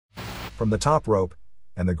From the top rope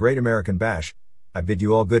and the Great American Bash, I bid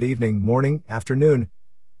you all good evening, morning, afternoon,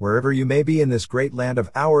 wherever you may be in this great land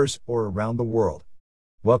of ours or around the world.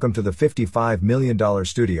 Welcome to the $55 million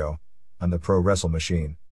studio on the Pro Wrestle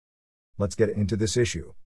Machine. Let's get into this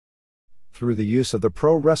issue. Through the use of the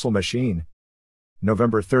Pro Wrestle Machine.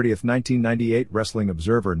 November 30th, 1998 Wrestling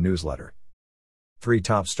Observer Newsletter. 3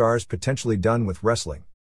 top stars potentially done with wrestling.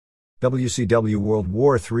 WCW World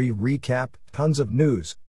War III recap, tons of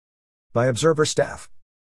news. By Observer staff.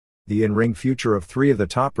 The in-ring future of 3 of the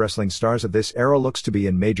top wrestling stars of this era looks to be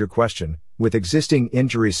in major question, with existing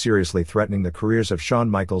injuries seriously threatening the careers of Shawn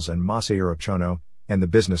Michaels and Masahiro Chono, and the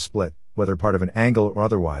business split, whether part of an angle or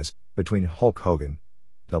otherwise, between Hulk Hogan,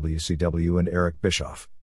 WCW and Eric Bischoff.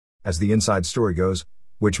 As the inside story goes,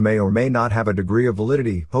 which may or may not have a degree of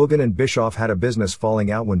validity, Hogan and Bischoff had a business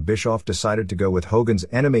falling out when Bischoff decided to go with Hogan's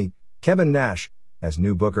enemy, Kevin Nash, as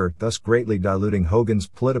new booker, thus greatly diluting Hogan's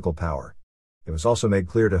political power. It was also made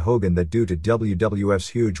clear to Hogan that due to WWF's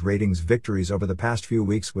huge ratings victories over the past few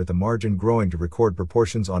weeks, with the margin growing to record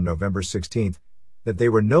proportions on November 16th, that they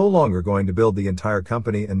were no longer going to build the entire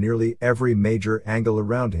company and nearly every major angle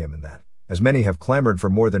around him, and that, as many have clamored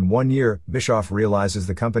for more than 1 year, Bischoff realizes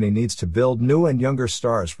the company needs to build new and younger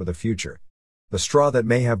stars for the future. The straw that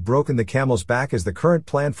may have broken the camel's back is the current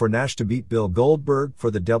plan for Nash to beat Bill Goldberg for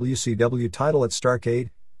the WCW title at Starrcade,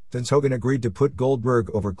 since Hogan agreed to put Goldberg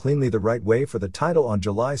over cleanly the right way for the title on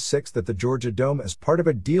July 6th at the Georgia Dome as part of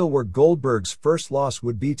a deal where Goldberg's first loss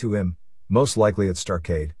would be to him, most likely at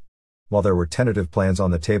Starrcade. While there were tentative plans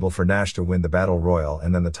on the table for Nash to win the Battle Royal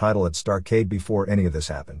and then the title at Starrcade before any of this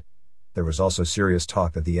happened, there was also serious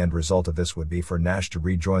talk that the end result of this would be for Nash to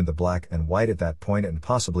rejoin the Black and White at that point and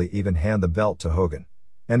possibly even hand the belt to Hogan.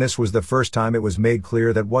 And this was the first time it was made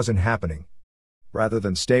clear that wasn't happening. Rather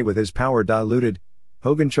than stay with his power diluted,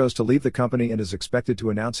 Hogan chose to leave the company and is expected to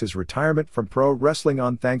announce his retirement from pro wrestling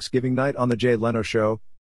on Thanksgiving night on The Jay Leno Show.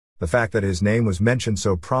 The fact that his name was mentioned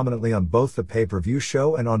so prominently on both the pay-per-view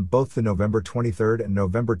show and on both the November 23rd and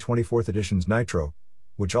November 24th editions Nitro,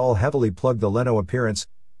 which all heavily plugged the Leno appearance,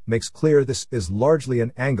 makes clear this is largely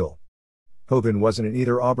an angle. Hogan wasn't in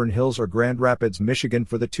either Auburn Hills or Grand Rapids, Michigan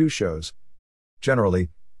for the 2 shows. Generally,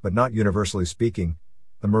 but not universally speaking,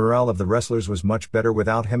 the morale of the wrestlers was much better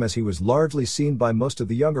without him, as he was largely seen by most of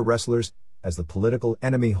the younger wrestlers as the political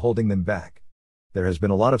enemy holding them back. There has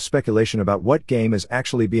been a lot of speculation about what game is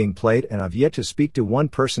actually being played, and I've yet to speak to one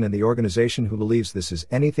person in the organization who believes this is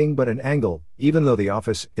anything but an angle, even though the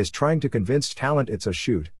office is trying to convince talent it's a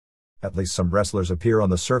shoot. At least some wrestlers appear on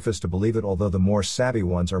the surface to believe it, although the more savvy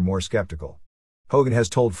ones are more skeptical. Hogan has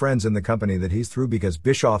told friends in the company that he's through because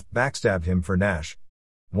Bischoff backstabbed him for Nash.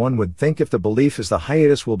 One would think, if the belief is the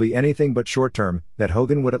hiatus will be anything but short-term, that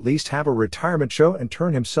Hogan would at least have a retirement show and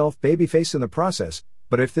turn himself babyface in the process,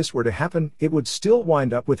 but if this were to happen, it would still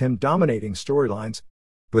wind up with him dominating storylines.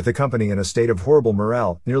 With the company in a state of horrible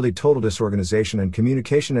morale, nearly total disorganization and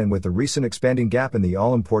communication, and with the recent expanding gap in the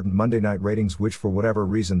all-important Monday night ratings, which for whatever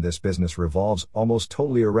reason this business revolves almost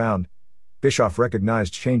totally around, Bischoff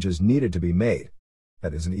recognized changes needed to be made.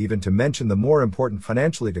 That isn't even to mention the more important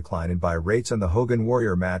financially decline in buy rates and the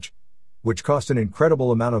Hogan-Warrior match, which cost an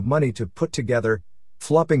incredible amount of money to put together,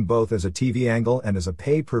 flopping both as a TV angle and as a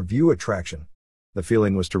pay-per-view attraction. The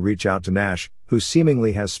feeling was to reach out to Nash, who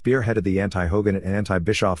seemingly has spearheaded the anti-Hogan and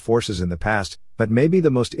anti-Bischoff forces in the past, but may be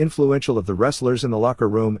the most influential of the wrestlers in the locker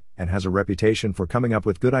room, and has a reputation for coming up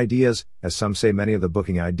with good ideas, as some say many of the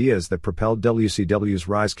booking ideas that propelled WCW's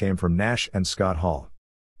rise came from Nash and Scott Hall.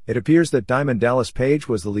 It appears that Diamond Dallas Page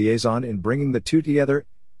was the liaison in bringing the 2 together,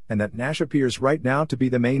 and that Nash appears right now to be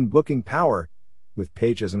the main booking power, with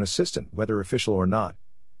Page as an assistant, whether official or not,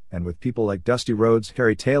 and with people like Dusty Rhodes,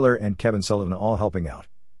 Harry Taylor, and Kevin Sullivan all helping out.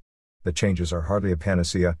 The changes are hardly a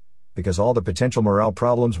panacea, because all the potential morale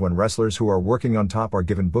problems when wrestlers who are working on top are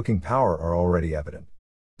given booking power are already evident.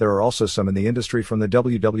 There are also some in the industry from the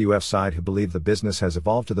WWF side who believe the business has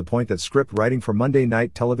evolved to the point that script writing for Monday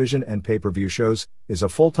night television and pay-per-view shows is a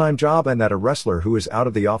full-time job, and that a wrestler who is out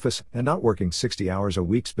of the office and not working 60 hours a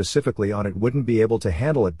week specifically on it wouldn't be able to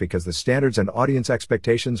handle it, because the standards and audience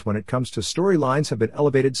expectations when it comes to storylines have been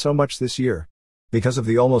elevated so much this year. Because of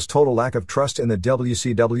the almost total lack of trust in the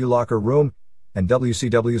WCW locker room, and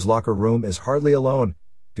WCW's locker room is hardly alone,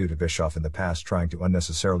 due to Bischoff in the past trying to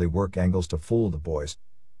unnecessarily work angles to fool the boys.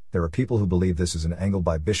 There are people who believe this is an angle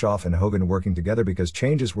by Bischoff and Hogan working together because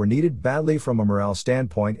changes were needed badly from a morale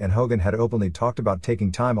standpoint, and Hogan had openly talked about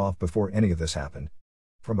taking time off before any of this happened.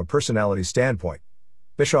 From a personality standpoint,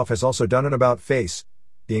 Bischoff has also done an about-face,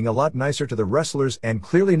 being a lot nicer to the wrestlers and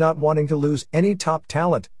clearly not wanting to lose any top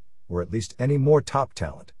talent, or at least any more top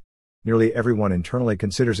talent. Nearly everyone internally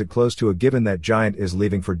considers it close to a given that Giant is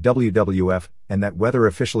leaving for WWF, and that whether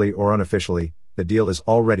officially or unofficially, the deal is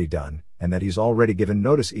already done, and that he's already given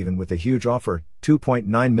notice even with a huge offer,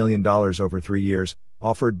 $2.9 million over 3 years,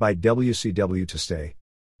 offered by WCW to stay.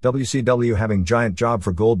 WCW having Giant job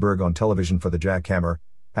for Goldberg on television for the jackhammer,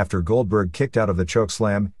 after Goldberg kicked out of the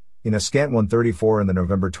chokeslam, in a scant 134 in the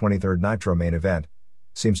November 23 Nitro main event,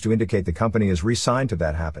 seems to indicate the company is re-signed to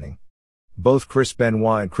that happening. Both Chris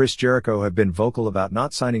Benoit and Chris Jericho have been vocal about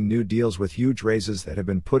not signing new deals with huge raises that have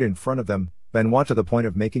been put in front of them, Benoit to the point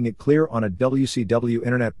of making it clear on a WCW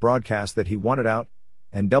internet broadcast that he wanted out,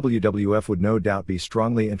 and WWF would no doubt be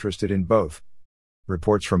strongly interested in both.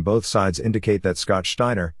 Reports from both sides indicate that Scott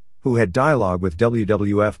Steiner, who had dialogue with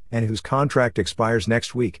WWF and whose contract expires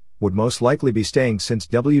next week, would most likely be staying since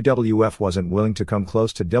WWF wasn't willing to come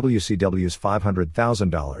close to WCW's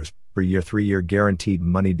 $500,000 per year 3-year guaranteed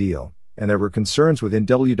money deal, and there were concerns within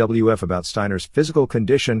WWF about Steiner's physical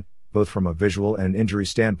condition, both from a visual and an injury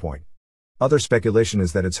standpoint. Other speculation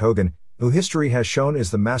is that it's Hogan, who history has shown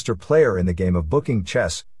is the master player in the game of booking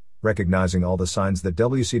chess, recognizing all the signs that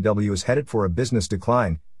WCW is headed for a business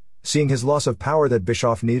decline, seeing his loss of power that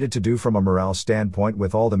Bischoff needed to do from a morale standpoint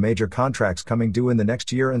with all the major contracts coming due in the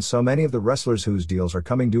next year and so many of the wrestlers whose deals are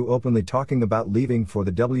coming due openly talking about leaving for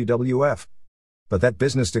the WWF. But that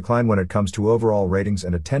business decline when it comes to overall ratings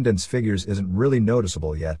and attendance figures isn't really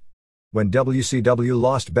noticeable yet. When WCW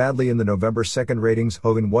lost badly in the November 2nd ratings,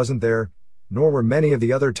 Hogan wasn't there, nor were many of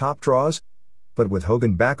the other top draws, but with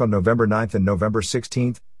Hogan back on November 9th and November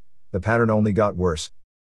 16th, the pattern only got worse.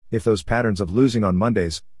 If those patterns of losing on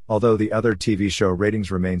Mondays, although the other TV show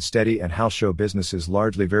ratings remained steady and house show business is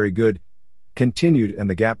largely very good, continued and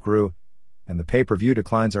the gap grew, and the pay-per-view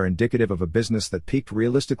declines are indicative of a business that peaked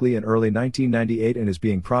realistically in early 1998 and is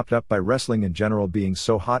being propped up by wrestling in general being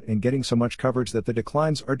so hot and getting so much coverage that the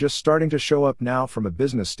declines are just starting to show up now from a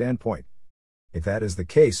business standpoint. If that is the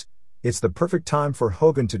case, it's the perfect time for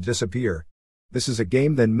Hogan to disappear. This is a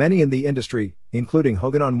game that many in the industry, including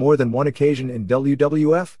Hogan on more than one occasion in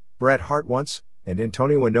WWF, Bret Hart once, and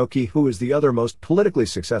Antonio Inoki, who is the other most politically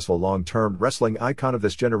successful long-term wrestling icon of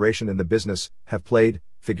this generation in the business, have played,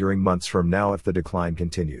 figuring months from now if the decline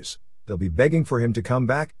continues. They'll be begging for him to come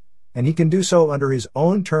back, and he can do so under his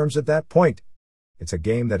own terms at that point. It's a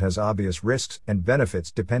game that has obvious risks and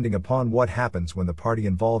benefits depending upon what happens when the party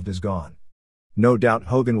involved is gone. No doubt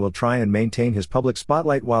Hogan will try and maintain his public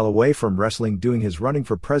spotlight while away from wrestling doing his running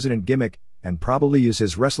for president gimmick, and probably use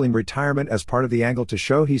his wrestling retirement as part of the angle to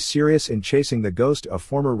show he's serious in chasing the ghost of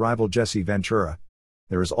former rival Jesse Ventura.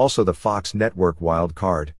 There is also the Fox network wild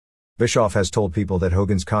card. Bischoff has told people that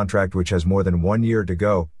Hogan's contract, which has more than 1 year to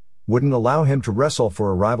go, wouldn't allow him to wrestle for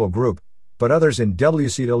a rival group, but others in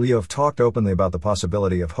WCW have talked openly about the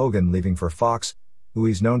possibility of Hogan leaving for Fox, who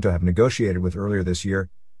he's known to have negotiated with earlier this year,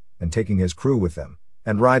 and taking his crew with them,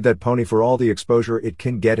 and ride that pony for all the exposure it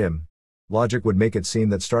can get him. Logic would make it seem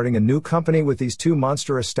that starting a new company with these two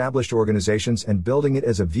monster established organizations and building it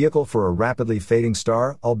as a vehicle for a rapidly fading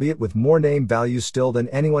star, albeit with more name value still than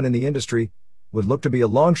anyone in the industry, would look to be a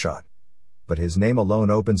long shot. But his name alone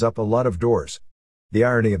opens up a lot of doors. The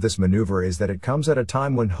irony of this maneuver is that it comes at a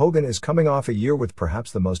time when Hogan is coming off a year with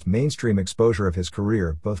perhaps the most mainstream exposure of his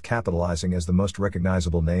career, both capitalizing as the most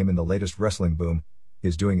recognizable name in the latest wrestling boom,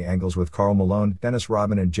 is doing angles with Karl Malone, Dennis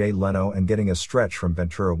Rodman and Jay Leno and getting a stretch from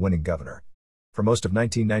Ventura winning Governor. For most of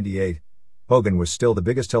 1998, Hogan was still the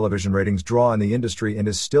biggest television ratings draw in the industry and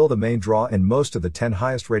is still the main draw in most of the 10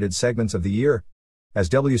 highest rated segments of the year. As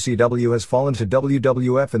WCW has fallen to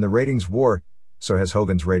WWF in the ratings war, so has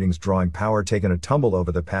Hogan's ratings drawing power taken a tumble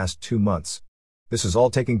over the past 2 months. This is all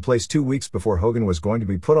taking place 2 weeks before Hogan was going to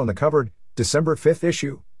be put on the covered December 5th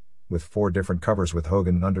issue, with 4 different covers with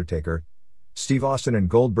Hogan and Undertaker, Steve Austin and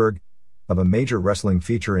Goldberg, of a major wrestling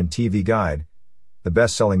feature and TV guide, the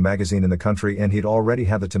best-selling magazine in the country, and he'd already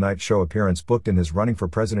had the Tonight Show appearance booked in his running for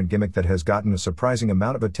president gimmick that has gotten a surprising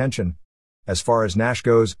amount of attention. As far as Nash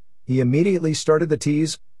goes, he immediately started the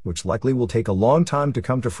tease, which likely will take a long time to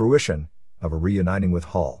come to fruition, of a reuniting with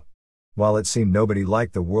Hall. While it seemed nobody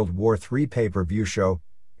liked the World War III pay-per-view show,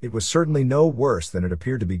 it was certainly no worse than it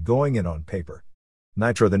appeared to be going in on paper.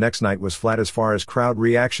 Nitro the next night was flat as far as crowd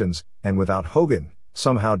reactions, and without Hogan,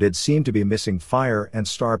 somehow did seem to be missing fire and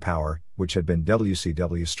star power, which had been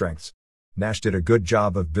WCW's strengths. Nash did a good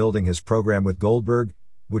job of building his program with Goldberg,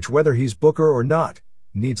 which whether he's booker or not,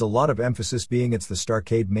 needs a lot of emphasis being it's the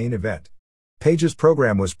Starrcade main event. Page's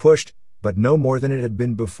program was pushed, but no more than it had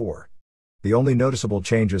been before. The only noticeable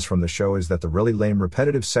changes from the show is that the really lame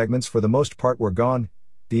repetitive segments for the most part were gone,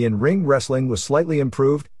 the in-ring wrestling was slightly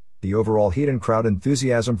improved, The overall heat and crowd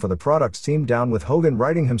enthusiasm for the product seemed down, with Hogan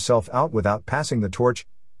writing himself out without passing the torch,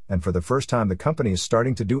 and for the first time the company is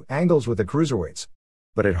starting to do angles with the cruiserweights.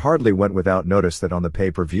 But it hardly went without notice that on the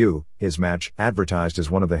pay-per-view, his match, advertised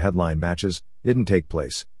as one of the headline matches, didn't take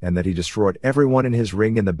place, and that he destroyed everyone in his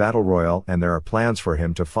ring in the Battle Royal, and there are plans for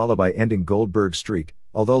him to follow by ending Goldberg's streak,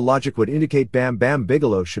 although logic would indicate Bam Bam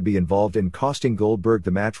Bigelow should be involved in costing Goldberg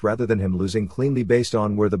the match rather than him losing cleanly based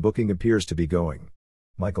on where the booking appears to be going.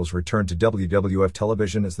 Michaels' return to WWF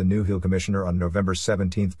television as the new heel commissioner on November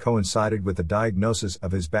 17 coincided with the diagnosis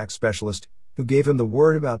of his back specialist, who gave him the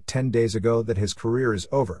word about 10 days ago that his career is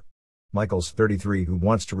over. Michaels, 33, who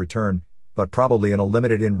wants to return, but probably in a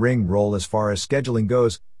limited in-ring role as far as scheduling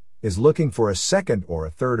goes, is looking for a second or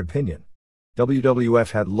a third opinion.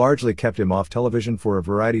 WWF had largely kept him off television for a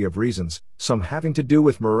variety of reasons, some having to do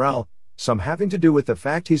with morale, some having to do with the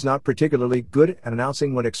fact he's not particularly good at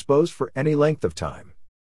announcing when exposed for any length of time.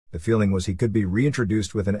 The feeling was he could be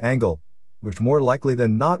reintroduced with an angle, which more likely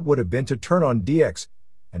than not would have been to turn on DX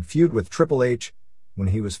and feud with Triple H when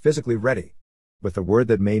he was physically ready. With the word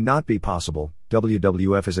that may not be possible,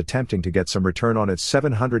 WWF is attempting to get some return on its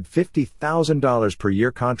 $750,000 per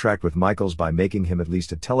year contract with Michaels by making him at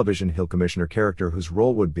least a television heel commissioner character whose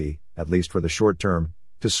role would be, at least for the short term,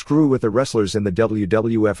 to screw with the wrestlers in the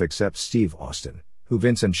WWF except Steve Austin, who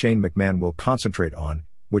Vince and Shane McMahon will concentrate on,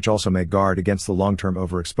 which also may guard against the long-term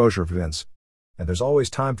overexposure of Vince. And there's always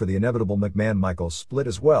time for the inevitable McMahon-Michaels split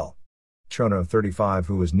as well. Chono, 35,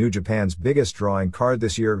 who was New Japan's biggest drawing card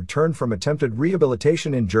this year, returned from attempted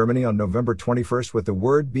rehabilitation in Germany on November 21 with the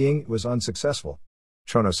word being it was unsuccessful.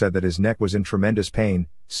 Chono said that his neck was in tremendous pain,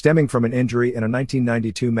 stemming from an injury in a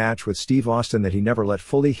 1992 match with Steve Austin that he never let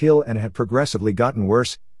fully heal and had progressively gotten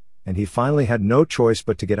worse, and he finally had no choice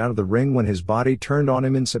but to get out of the ring when his body turned on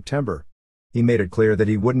him in September. He made it clear that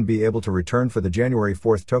he wouldn't be able to return for the January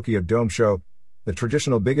 4 Tokyo Dome show, the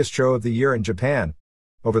traditional biggest show of the year in Japan.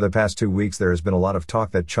 Over the past 2 weeks there has been a lot of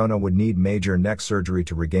talk that Chono would need major neck surgery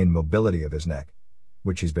to regain mobility of his neck,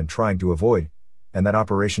 which he's been trying to avoid, and that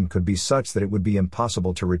operation could be such that it would be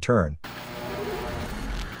impossible to return.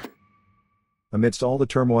 Amidst all the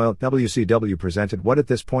turmoil, WCW presented what at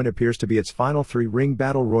this point appears to be its final 3-ring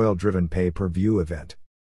Battle Royal-driven pay-per-view event.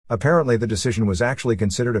 Apparently the decision was actually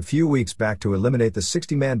considered a few weeks back to eliminate the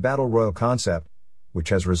 60-man Battle Royal concept, which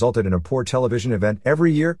has resulted in a poor television event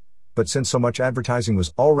every year, but since so much advertising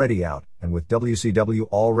was already out, and with WCW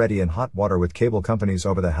already in hot water with cable companies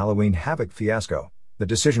over the Halloween Havoc fiasco, the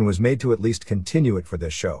decision was made to at least continue it for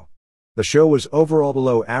this show. The show was overall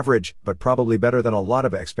below average, but probably better than a lot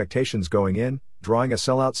of expectations going in, drawing a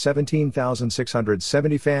sellout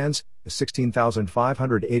 17,670 fans,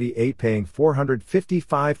 16,588 paying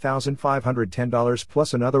 $455,510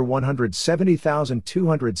 plus another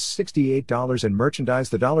 $170,268 in merchandise.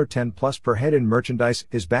 The $10 plus per head in merchandise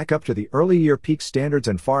is back up to the early year peak standards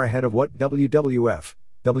and far ahead of what WWF,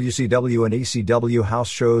 WCW and ECW house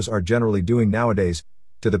shows are generally doing nowadays.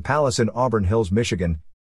 To the Palace in Auburn Hills, Michigan.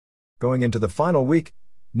 Going into the final week,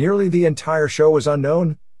 nearly the entire show was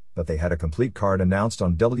unknown, but they had a complete card announced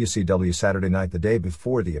on WCW Saturday night the day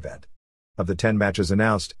before the event. Of the 10 matches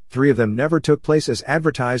announced, 3 of them never took place as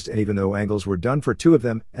advertised, and even though angles were done for 2 of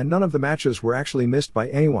them, and none of the matches were actually missed by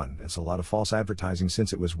anyone, it's a lot of false advertising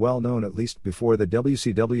since it was well known at least before the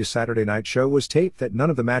WCW Saturday night show was taped that none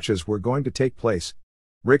of the matches were going to take place.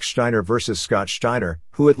 Rick Steiner versus Scott Steiner,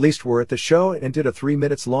 who at least were at the show and did a 3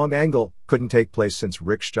 minutes long angle, couldn't take place since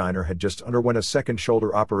Rick Steiner had just underwent a second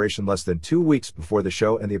shoulder operation less than 2 weeks before the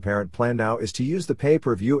show, and the apparent plan now is to use the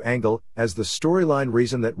pay-per-view angle as the storyline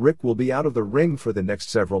reason that Rick will be out of the ring for the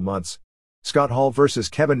next several months. Scott Hall versus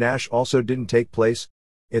Kevin Nash also didn't take place.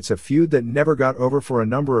 It's a feud that never got over for a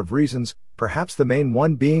number of reasons, perhaps the main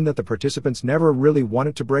one being that the participants never really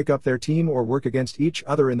wanted to break up their team or work against each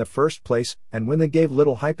other in the first place, and when they gave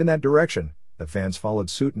little hype in that direction, the fans followed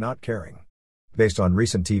suit not caring. Based on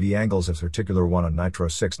recent TV angles, a particular one on Nitro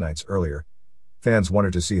 6 nights earlier, fans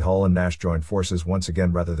wanted to see Hall and Nash join forces once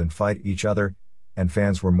again rather than fight each other, and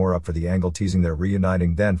fans were more up for the angle teasing their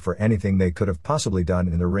reuniting than for anything they could have possibly done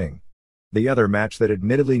in the ring. The other match that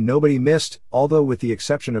admittedly nobody missed, although with the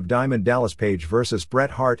exception of Diamond Dallas Page versus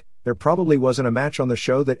Bret Hart, there probably wasn't a match on the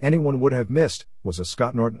show that anyone would have missed, was a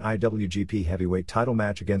Scott Norton IWGP Heavyweight title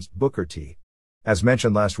match against Booker T. As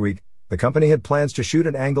mentioned last week, the company had plans to shoot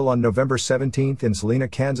an angle on November 17th in Salina,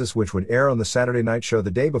 Kansas, which would air on the Saturday night show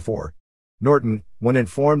the day before. Norton, when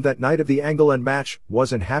informed that night of the angle and match,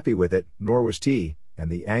 wasn't happy with it, nor was T, and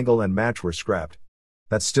the angle and match were scrapped.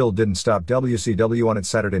 That still didn't stop WCW on its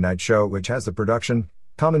Saturday night show, which has the production,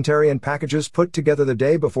 commentary and packages put together the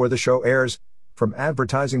day before the show airs, from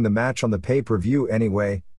advertising the match on the pay-per-view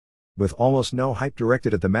anyway. With almost no hype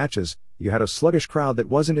directed at the matches, you had a sluggish crowd that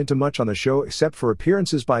wasn't into much on the show except for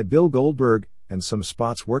appearances by Bill Goldberg, and some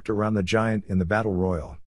spots worked around the Giant in the Battle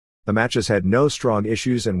Royal. The matches had no strong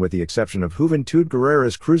issues, and with the exception of Juventud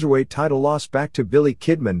Guerrera's cruiserweight title loss back to Billy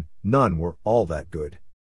Kidman, none were all that good.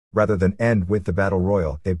 Rather than end with the Battle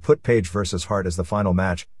Royal, they put Page vs. Hart as the final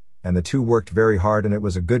match, and the two worked very hard and it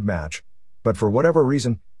was a good match. But for whatever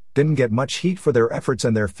reason, didn't get much heat for their efforts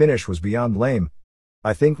and their finish was beyond lame.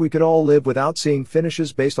 I think we could all live without seeing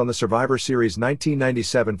finishes based on the Survivor Series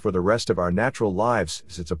 1997 for the rest of our natural lives,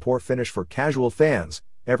 as it's a poor finish for casual fans.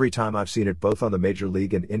 Every time I've seen it both on the major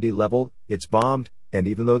league and indie level, it's bombed, and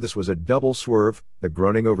even though this was a double swerve, the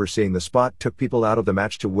groaning over seeing the spot took people out of the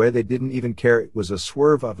match to where they didn't even care it was a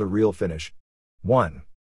swerve of the real finish. 1.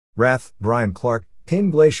 Wrath, Brian Clark,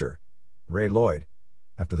 pinned Glacier. Ray Lloyd.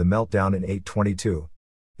 After the meltdown in 8:22.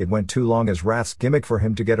 It went too long as Wrath's gimmick for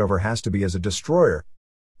him to get over has to be as a destroyer.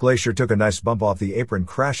 Glacier took a nice bump off the apron,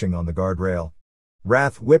 crashing on the guardrail.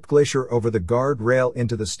 Wrath whipped Glacier over the guardrail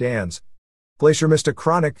into the stands. Glacier missed a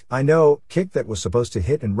chronic, I know, kick that was supposed to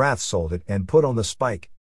hit and Wrath sold it and put on the spike.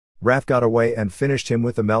 Wrath got away and finished him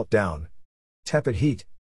with the meltdown. Tepid heat.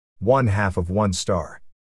 1/2 of 1 star.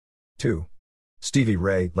 2. Stevie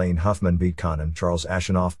Ray, Lane Huffman beat Conan Charles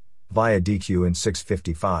Ashenoff via DQ in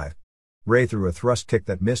 6:55. Ray threw a thrust kick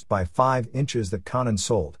that missed by 5 inches that Conan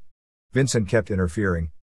sold. Vincent kept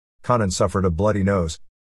interfering. Conan suffered a bloody nose.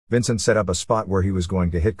 Vincent set up a spot where he was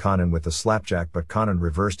going to hit Conan with the slapjack, but Conan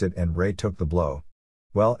reversed it and Ray took the blow.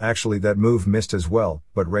 Well, actually that move missed as well,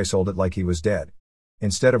 but Ray sold it like he was dead.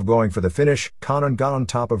 Instead of going for the finish, Conan got on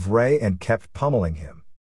top of Ray and kept pummeling him.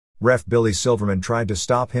 Ref Billy Silverman tried to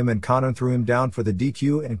stop him and Conan threw him down for the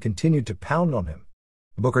DQ and continued to pound on him.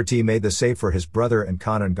 Booker T made the save for his brother and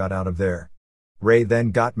Conan got out of there. Ray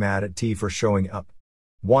then got mad at T for showing up.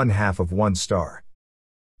 1/2 of 1 star.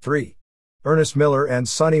 3. Ernest Miller and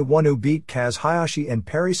Sonny Wanu beat Kaz Hayashi and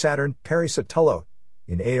Perry Saturn, Perry Satullo,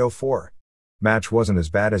 in 8:04. Match wasn't as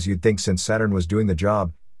bad as you'd think since Saturn was doing the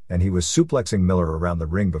job, and he was suplexing Miller around the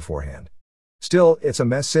ring beforehand. Still, it's a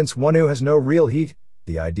mess since Wanu has no real heat.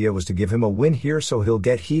 The idea was to give him a win here so he'll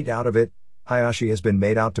get heat out of it. Hayashi has been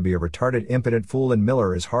made out to be a retarded, impotent fool and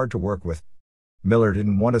Miller is hard to work with. Miller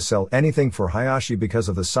didn't want to sell anything for Hayashi because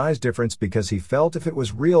of the size difference, because he felt if it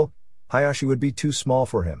was real, Hayashi would be too small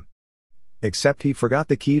for him. Except he forgot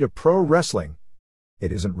the key to pro wrestling.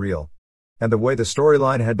 It isn't real. And the way the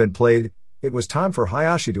storyline had been played, it was time for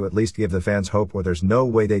Hayashi to at least give the fans hope, or there's no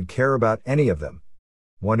way they'd care about any of them.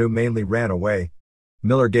 Wanu mainly ran away.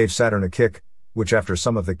 Miller gave Saturn a kick, which after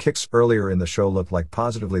some of the kicks earlier in the show looked like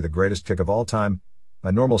positively the greatest kick of all time. By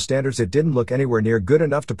normal standards it didn't look anywhere near good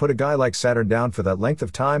enough to put a guy like Saturn down for that length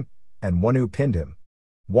of time, and Wanu pinned him.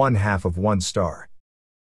 1/2 of 1 star.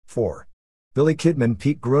 4. Billy Kidman,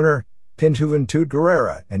 Pete Gruner, pinned Juventud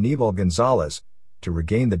Guerrera and Nival Gonzalez to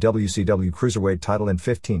regain the WCW Cruiserweight title in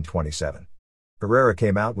 15:27. Guerrera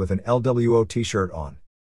came out with an LWO t-shirt on.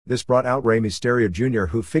 This brought out Rey Mysterio Jr.,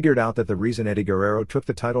 who figured out that the reason Eddie Guerrero took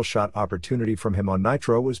the title shot opportunity from him on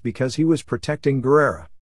Nitro was because he was protecting Guerrera.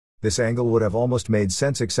 This angle would have almost made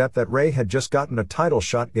sense except that Rey had just gotten a title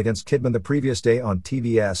shot against Kidman the previous day on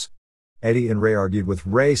TBS. Eddie and Rey argued with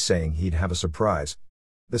Rey saying he'd have a surprise.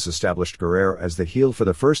 This established Guerrero as the heel for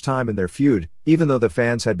the first time in their feud, even though the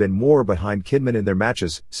fans had been more behind Kidman in their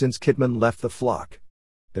matches since Kidman left the flock.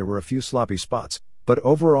 There were a few sloppy spots, but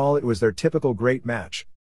overall it was their typical great match.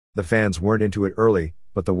 The fans weren't into it early,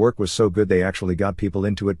 but the work was so good they actually got people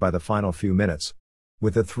into it by the final few minutes.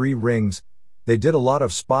 With the 3 rings, they did a lot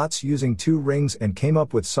of spots using 2 rings and came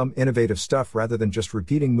up with some innovative stuff rather than just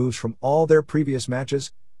repeating moves from all their previous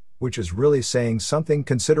matches, which is really saying something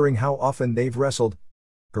considering how often they've wrestled.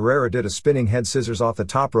 Guerrero did a spinning head scissors off the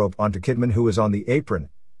top rope onto Kidman, who was on the apron,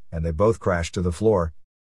 and they both crashed to the floor.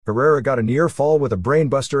 Guerrero got a near fall with a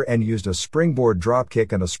brainbuster and used a springboard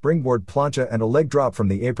dropkick and a springboard plancha and a leg drop from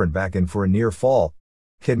the apron back in for a near fall.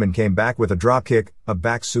 Kidman came back with a dropkick, a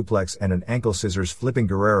back suplex and an ankle scissors, flipping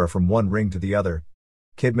Guerrero from one ring to the other.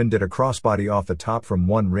 Kidman did a crossbody off the top from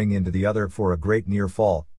one ring into the other for a great near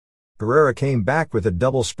fall. Guerrero came back with a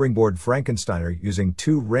double springboard Frankensteiner using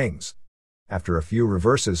 2 rings. After a few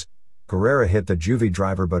reverses, Guerrero hit the juvie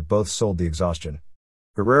driver, but both sold the exhaustion.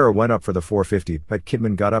 Guerrero went up for the 450, but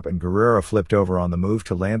Kidman got up and Guerrero flipped over on the move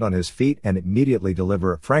to land on his feet and immediately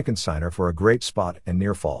deliver a Frankensteiner for a great spot and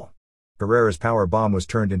near fall. Guerrero's power bomb was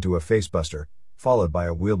turned into a facebuster, followed by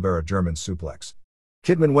a wheelbarrow German suplex.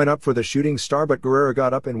 Kidman went up for the shooting star, but Guerrero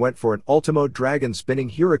got up and went for an Ultimo Dragon spinning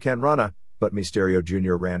Hurricane Rana, but Mysterio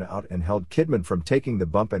Jr. ran out and held Kidman from taking the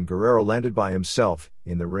bump and Guerrero landed by himself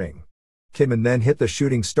in the ring. Kidman then hit the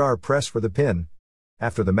shooting star press for the pin.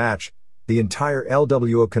 After the match, the entire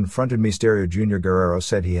LWO confronted Mysterio Jr. Guerrero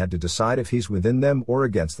said he had to decide if he's within them or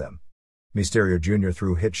against them. Mysterio Jr.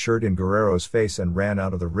 threw his shirt in Guerrero's face and ran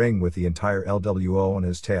out of the ring with the entire LWO on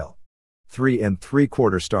his tail. 3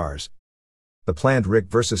 3/4 stars. The planned Rick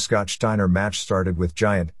vs. Scott Steiner match started with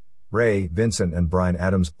Giant, Ray, Vincent and Bryan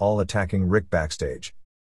Adams all attacking Rick backstage.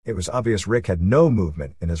 It was obvious Rick had no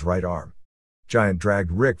movement in his right arm. Giant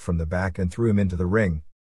dragged Rick from the back and threw him into the ring.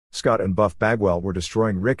 Scott and Buff Bagwell were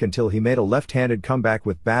destroying Rick until he made a left-handed comeback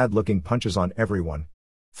with bad-looking punches on everyone.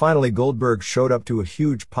 Finally Goldberg showed up to a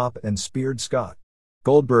huge pop and speared Scott.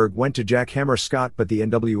 Goldberg went to jackhammer Scott but the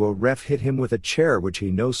NWO ref hit him with a chair which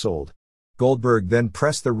he no-sold. Goldberg then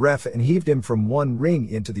pressed the ref and heaved him from one ring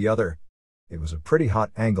into the other. It was a pretty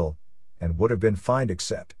hot angle, and would have been fine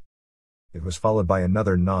except it was followed by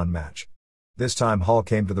another non-match. This time Hall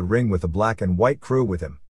came to the ring with the black and white crew with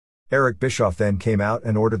him. Eric Bischoff then came out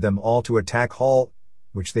and ordered them all to attack Hall,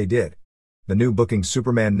 which they did. The new booking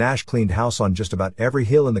Superman Nash cleaned house on just about every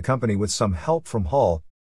heel in the company with some help from Hall.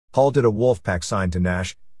 Hall did a Wolfpack sign to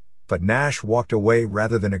Nash, but Nash walked away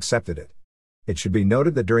rather than accepted it. It should be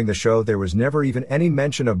noted that during the show there was never even any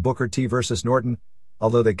mention of Booker T versus Norton,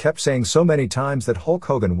 although they kept saying so many times that Hulk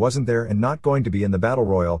Hogan wasn't there and not going to be in the Battle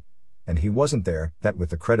Royal, and he wasn't there, that with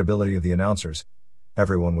the credibility of the announcers,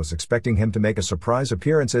 everyone was expecting him to make a surprise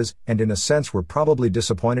appearances and in a sense were probably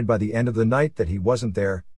disappointed by the end of the night that he wasn't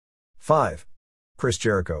there. 5. Chris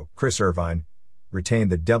Jericho, Chris Irvine,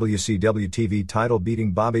 retained the WCW TV title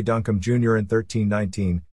beating Bobby Duncum Jr. in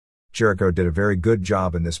 13-19. Jericho did a very good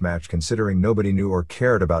job in this match considering nobody knew or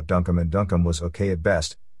cared about Duncum and Duncum was okay at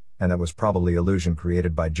best, and that was probably illusion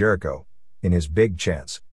created by Jericho, in his big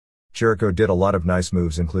chance. Jericho did a lot of nice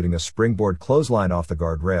moves including a springboard clothesline off the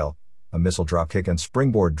guardrail, a missile dropkick and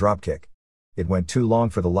springboard dropkick. It went too long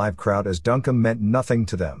for the live crowd as Duncum meant nothing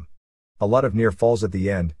to them. A lot of near falls at the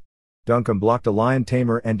end. Duncum blocked a lion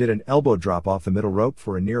tamer and did an elbow drop off the middle rope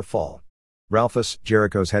for a near fall. Ralphus,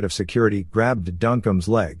 Jericho's head of security, grabbed Duncum's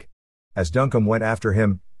leg. As Duncum went after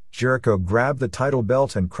him, Jericho grabbed the title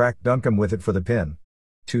belt and cracked Duncum with it for the pin.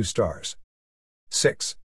 2 stars.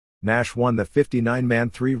 6. Nash won the 59-man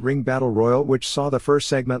 3-ring battle royal which saw the first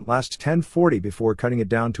segment last 10:40 before cutting it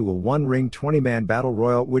down to a 1-ring 20-man battle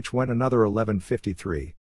royal which went another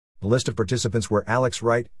 11:53. The list of participants were Alex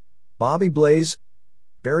Wright, Bobby Blaze,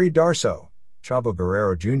 Barry Darsow, Chavo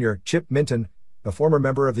Guerrero Jr., Chip Minton, a former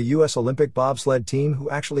member of the U.S. Olympic bobsled team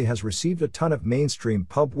who actually has received a ton of mainstream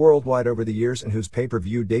pub worldwide over the years and whose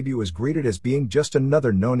pay-per-view debut was greeted as being just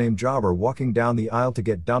another no-name jobber walking down the aisle to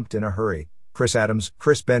get dumped in a hurry. Chris Adams,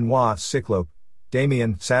 Chris Benoit, Cyclope,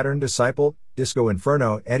 Damien, Saturn Disciple, Disco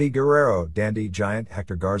Inferno, Eddie Guerrero, Dandy Giant,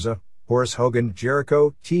 Hector Garza, Horace Hogan,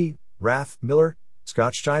 Jericho, T, Wrath, Miller,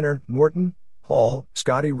 Scott Steiner, Norton, Hall,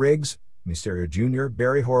 Scotty Riggs, Mysterio Jr.,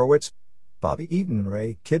 Barry Horowitz, Bobby Eaton,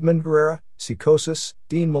 Ray, Kidman Guerrera, Psychosis,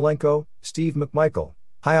 Dean Malenko, Steve McMichael,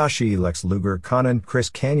 Hayashi, Lex Luger, Conan, Chris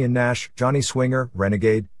Canyon Nash, Johnny Swinger,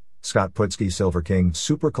 Renegade, Scott Putski, Silver King,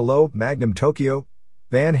 Super Calo, Magnum Tokyo,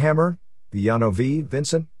 Van Hammer, Villano V,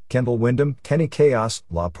 Vincent, Kendall Windham, Kenny Chaos,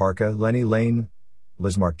 La Parka, Lenny Lane,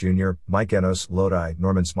 Lizmark Jr., Mike Enos, Lodi,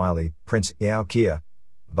 Norman Smiley, Prince Iaukea,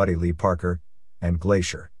 Buddy Lee Parker, and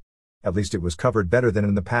Glacier. At least it was covered better than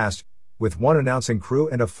in the past, with one announcing crew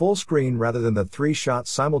and a full screen rather than the 3-shot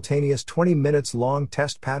simultaneous 20 minutes long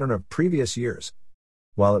test pattern of previous years.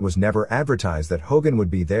 While it was never advertised that Hogan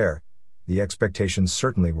would be there, the expectations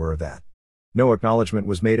certainly were of that. No acknowledgement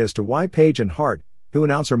was made as to why Page and Hart, who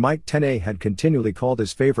announcer Mike Tenay had continually called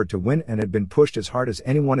his favorite to win and had been pushed as hard as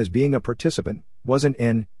anyone as being a participant, wasn't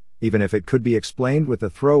in, even if it could be explained with the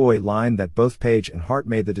throwaway line that both Page and Hart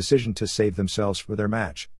made the decision to save themselves for their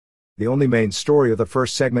match. The only main story of the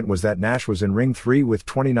first segment was that Nash was in Ring 3 with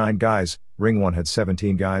 29 guys, Ring 1 had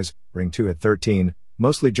 17 guys, Ring 2 had 13,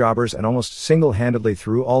 mostly jobbers and almost single-handedly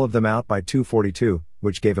threw all of them out by 2:42,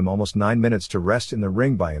 which gave him almost 9 minutes to rest in the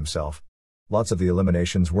ring by himself. Lots of the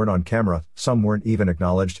eliminations weren't on camera, some weren't even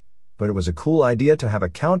acknowledged, but it was a cool idea to have a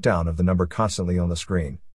countdown of the number constantly on the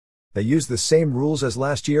screen. They used the same rules as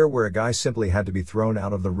last year where a guy simply had to be thrown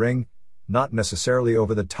out of the ring, not necessarily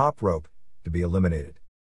over the top rope, to be eliminated.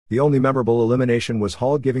 The only memorable elimination was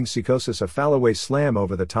Hall giving Psychosis a fallaway slam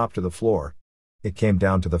over the top to the floor. It came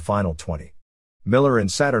down to the final 20. Miller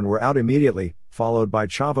and Saturn were out immediately, followed by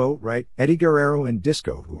Chavo, Wright, Eddie Guerrero and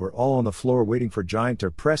Disco who were all on the floor waiting for Giant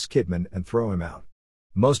to press Kidman and throw him out.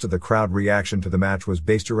 Most of the crowd reaction to the match was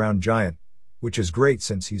based around Giant, which is great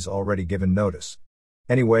since he's already given notice.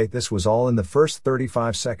 Anyway, this was all in the first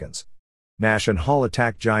 35 seconds. Nash and Hall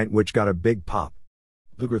attacked Giant which got a big pop.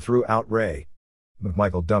 Luger threw out Ray.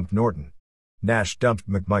 McMichael dumped Norton. Nash dumped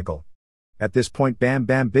McMichael. At this point Bam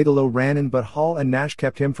Bam Bigelow ran in, but Hall and Nash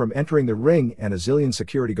kept him from entering the ring, and a zillion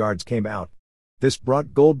security guards came out. This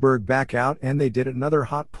brought Goldberg back out, and they did another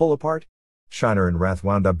hot pull-apart. Shiner and Wrath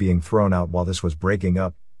wound up being thrown out while this was breaking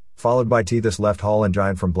up, followed by T. This left Hall and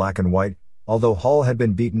Giant from Black and White. Although Hall had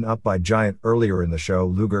been beaten up by Giant earlier in the show,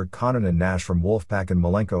 Luger, Konnan and Nash from Wolfpack, and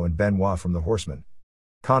Malenko and Benoit from the Horsemen.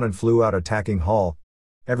 Konnan flew out attacking Hall.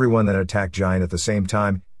 Everyone then attacked Giant at the same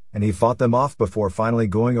time, and he fought them off before finally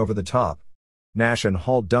going over the top. Nash and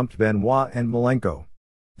Hall dumped Benoit and Malenko.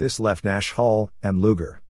 This left Nash, Hall, and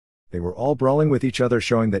Luger. They were all brawling with each other,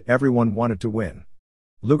 showing that everyone wanted to win.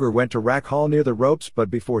 Luger went to rack Hall near the ropes, but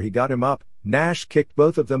before he got him up, Nash kicked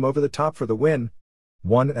both of them over the top for the win.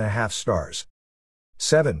 1.5 stars.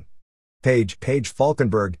 7. Page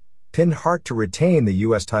Falkenberg pinned Hart to retain the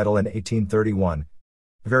U.S. title in 1831.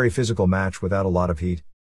 A very physical match without a lot of heat.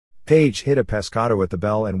 Page hit a pescado at the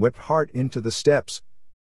bell and whipped Hart into the steps.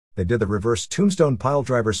 They did the reverse tombstone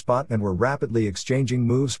piledriver spot and were rapidly exchanging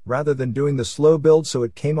moves rather than doing the slow build, so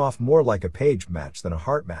it came off more like a Page match than a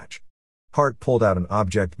Hart match. Hart pulled out an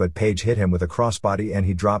object, but Page hit him with a crossbody and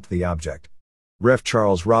he dropped the object. Ref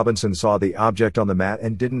Charles Robinson saw the object on the mat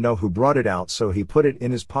and didn't know who brought it out, so he put it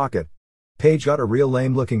in his pocket. Page got a real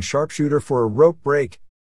lame-looking sharpshooter for a rope break.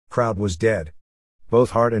 Crowd was dead.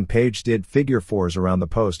 Both Hart and Page did figure fours around the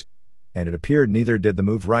post, and it appeared neither did the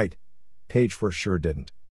move right. Page for sure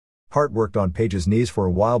didn't. Hart worked on Page's knees for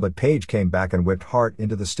a while, but Page came back and whipped Hart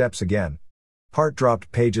into the steps again. Hart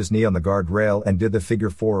dropped Page's knee on the guardrail and did the figure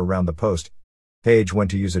four around the post. Page went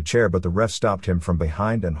to use a chair, but the ref stopped him from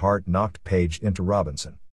behind and Hart knocked Page into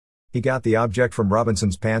Robinson. He got the object from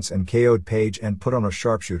Robinson's pants and KO'd Page and put on a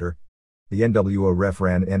sharpshooter. The NWO ref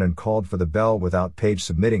ran in and called for the bell without Page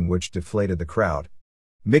submitting, which deflated the crowd.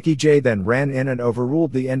 Mickey J then ran in and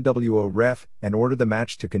overruled the NWO ref and ordered the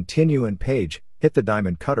match to continue, and Page hit the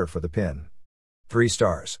diamond cutter for the pin. 3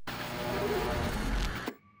 stars.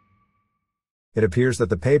 It appears that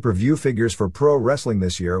the pay-per-view figures for pro wrestling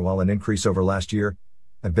this year, while an increase over last year,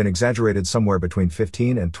 have been exaggerated somewhere between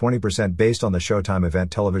 15 and 20% based on the Showtime Event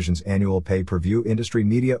Television's annual pay-per-view industry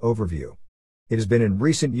media overview. It has been in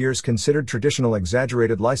recent years considered traditional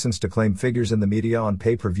exaggerated license to claim figures in the media on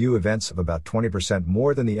pay-per-view events of about 20%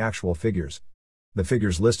 more than the actual figures. The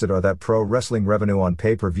figures listed are that pro wrestling revenue on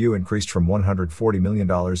pay-per-view increased from $140 million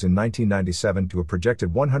in 1997 to a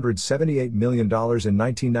projected $178 million in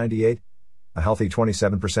 1998, a healthy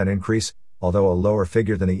 27% increase, although a lower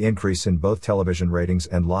figure than the increase in both television ratings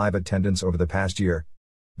and live attendance over the past year.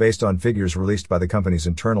 Based on figures released by the companies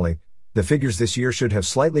internally, the figures this year should have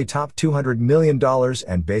slightly topped $200 million,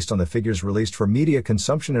 and based on the figures released for media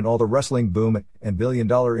consumption and all the wrestling boom and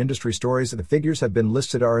billion-dollar industry stories the figures have been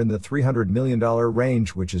listed are in the $300 million range,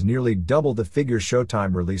 which is nearly double the figures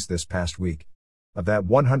Showtime released this past week. Of that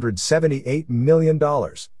 $178 million,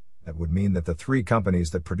 that would mean that the 3 companies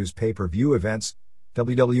that produce pay-per-view events,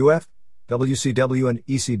 WWF, WCW and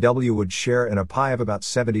ECW, would share in a pie of about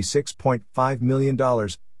 $76.5 million,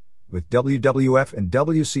 with WWF and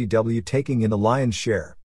WCW taking in the lion's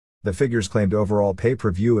share. The figures claimed overall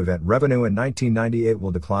pay-per-view event revenue in 1998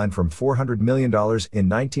 will decline from $400 million in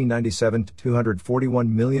 1997 to $241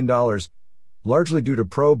 million, largely due to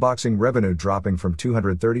pro boxing revenue dropping from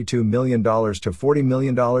 $232 million to $40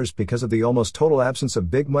 million because of the almost total absence of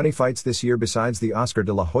big money fights this year besides the Oscar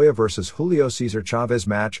de la Hoya vs. Julio Cesar Chavez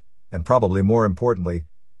match, and probably more importantly,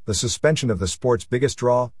 the suspension of the sport's biggest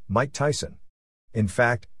draw, Mike Tyson. In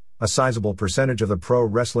fact, a sizable percentage of the pro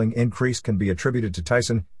wrestling increase can be attributed to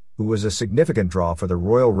Tyson, who was a significant draw for the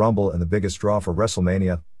Royal Rumble and the biggest draw for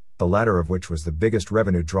WrestleMania, the latter of which was the biggest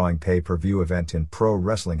revenue-drawing pay-per-view event in pro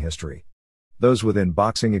wrestling history. Those within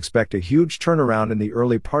boxing expect a huge turnaround in the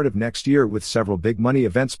early part of next year with several big money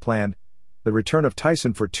events planned, the return of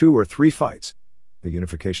Tyson for 2 or 3 fights, the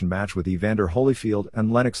unification match with Evander Holyfield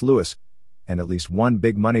and Lennox Lewis, and at least 1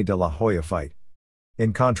 big money De La Hoya fight.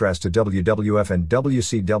 In contrast to WWF and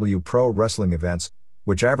WCW pro wrestling events,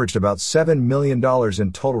 which averaged about $7 million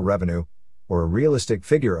in total revenue, or a realistic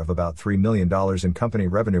figure of about $3 million in company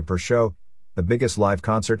revenue per show, the biggest live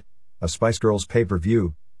concert, a Spice Girls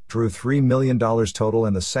pay-per-view, drew $3 million total,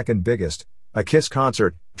 and the second biggest, a Kiss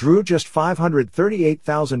concert, drew just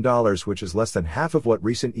 $538,000, which is less than half of what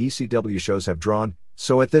recent ECW shows have drawn.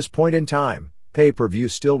 So at this point in time, pay-per-view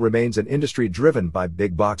still remains an industry driven by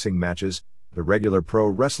big boxing matches, the regular pro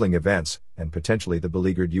wrestling events, and potentially the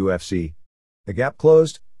beleaguered UFC. The gap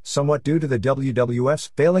closed, somewhat due to the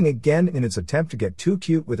WWF's failing again in its attempt to get too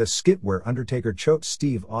cute with a skit where Undertaker choked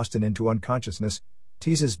Steve Austin into unconsciousness,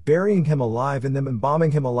 teases burying him alive and then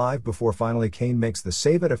embalming him alive before finally Kane makes the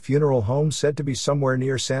save at a funeral home said to be somewhere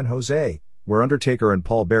near San Jose, where Undertaker and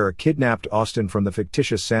Paul Bearer kidnapped Austin from the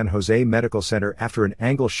fictitious San Jose Medical Center after an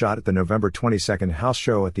angle shot at the November 22 house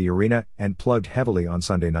show at the arena and plugged heavily on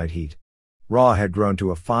Sunday Night Heat. Raw had grown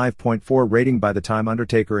to a 5.4 rating by the time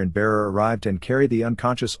Undertaker and Bearer arrived and carried the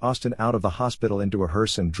unconscious Austin out of the hospital into a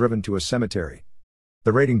hearse and driven to a cemetery.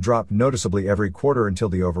 The rating dropped noticeably every quarter until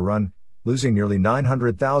the overrun, losing nearly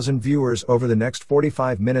 900,000 viewers over the next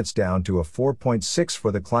 45 minutes down to a 4.6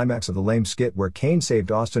 for the climax of the lame skit where Kane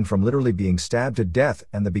saved Austin from literally being stabbed to death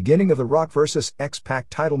and the beginning of the Rock vs. X-Pac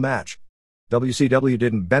title match. WCW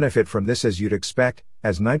didn't benefit from this as you'd expect,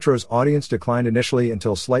 as Nitro's audience declined initially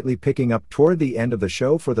until slightly picking up toward the end of the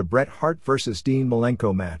show for the Bret Hart vs. Dean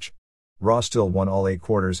Malenko match. Raw still won all 8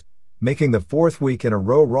 quarters, making the 4th week in a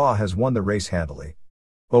row Raw has won the race handily.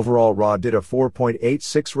 Overall, Raw did a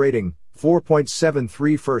 4.86 rating,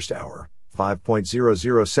 4.73 first hour,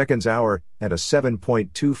 5.00 seconds hour, and a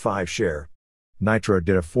 7.25 share. Nitro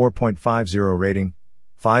did a 4.50 rating,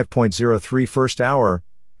 5.03 first hour,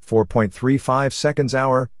 4.35 seconds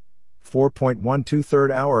hour, 4.12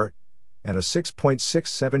 third hour, and a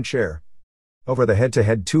 6.67 share. Over the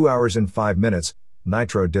head-to-head 2 hours and 5 minutes,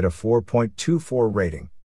 Nitro did a 4.24 rating.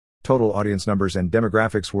 Total audience numbers and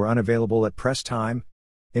demographics were unavailable at press time.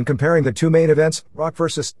 In comparing the two main events, Rock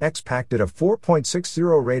vs. X-Pac did a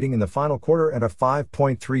 4.60 rating in the final quarter and a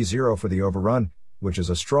 5.30 for the overrun, which is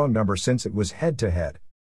a strong number since it was head-to-head.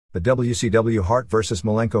 The WCW Hart vs.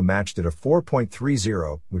 Malenko match did a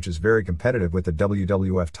 4.30, which is very competitive with the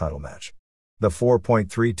WWF title match. The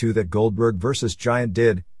 4.32 that Goldberg vs. Giant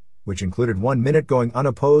did, which included 1 minute going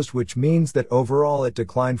unopposed, which means that overall it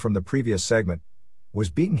declined from the previous segment, was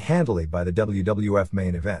beaten handily by the WWF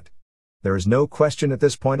main event. There is no question at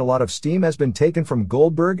this point a lot of steam has been taken from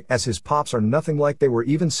Goldberg, as his pops are nothing like they were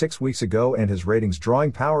even 6 weeks ago and his ratings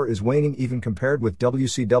drawing power is waning even compared with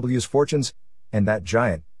WCW's fortunes, and that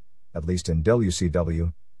Giant, at least in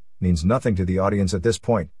WCW, means nothing to the audience at this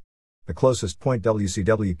point. The closest point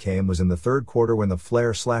WCW came was in the 3rd quarter when the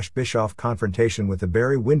Flair/Bischoff confrontation with the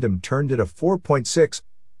Barry Windham turn did a 4.6,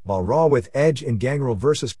 while Raw with Edge and Gangrel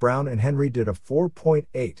vs. Brown and Henry did a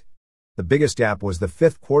 4.8. The biggest gap was the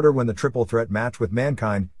 5th quarter when the triple threat match with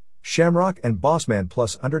Mankind, Shamrock and Bossman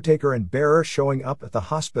plus Undertaker and Bearer showing up at the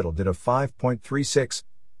hospital did a 5.36.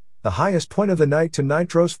 The highest point of the night to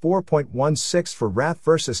Nitro's 4.16 for Wrath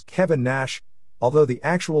vs. Kevin Nash, although the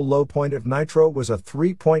actual low point of Nitro was a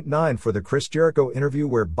 3.9 for the Chris Jericho interview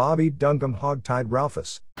where Bobby Dungum hogtied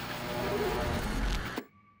Ralphus.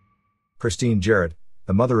 Christine Jarrett,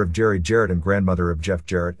 the mother of Jerry Jarrett and grandmother of Jeff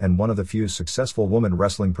Jarrett and one of the few successful woman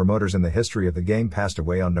wrestling promoters in the history of the game, passed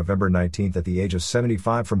away on November 19 at the age of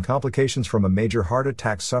 75 from complications from a major heart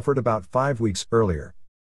attack suffered about 5 weeks earlier.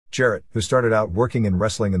 Jarrett, who started out working in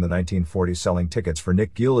wrestling in the 1940s selling tickets for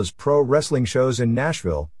Nick Gula's pro wrestling shows in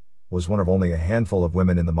Nashville, was one of only a handful of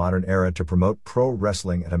women in the modern era to promote pro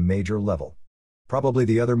wrestling at a major level. Probably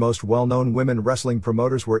the other most well-known women wrestling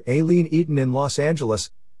promoters were Aileen Eaton in Los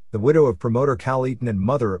Angeles, the widow of promoter Cal Eaton and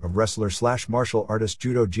mother of wrestler/martial artist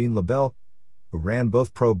Judo Jean LaBelle, who ran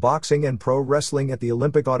both pro boxing and pro wrestling at the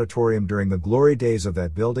Olympic Auditorium during the glory days of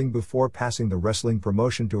that building before passing the wrestling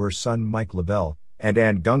promotion to her son Mike LaBelle, and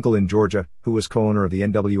Ann Gunkel in Georgia, who was co-owner of the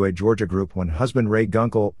NWA Georgia Group when husband Ray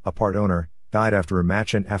Gunkel, a part owner, died after a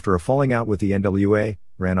match and after a falling out with the NWA,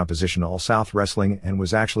 ran opposition All South Wrestling and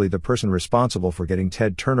was actually the person responsible for getting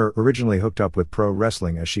Ted Turner originally hooked up with pro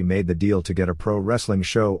wrestling as she made the deal to get a pro wrestling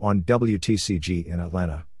show on WTCG in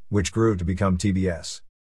Atlanta, which grew to become TBS.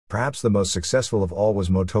 Perhaps the most successful of all was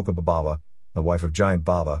Motoka Baba, the wife of Giant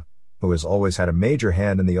Baba, who has always had a major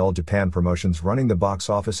hand in the All Japan promotions, running the box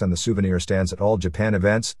office and the souvenir stands at All Japan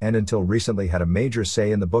events, and until recently had a major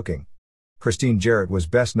say in the booking. Christine Jarrett was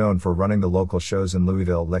best known for running the local shows in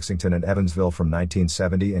Louisville, Lexington and Evansville from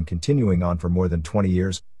 1970 and continuing on for more than 20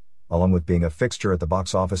 years, along with being a fixture at the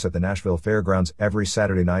box office at the Nashville Fairgrounds every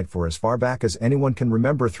Saturday night for as far back as anyone can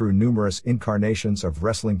remember through numerous incarnations of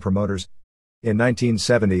wrestling promoters. In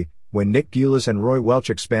 1970, when Nick Gulas and Roy Welch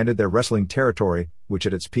expanded their wrestling territory, which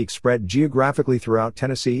at its peak spread geographically throughout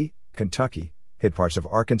Tennessee, Kentucky, hit parts of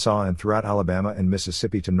Arkansas and throughout Alabama and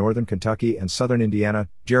Mississippi to northern Kentucky and southern Indiana,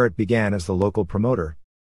 Jarrett began as the local promoter.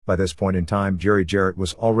 By this point in time, Jerry Jarrett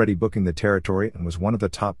was already booking the territory and was one of the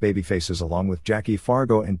top babyfaces along with Jackie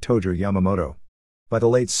Fargo and Tojo Yamamoto. By the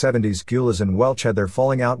late 70s, Gulas and Welch had their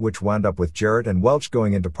falling out, which wound up with Jarrett and Welch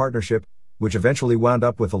going into partnership, which eventually wound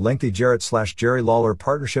up with a lengthy Jarrett/Jerry Lawler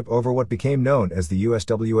partnership over what became known as the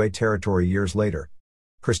USWA territory years later.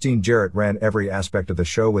 Christine Jarrett ran every aspect of the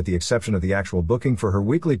show with the exception of the actual booking for her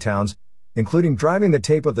weekly towns, including driving the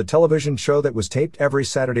tape of the television show that was taped every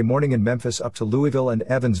Saturday morning in Memphis up to Louisville and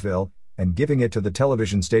Evansville, and giving it to the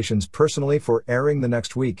television stations personally for airing the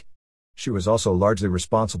next week. She was also largely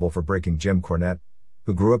responsible for breaking Jim Cornette,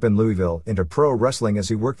 who grew up in Louisville, into pro wrestling as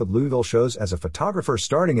he worked with Louisville shows as a photographer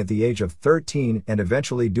starting at the age of 13 and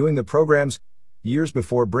eventually doing the programs years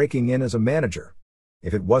before breaking in as a manager.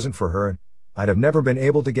 "If it wasn't for her, I'd have never been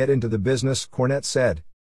able to get into the business," Cornette said.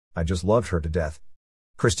 "I just loved her to death."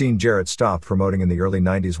 Christine Jarrett stopped promoting in the early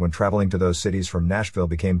 90s when traveling to those cities from Nashville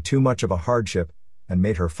became too much of a hardship, and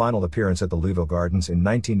made her final appearance at the Louisville Gardens in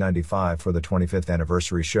 1995 for the 25th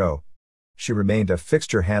anniversary show. She remained a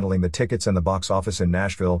fixture handling the tickets and the box office in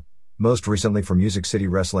Nashville, most recently for Music City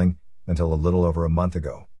Wrestling, until a little over a month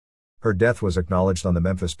ago. Her death was acknowledged on the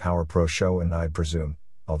Memphis Power Pro show, and I'd presume,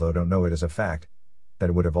 although don't know it as a fact, that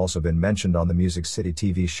it would have also been mentioned on the Music City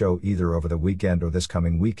TV show either over the weekend or this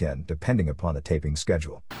coming weekend, depending upon the taping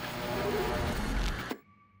schedule.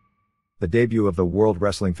 The debut of the World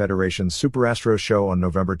Wrestling Federation's Superastros show on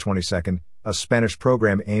November 22nd, a Spanish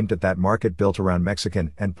program aimed at that market built around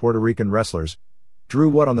Mexican and Puerto Rican wrestlers, drew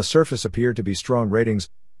what on the surface appeared to be strong ratings,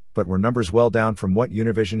 but were numbers well down from what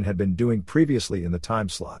Univision had been doing previously in the time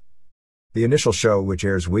slot. The initial show, which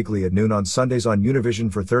airs weekly at noon on Sundays on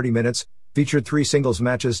Univision for 30 minutes, featured 3 singles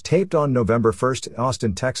matches taped on November 1st in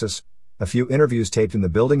Austin, Texas, a few interviews taped in the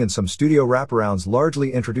building, and some studio wraparounds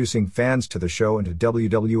largely introducing fans to the show and to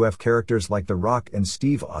WWF characters like The Rock and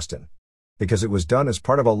Steve Austin. Because it was done as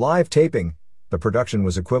part of a live taping, the production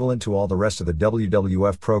was equivalent to all the rest of the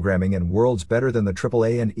WWF programming and worlds better than the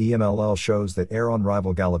AAA and EMLL shows that air on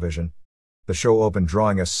rival Galavision. The show opened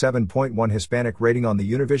drawing a 7.1 Hispanic rating on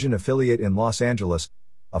the Univision affiliate in Los Angeles,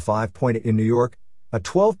 a 5.8 in New York, a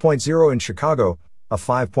 12.0 in Chicago, a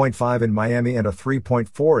 5.5 in Miami, and a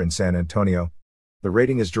 3.4 in San Antonio. The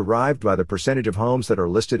rating is derived by the percentage of homes that are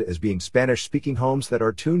listed as being Spanish-speaking homes that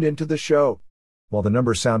are tuned into the show. While the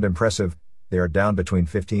numbers sound impressive, they are down between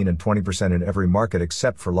 15 and 20% in every market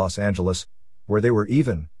except for Los Angeles, where they were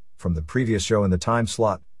even from the previous show in the time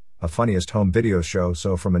slot, a funniest home video show,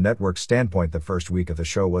 so from a network standpoint the first week of the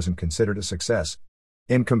show wasn't considered a success.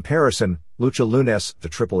 In comparison, Lucha Lunes, the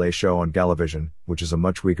AAA show on Galavision, which is a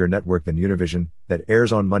much weaker network than Univision, that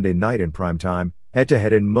airs on Monday night in prime time,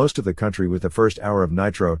 head-to-head in most of the country with the first hour of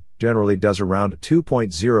Nitro, generally does around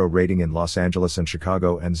 2.0 rating in Los Angeles and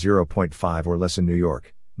Chicago and 0.5 or less in New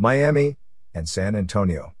York, Miami, and San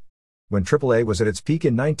Antonio. When AAA was at its peak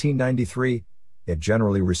in 1993, it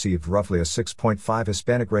generally received roughly a 6.5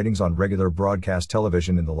 Hispanic ratings on regular broadcast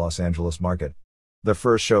television in the Los Angeles market. The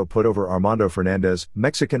first show put over Armando Fernandez,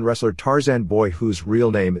 Mexican wrestler Tarzan Boy, whose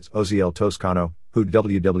real name is Oziel Toscano, who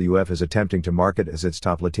WWF is attempting to market as its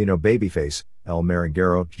top Latino babyface, El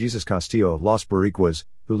Merenguero Jesus Castillo of Los Boricuas,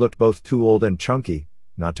 who looked both too old and chunky,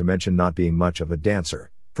 not to mention not being much of a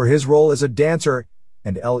dancer, for his role as a dancer,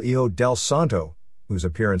 and El Hijo del Santo, whose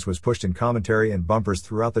appearance was pushed in commentary and bumpers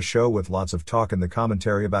throughout the show with lots of talk in the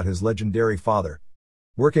commentary about his legendary father.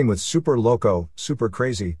 Working with Super Loco, Super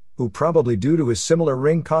Crazy, who probably due to his similar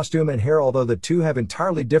ring costume and hair, although the two have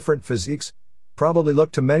entirely different physiques, probably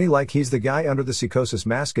looked to many like he's the guy under the psychosis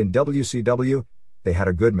mask in WCW, they had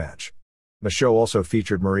a good match. The show also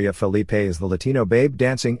featured Maria Felipe as the Latino babe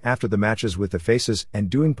dancing after the matches with the faces and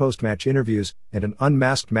doing post-match interviews, and an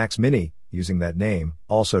unmasked Max Mini, using that name,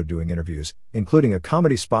 also doing interviews, including a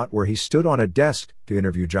comedy spot where he stood on a desk to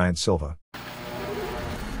interview Giant Silva.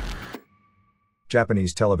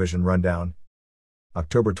 Japanese television rundown.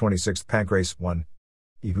 October 26, Pancrase 1.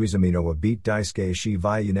 Ihuizumi Noa beat Daisuke Ishii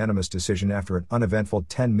via unanimous decision after an uneventful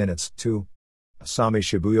 10 minutes. 2. Asami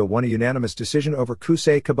Shibuya won a unanimous decision over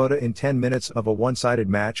Kusei Kubota in 10 minutes of a one-sided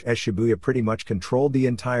match as Shibuya pretty much controlled the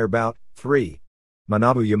entire bout. 3.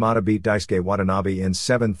 Manabu Yamada beat Daisuke Watanabe in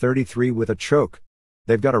 7:33 with a choke.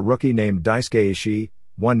 They've got a rookie named Daisuke Ishii,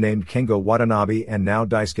 one named Kengo Watanabe, and now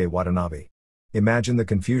Daisuke Watanabe. Imagine the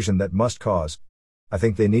confusion that must cause. I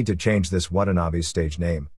think they need to change this Watanabe's stage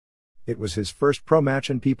name. It was his first pro match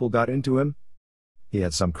and people got into him. He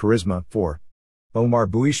had some charisma. 4. Omar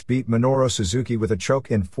Buish beat Minoru Suzuki with a choke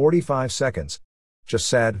in 45 seconds. Just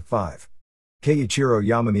sad. 5. Keiichiro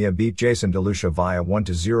Yamamiya beat Jason DeLucia via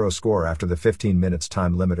 1-0 score after the 15 minutes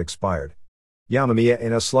time limit expired. Yamamiya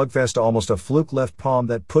in a slugfest, almost a fluke left palm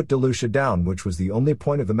that put DeLucia down, which was the only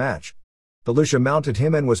point of the match. DeLucia mounted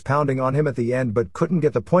him and was pounding on him at the end but couldn't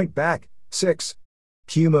get the point back. 6.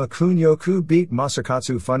 Kyuma Kunyoku beat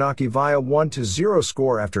Masakatsu Funaki via 1-0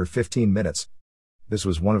 score after 15 minutes. This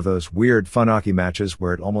was one of those weird Funaki matches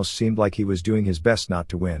where it almost seemed like he was doing his best not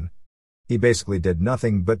to win. He basically did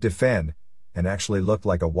nothing but defend, and actually looked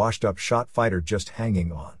like a washed-up shot fighter just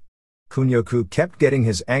hanging on. Kunyoku kept getting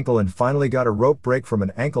his ankle and finally got a rope break from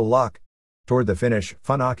an ankle lock. Toward the finish,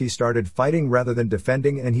 Funaki started fighting rather than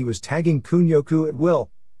defending, and he was tagging Kunyoku at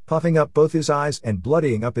will, puffing up both his eyes and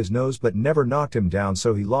bloodying up his nose, but never knocked him down,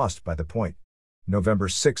 so he lost by the point. November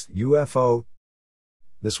 6th UFO.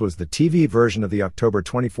 This was the TV version of the October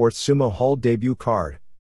 24th Sumo Hall debut card.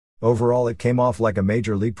 Overall, it came off like a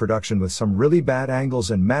major league production with some really bad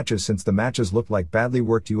angles and matches, since the matches looked like badly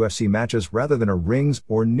worked UFC matches rather than a rings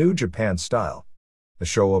or New Japan style. The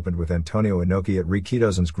show opened with Antonio Inoki at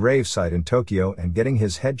Rikidozan's gravesite in Tokyo and getting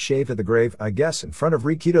his head shaved at the grave, I guess, in front of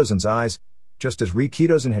Rikidozan's eyes, just as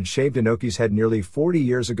Rikidozan had shaved Inoki's head nearly 40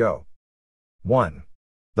 years ago. 1.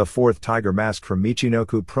 The fourth Tiger Mask from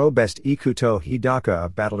Michinoku Pro Best Ikuto Hidaka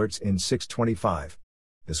of Battlerts in 625.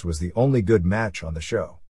 This was the only good match on the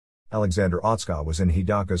show. Alexander Otska was in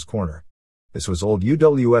Hidaka's corner. This was old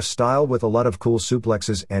UWF style with a lot of cool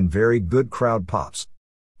suplexes and very good crowd pops.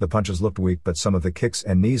 The punches looked weak, but some of the kicks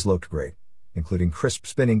and knees looked great, including crisp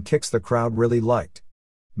spinning kicks the crowd really liked.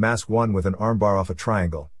 Mask won with an armbar off a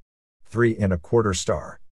triangle. 3¼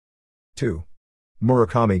 star. 2.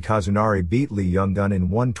 Murakami Kazunari beat Lee Young-gun in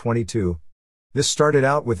 122. This started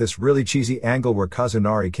out with this really cheesy angle where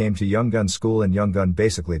Kazunari came to Young-gun's school and Young-gun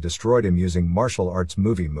basically destroyed him using martial arts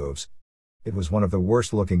movie moves. It was one of the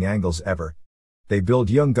worst looking angles ever. They billed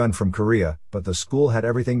Young-gun from Korea, but the school had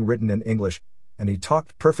everything written in English, and he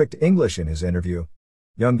talked perfect English in his interview.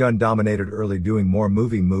 Young-gun dominated early, doing more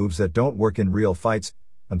movie moves that don't work in real fights,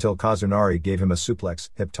 until Kazunari gave him a suplex,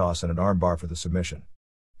 hip toss and an armbar for the submission.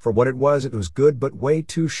 For what it was good but way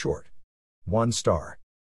too short. 1 star.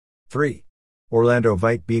 3. Orlando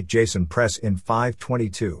Vite beat Jason Press in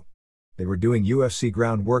 522. They were doing UFC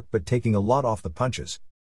groundwork but taking a lot off the punches.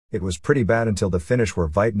 It was pretty bad until the finish where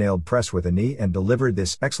Vite nailed Press with a knee and delivered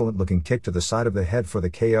this excellent looking kick to the side of the head for the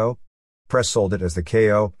KO. Press sold it as the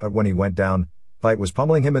KO, but when he went down, Vite was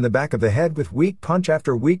pummeling him in the back of the head with weak punch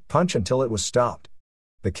after weak punch until it was stopped.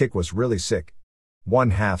 The kick was really sick.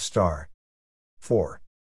 1/2 star. 4.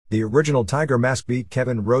 The original Tiger Mask beat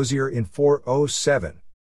Kevin Rosier in 407.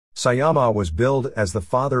 Sayama was billed as the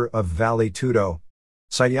father of Vale Tudo.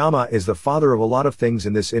 Sayama is the father of a lot of things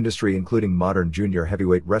in this industry, including modern junior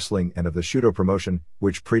heavyweight wrestling and of the Shudo promotion,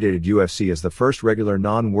 which predated UFC as the first regular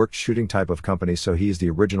non-worked shooting type of company, so he is the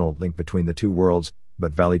original link between the two worlds,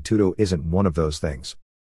 but Vale Tudo isn't one of those things.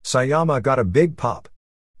 Sayama got a big pop.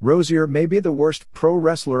 Rosier may be the worst pro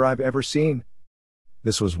wrestler I've ever seen.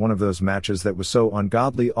 This was one of those matches that was so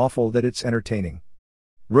ungodly awful that it's entertaining.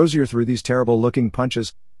 Rosier threw these terrible looking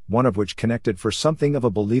punches, one of which connected for something of a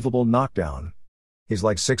believable knockdown. He's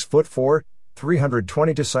like 6'4",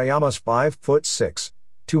 320 to Sayama's 5'6",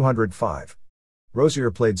 205. Rosier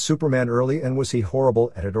played Superman early, and was he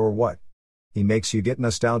horrible at it or what? He makes you get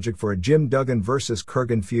nostalgic for a Jim Duggan vs.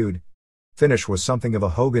 Kurgan feud. Finish was something of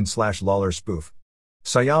a Hogan/Lawler spoof.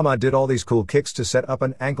 Sayama did all these cool kicks to set up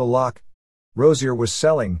an ankle lock. Rosier was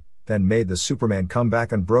selling, then made the Superman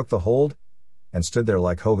comeback and broke the hold, and stood there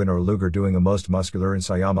like Hogan or Luger doing a most muscular in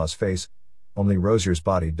Sayama's face, only Rosier's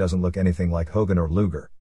body doesn't look anything like Hogan or Luger.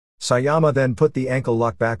 Sayama then put the ankle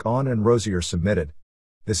lock back on and Rosier submitted.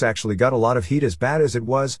 This actually got a lot of heat, as bad as it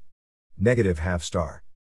was. -1/2 star.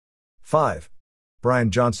 5.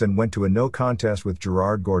 Brian Johnston went to a no contest with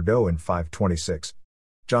Gerard Gordeau in 526.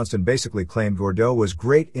 Johnston basically claimed Gordeau was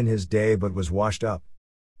great in his day but was washed up.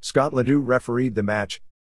 Scott Ledoux refereed the match.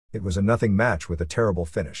 It was a nothing match with a terrible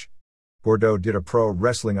finish. Gordeau did a pro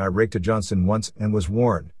wrestling eye rake to Johnston once and was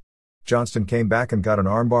warned. Johnston came back and got an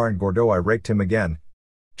armbar and Gordeau eye raked him again.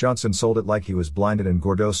 Johnston sold it like he was blinded and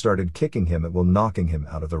Gordeau started kicking him at will, knocking him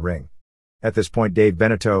out of the ring. At this point, Dave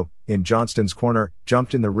Beneteau, in Johnston's corner,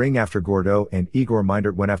 jumped in the ring after Gordeau, and Igor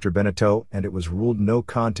Mindert went after Beneteau, and it was ruled no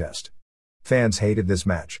contest. Fans hated this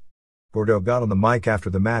match. Gordeau got on the mic after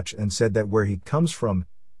the match and said that where he comes from,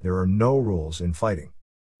 there are no rules in fighting.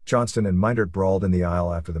 Johnston and Mindert brawled in the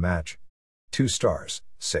aisle after the match. 2 stars.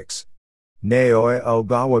 6. Naoya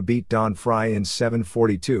Ogawa beat Don Fry in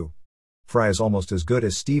 742. Fry is almost as good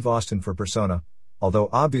as Steve Austin for Persona, although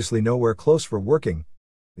obviously nowhere close for working.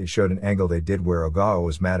 They showed an angle they did where Ogawa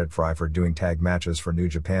was mad at Fry for doing tag matches for New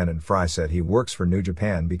Japan, and Fry said he works for New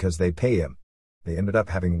Japan because they pay him. They ended up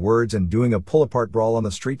having words and doing a pull-apart brawl on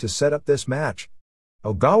the street to set up this match.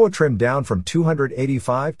 Ogawa trimmed down from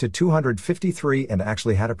 285 to 253 and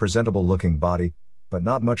actually had a presentable looking body, but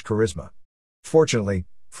not much charisma. Fortunately,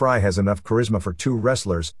 Fry has enough charisma for 2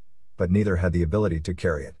 wrestlers, but neither had the ability to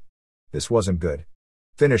carry it. This wasn't good.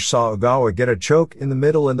 Finish saw Ogawa get a choke in the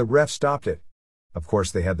middle and the ref stopped it. Of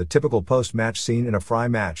course they had the typical post-match scene in a Fry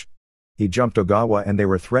match. He jumped Ogawa and they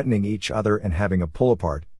were threatening each other and having a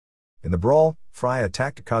pull-apart. In the brawl, Fry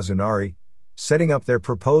attacked Kazunari, setting up their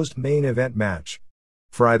proposed main event match.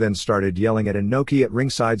 Fry then started yelling at Inoki at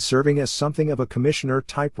ringside, serving as something of a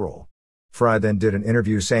commissioner-type role. Fry then did an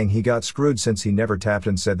interview saying he got screwed since he never tapped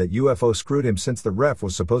and said that UFO screwed him since the ref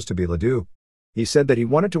was supposed to be Ledoux. He said that he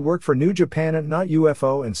wanted to work for New Japan and not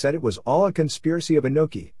UFO and said it was all a conspiracy of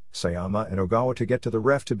Inoki, Sayama and Ogawa to get to the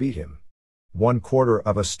ref to beat him. 1/4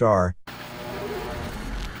 of a star.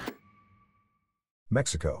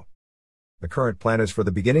 Mexico. The current plan is for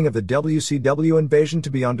the beginning of the WCW invasion to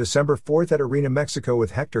be on December 4th at Arena Mexico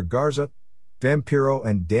with Hector Garza, Vampiro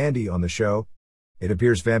and Dandy on the show. It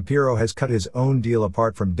appears Vampiro has cut his own deal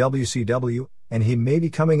apart from WCW, and he may be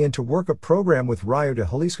coming in to work a program with Rayo de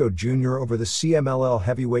Jalisco Jr. over the CMLL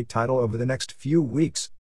heavyweight title over the next few weeks.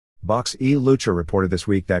 Box E Lucha reported this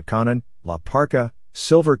week that Conan, La Parca,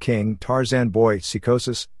 Silver King, Tarzan Boy,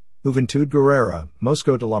 Psicosis, Juventud Guerrera,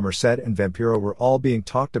 Mosco de la Merced and Vampiro were all being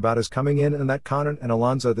talked about as coming in, and that Conan and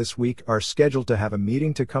Alonso this week are scheduled to have a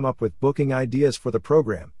meeting to come up with booking ideas for the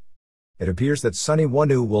program. It appears that Sonny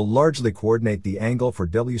Wanu will largely coordinate the angle for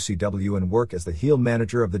WCW and work as the heel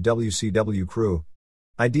manager of the WCW crew.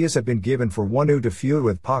 Ideas have been given for Wanu to feud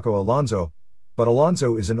with Paco Alonso, but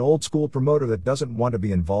Alonso is an old-school promoter that doesn't want to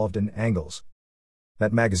be involved in angles.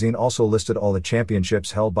 That magazine also listed all the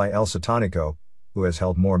championships held by El Satanico, who has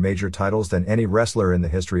held more major titles than any wrestler in the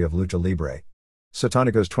history of Lucha Libre.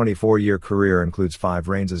 Satanico's 24-year career includes 5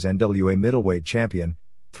 reigns as NWA Middleweight Champion,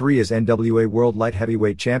 3 as NWA World Light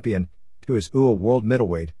Heavyweight Champion, 2 as UA World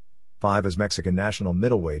Middleweight, 5 as Mexican National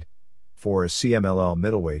Middleweight, 4 as CMLL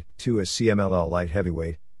Middleweight, 2 as CMLL Light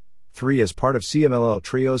Heavyweight, 3 as part of CMLL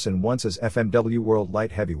Trios and once as FMW World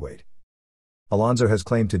Light Heavyweight. Alonso has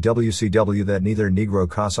claimed to WCW that neither Negro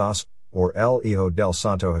Casas or El Hijo del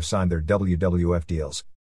Santo have signed their WWF deals.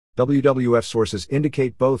 WWF sources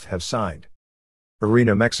indicate both have signed.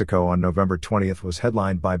 Arena Mexico on November 20th was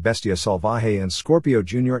headlined by Bestia Salvaje and Scorpio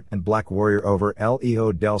Jr. and Black Warrior over El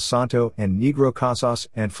Hijo del Santo and Negro Casas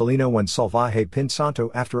and Felino when Salvaje pinned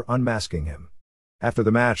Santo after unmasking him. After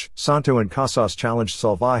the match, Santo and Casas challenged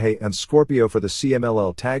Salvaje and Scorpio for the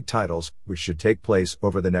CMLL tag titles, which should take place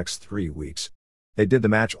over the next 3 weeks. They did the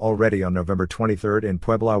match already on November 23rd in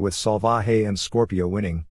Puebla with Salvaje and Scorpio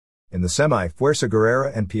winning. In the semi, Fuerza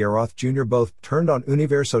Guerrera and Pierroth Jr. both turned on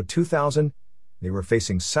Universo 2000. They were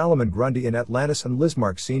facing Salomon Grundy in Atlantis and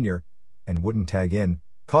Lismark Sr., and wouldn't tag in,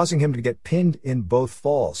 causing him to get pinned in both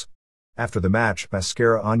falls. After the match,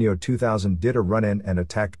 Mascara Año 2000 did a run-in and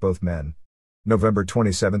attacked both men. November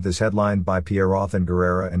 27th is headlined by Pierroth and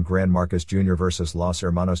Guerrera and Gran Marcus Jr. versus Los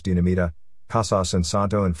Hermanos Dinamita, Casas and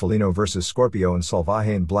Santo and Felino versus Scorpio and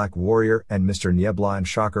Salvaje and Black Warrior and Mr. Niebla and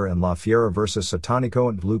Shocker and La Fiera versus Satanico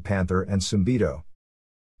and Blue Panther and Zumbido.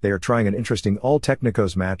 They are trying an interesting All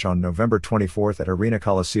Technicos match on November 24th at Arena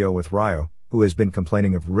Coliseo with Rayo, who has been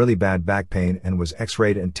complaining of really bad back pain and was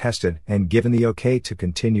x-rayed and tested and given the okay to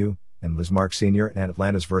continue, and Lismark Sr. and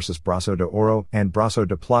Atlantis versus Brazo de Oro and Brazo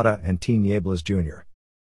de Plata and T. Nieblas Jr.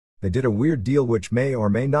 They did a weird deal which may or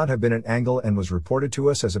may not have been an angle and was reported to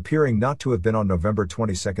us as appearing not to have been on November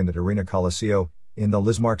 22nd at Arena Coliseo, in the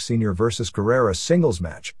Lismark Sr. versus Guerrera singles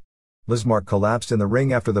match. Lismark collapsed in the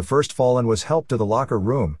ring after the first fall and was helped to the locker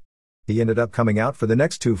room. He ended up coming out for the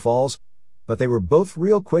next 2 falls, but they were both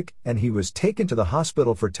real quick and he was taken to the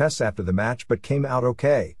hospital for tests after the match but came out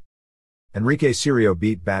okay. Enrique Cirio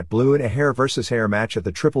beat Bat Blue in a hair versus hair match at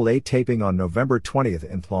the AAA taping on November 20th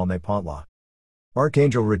in Tlalnepantla.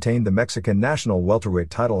 Archangel retained the Mexican National Welterweight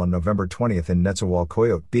title on November 20th in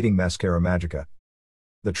Netzahualcoyot, beating Mascara Magica.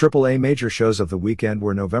 The AAA major shows of the weekend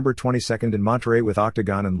were November 22nd in Monterrey with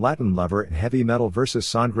Octagon and Latin Lover and Heavy Metal vs.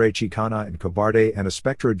 Sangre Chicana and Cobarde and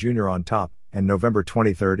Espectro Jr. on top, and November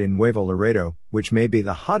 23rd in Nuevo Laredo, which may be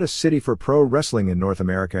the hottest city for pro wrestling in North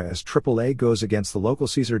America as AAA goes against the local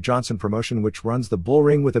Caesar Johnson promotion which runs the Bull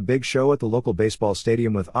Ring with a big show at the local baseball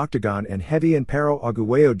stadium with Octagon and Heavy and Perro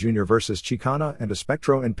Aguayo Jr. vs. Chicana and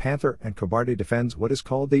Espectro and Panther, and Cobarde defends what is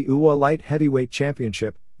called the UA Light Heavyweight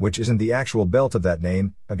Championship, which isn't the actual belt of that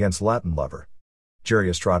name, against Latin Lover. Jerry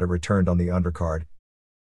Estrada returned on the undercard.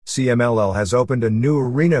 CMLL has opened a new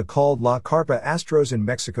arena called La Carpa Astros in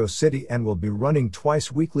Mexico City and will be running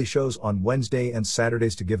twice weekly shows on Wednesday and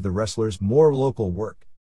Saturdays to give the wrestlers more local work.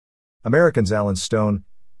 Americans Alan Stone,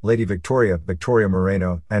 Lady Victoria, Victoria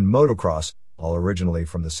Moreno, and Motocross, all originally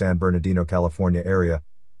from the San Bernardino, California area,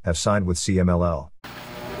 have signed with CMLL.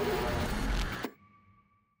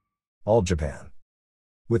 All Japan.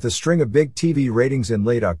 With a string of big TV ratings in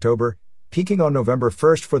late October, peaking on November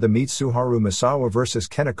 1st for the Mitsuharu Misawa vs.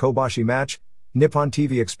 Kena Kobashi match, Nippon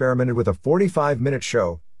TV experimented with a 45-minute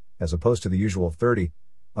show, as opposed to the usual 30,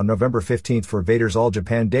 on November 15th for Vader's All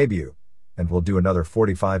Japan debut, and we'll do another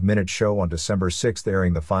 45-minute show on December 6th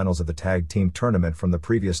airing the finals of the tag team tournament from the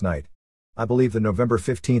previous night. I believe the November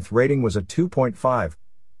 15th rating was a 2.5,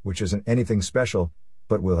 which isn't anything special,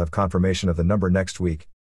 but we'll have confirmation of the number next week.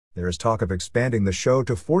 There is talk of expanding the show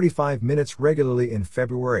to 45 minutes regularly in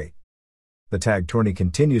February. The tag tourney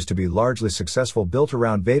continues to be largely successful, built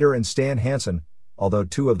around Vader and Stan Hansen, although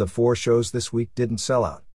 2 of the 4 shows this week didn't sell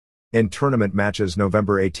out. In tournament matches,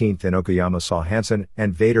 November 18th in Okayama saw Hansen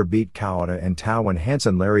and Vader beat Kawada and Tao when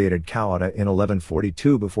Hansen lariated Kawada in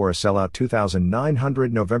 11:42 before a sellout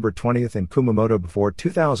 2,900. November 20th in Kumamoto before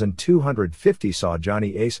 2,250 saw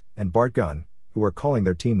Johnny Ace and Bart Gunn, who were calling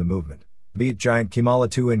their team the Movement, beat Giant Kimala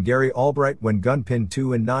 2 and Gary Albright when Gunn pinned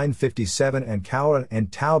 2 in 9:57, and Kawada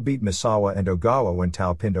and Tao beat Misawa and Ogawa when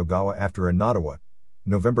Tao pinned Ogawa after a Nadawa.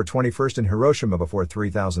 November 21st in Hiroshima before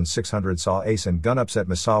 3,600 saw Ace and Gunn upset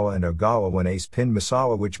Misawa and Ogawa when Ace pinned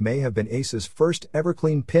Misawa, which may have been Ace's first ever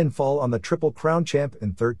clean pinfall on the Triple Crown champ in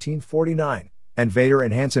 1349. And Vader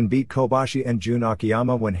and Hansen beat Kobashi and Jun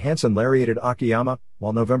Akiyama when Hansen lariated Akiyama,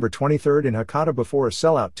 while November 23rd in Hakata before a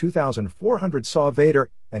sellout 2,400 saw Vader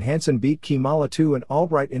and Hansen beat Kimala 2 and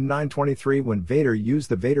Albright in 9:23 when Vader used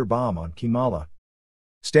the Vader Bomb on Kimala.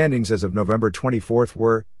 Standings as of November 24th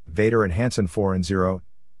were Vader and Hansen 4-0,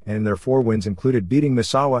 and in their 4 wins included beating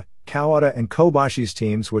Misawa, Kawada and Kobashi's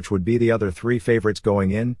teams, which would be the other 3 favorites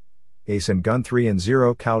going in. Ace and Gunn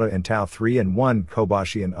 3-0, Kawada and Tao 3-1,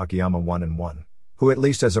 Kobashi and Akiyama 1-1, who at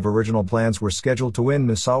least as of original plans were scheduled to win.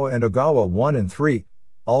 Misawa and Ogawa 1-3,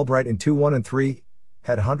 Albright and 2-1-3,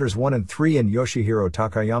 Headhunters 1-3, and Yoshihiro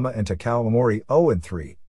Takayama and Takao Omori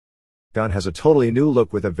 0-3. Gunn has a totally new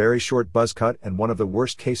look with a very short buzz cut and one of the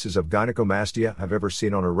worst cases of gynecomastia I've ever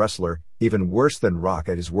seen on a wrestler, even worse than Rock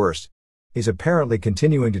at his worst. He's apparently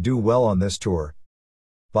continuing to do well on this tour.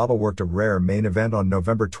 Baba worked a rare main event on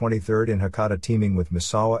November 23rd in Hakata, teaming with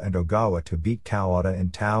Misawa and Ogawa to beat Kawada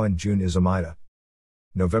and Tao and Jun Izumida.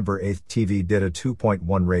 November 8th TV did a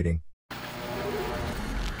 2.1 rating.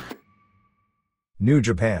 New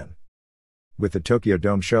Japan. With the Tokyo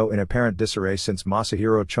Dome show in apparent disarray since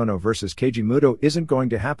Masahiro Chono vs Keiji Muto isn't going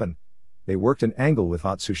to happen, they worked an angle with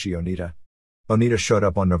Atsushi Onita. Onita showed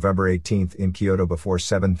up on November 18th in Kyoto before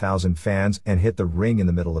 7,000 fans and hit the ring in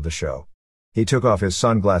the middle of the show. He took off his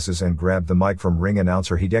sunglasses and grabbed the mic from ring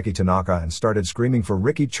announcer Hideki Tanaka and started screaming for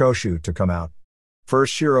Riki Choshu to come out.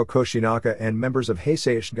 First Shiro Koshinaka and members of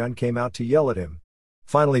Heisei Gun came out to yell at him.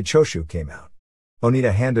 Finally Choshu came out.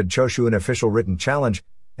 Onita handed Choshu an official written challenge,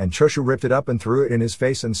 and Choshu ripped it up and threw it in his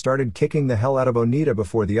face and started kicking the hell out of Onita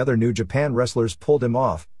before the other New Japan wrestlers pulled him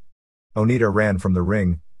off. Onita ran from the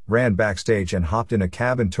ring, ran backstage and hopped in a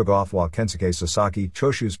cab and took off while Kensuke Sasaki,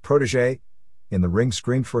 Choshu's protege, in the ring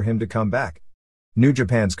screamed for him to come back. New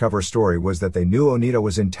Japan's cover story was that they knew Onita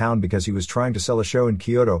was in town because he was trying to sell a show in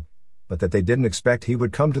Kyoto, but that they didn't expect he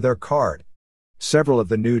would come to their card. Several of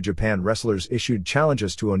the New Japan wrestlers issued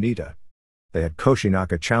challenges to Onita. They had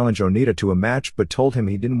Koshinaka challenge Onita to a match but told him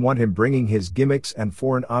he didn't want him bringing his gimmicks and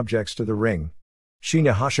foreign objects to the ring.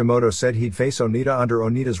 Shinya Hashimoto said he'd face Onita under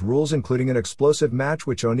Onita's rules, including an explosive match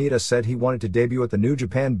which Onita said he wanted to debut at the New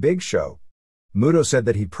Japan Big Show. Muto said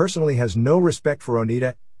that he personally has no respect for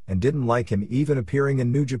Onita and didn't like him even appearing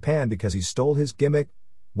in New Japan because he stole his gimmick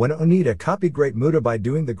when Onita copied Great Muta by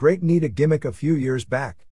doing the Great Nita gimmick a few years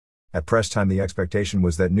back. At press time the expectation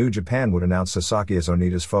was that New Japan would announce Sasaki as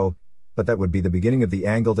Onita's foe, but that would be the beginning of the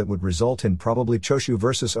angle that would result in probably Choshu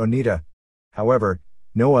versus Onita. However,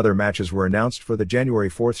 no other matches were announced for the January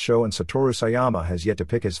 4th show, and Satoru Sayama has yet to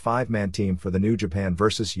pick his 5-man team for the New Japan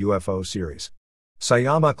vs. UFO series.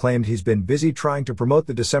 Sayama claimed he's been busy trying to promote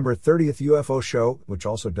the December 30th UFO show, which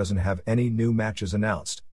also doesn't have any new matches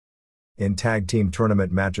announced. In tag team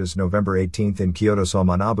tournament matches, November 18th in Kyoto saw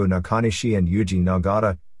Manabu Nakanishi and Yuji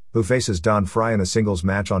Nagata, who faces Don Frye in a singles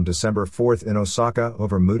match on December 4th in Osaka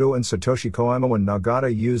over Muto and Satoshi Koima when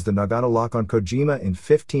Nagata used the Nagata lock on Kojima in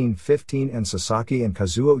 15-15, and Sasaki and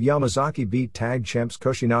Kazuo Yamazaki beat tag champs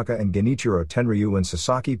Koshinaka and Genichiro Tenryu when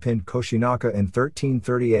Sasaki pinned Koshinaka in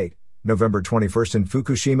 13-38. November 21st in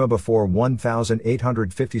Fukushima before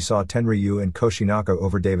 1,850 saw Tenryu and Koshinaka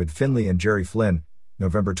over David Finlay and Jerry Flynn.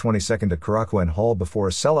 November 22nd at Korakuen Hall before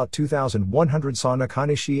a sellout 2,100 saw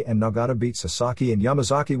Nakanishi and Nagata beat Sasaki and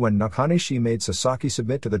Yamazaki when Nakanishi made Sasaki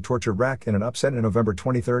submit to the torture rack in an upset. And November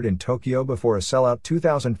 23rd in Tokyo before a sellout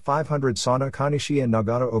 2,500 saw Nakanishi and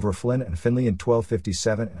Nagata over Flynn and Finlay in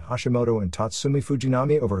 12:57, and Hashimoto and Tatsumi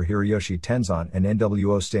Fujinami over Hiroyoshi Tenzan and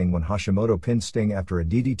NWO Sting when Hashimoto pinned Sting after a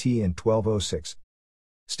DDT in 12:06.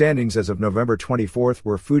 Standings as of November 24th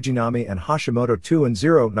were Fujinami and Hashimoto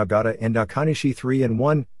 2-0, Nagata and Nakanishi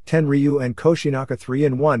 3-1, Tenryu and Koshinaka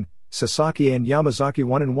 3-1, Sasaki and Yamazaki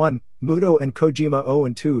 1-1, Muto and Kojima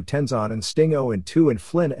 0-2, Tenzan and Sting 0-2, and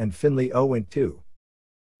Flynn and Finlay 0-2.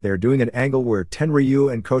 They are doing an angle where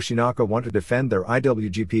Tenryu and Koshinaka want to defend their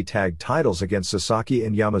IWGP Tag titles against Sasaki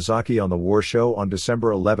and Yamazaki on the War Show on December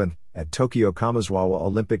 11 at Tokyo Kamizawa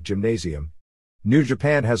Olympic Gymnasium. New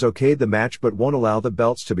Japan has okayed the match but won't allow the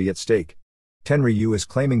belts to be at stake. Tenryu is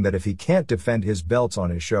claiming that if he can't defend his belts on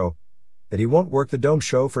his show, that he won't work the Dome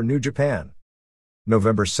show for New Japan.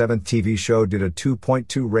 November 7th TV show did a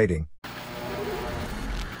 2.2 rating.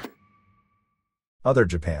 Other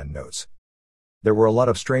Japan notes. There were a lot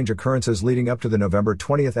of strange occurrences leading up to the November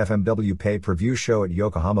 20th FMW pay-per-view show at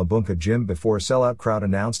Yokohama Bunka Gym before a sellout crowd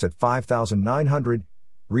announced at 5,900.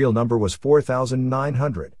 Real number was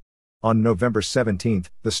 4,900. On November 17th,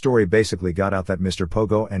 the story basically got out that Mr.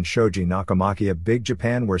 Pogo and Shoji Nakamaki of Big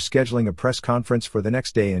Japan were scheduling a press conference for the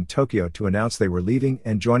next day in Tokyo to announce they were leaving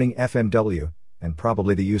and joining FMW, and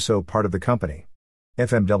probably the USO part of the company.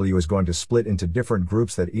 FMW is going to split into different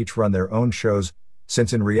groups that each run their own shows,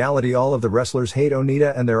 since in reality all of the wrestlers hate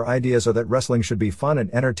Onita and their ideas are that wrestling should be fun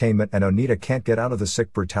and entertainment, and Onita can't get out of the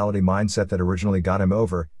sick brutality mindset that originally got him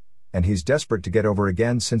over, and he's desperate to get over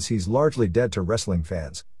again since he's largely dead to wrestling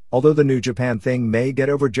fans. Although the New Japan thing may get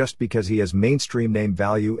over just because he has mainstream name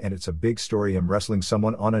value and it's a big story him wrestling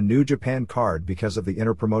someone on a New Japan card because of the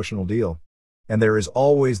interpromotional deal. And there is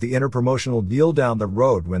always the interpromotional deal down the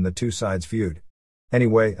road when the two sides feud.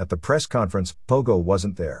 Anyway, at the press conference, Pogo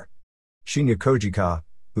wasn't there. Shinya Kojika,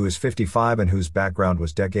 who is 55 and whose background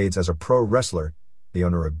was decades as a pro wrestler, the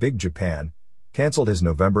owner of Big Japan, canceled his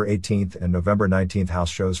November 18th and November 19th house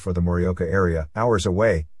shows for the Morioka area, hours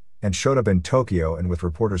away, and showed up in Tokyo and with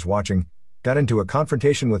reporters watching, got into a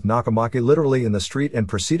confrontation with Nakamaki literally in the street and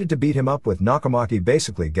proceeded to beat him up, with Nakamaki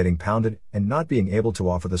basically getting pounded and not being able to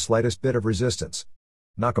offer the slightest bit of resistance.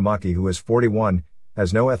 Nakamaki, who is 41,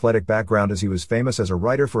 has no athletic background as he was famous as a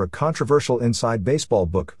writer for a controversial inside baseball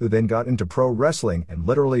book, who then got into pro wrestling and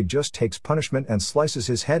literally just takes punishment and slices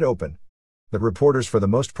his head open. The reporters for the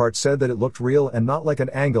most part said that it looked real and not like an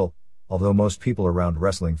angle, although most people around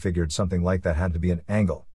wrestling figured something like that had to be an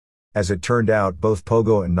angle. As it turned out, both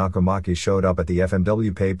Pogo and Nakamaki showed up at the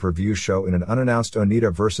FMW pay-per-view show in an unannounced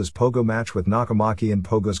Onita vs. Pogo match with Nakamaki in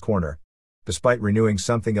Pogo's corner. Despite renewing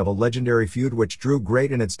something of a legendary feud which drew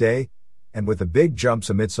great in its day, and with the big jumps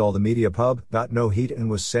amidst all the media, pub got no heat and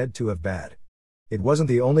was said to have bad. It wasn't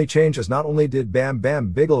the only change, as not only did Bam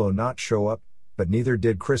Bam Bigelow not show up, but neither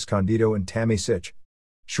did Chris Candido and Tammy Sytch.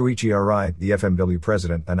 Shuichi Arai, the FMW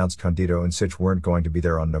president, announced Candido and Sytch weren't going to be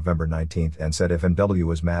there on November 19th and said FMW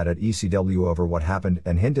was mad at ECW over what happened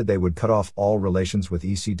and hinted they would cut off all relations with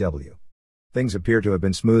ECW. Things appear to have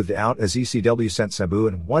been smoothed out as ECW sent Sabu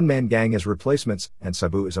and One Man Gang as replacements, and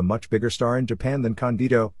Sabu is a much bigger star in Japan than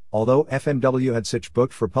Candido, although FMW had Sytch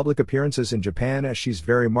booked for public appearances in Japan as she's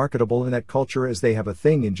very marketable in that culture, as they have a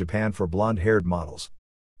thing in Japan for blonde-haired models.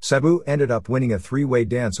 Sabu ended up winning a three-way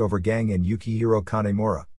dance over Gang and Yukihiro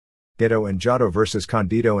Kanemura. Gedo and Jado vs.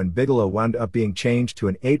 Candido and Bigelow wound up being changed to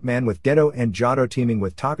an 8-man, with Gedo and Jado teaming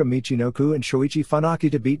with Taka Michinoku and Shoichi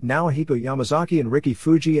Funaki to beat Naohiko Yamazaki and Riki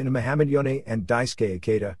Fuji and Muhammad Yone and Daisuke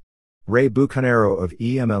Ikeda. Rei Bucanero of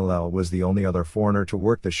EMLL was the only other foreigner to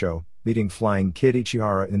work the show, beating Flying Kid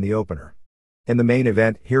Ichihara in the opener. In the main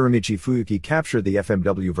event, Hiromichi Fuyuki captured the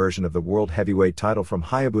FMW version of the World Heavyweight title from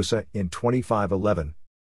Hayabusa in 25-11.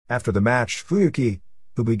 After the match, Fuyuki,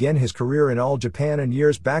 who began his career in All Japan and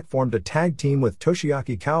years back formed a tag team with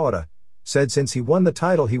Toshiaki Kawada, said since he won the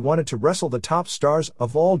title he wanted to wrestle the top stars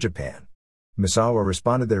of All Japan. Misawa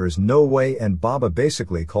responded there is no way, and Baba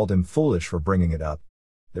basically called him foolish for bringing it up.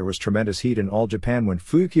 There was tremendous heat in All Japan when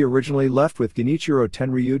Fuyuki originally left with Genichiro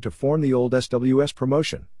Tenryu to form the old SWS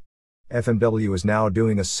promotion. FMW is now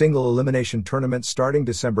doing a single elimination tournament starting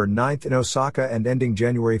December 9th in Osaka and ending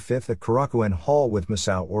January 5th at Korakuen Hall, with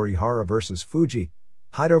Masao Orihara vs. Fuji,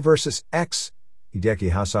 Haido vs. X,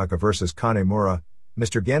 Hideki Hasaka vs. Kanemura,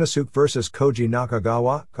 Mr. Ganasuke vs. Koji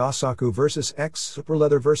Nakagawa, Gasaku vs. X,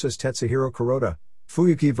 Superleather vs. Tetsuhiro Kuroda,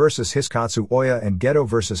 Fuyuki vs. Hiskatsu Oya, and Gedo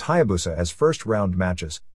vs. Hayabusa as first-round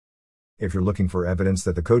matches. If you're looking for evidence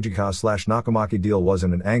that the Kojika/Nakamaki deal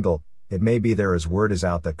wasn't an angle, it may be there, as word is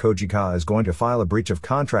out that Kojika is going to file a breach of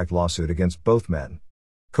contract lawsuit against both men.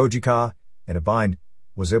 Kojika, in a bind,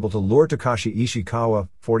 was able to lure Takashi Ishikawa,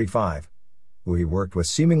 45, who he worked with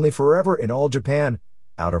seemingly forever in All Japan,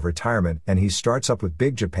 out of retirement, and he starts up with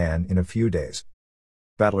Big Japan in a few days.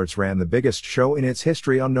 Battlerts ran the biggest show in its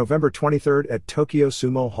history on November 23rd at Tokyo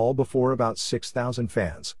Sumo Hall before about 6,000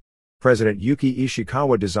 fans. President Yuki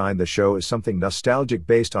Ishikawa designed the show as something nostalgic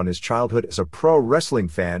based on his childhood as a pro wrestling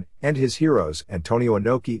fan and his heroes Antonio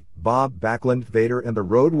Inoki, Bob Backlund, Vader, and the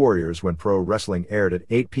Road Warriors when pro wrestling aired at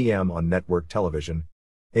 8 p.m. on network television.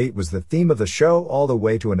 8 was the theme of the show all the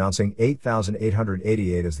way to announcing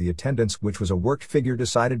 8,888 as the attendance, which was a worked figure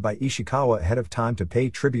decided by Ishikawa ahead of time to pay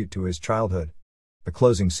tribute to his childhood. The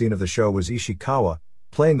closing scene of the show was Ishikawa,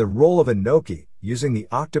 playing the role of Inoki, using the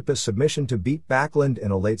octopus submission to beat Backlund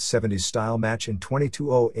in a late 70s style match in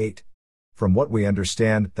 22:08. From what we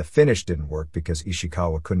understand, the finish didn't work because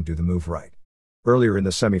Ishikawa couldn't do the move right. Earlier in the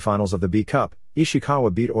semifinals of the B Cup,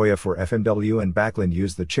 Ishikawa beat Oya for FMW and Backlund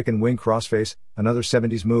used the chicken wing crossface, another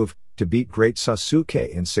 70s move, to beat Great Sasuke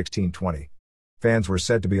in 16:20. Fans were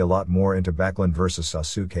said to be a lot more into Backlund vs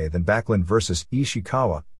Sasuke than Backlund vs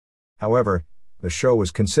Ishikawa. However, the show was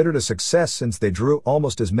considered a success since they drew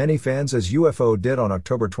almost as many fans as UFO did on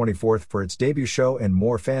October 24 for its debut show and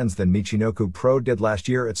more fans than Michinoku Pro did last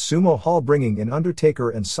year at Sumo Hall, bringing in Undertaker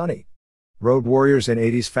and Sunny. Road Warriors in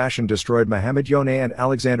 80s fashion destroyed Muhammad Yone and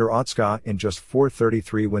Alexander Otska in just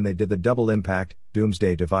 4:33 when they did the double impact,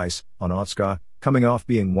 Doomsday Device, on Otska, coming off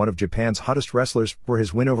being one of Japan's hottest wrestlers for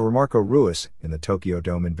his win over Marco Ruiz in the Tokyo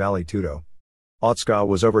Dome in Valley Tudo. Otska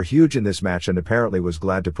was over huge in this match and apparently was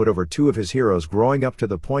glad to put over two of his heroes, growing up to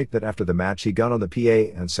the point that after the match he got on the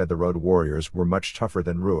PA and said the Road Warriors were much tougher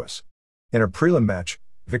than Ruiz. In a prelim match,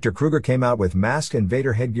 Victor Kruger came out with mask and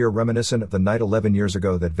Vader headgear reminiscent of the night 11 years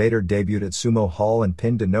ago that Vader debuted at Sumo Hall and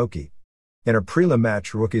pinned Inoki. In a prelim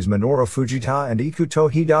match, rookies Minoru Fujita and Ikuto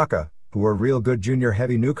Hidaka, who were real good junior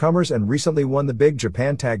heavy newcomers and recently won the Big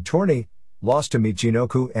Japan Tag Tourney, lost to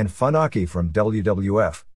Michinoku and Funaki from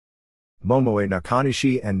WWF. Momoe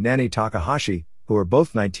Nakanishi and Nani Takahashi, who are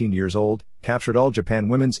both 19 years old, captured All Japan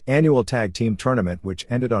Women's Annual Tag Team Tournament, which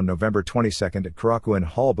ended on November 22 at Korakuen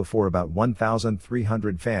Hall before about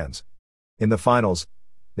 1,300 fans. In the finals,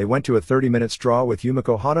 they went to a 30-minute draw with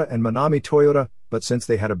Yumiko Hata and Manami Toyota, but since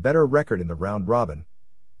they had a better record in the round robin,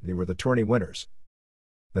 they were the tourney winners.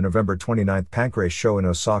 The November 29 Pancrase show in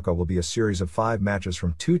Osaka will be a series of 5 matches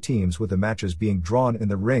from 2 teams, with the matches being drawn in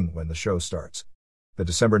the ring when the show starts. The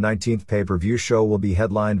December 19th pay-per-view show will be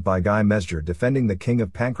headlined by Guy Mesger defending the King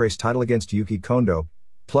of Pancrase title against Yuki Kondo,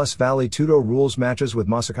 plus Valley Tudo rules matches with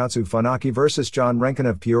Masakatsu Funaki vs. John Rankin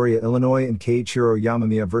of Peoria, Illinois, and Keiichiro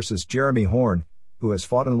Yamamiya vs. Jeremy Horn, who has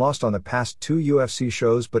fought and lost on the past 2 UFC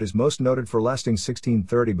shows but is most noted for lasting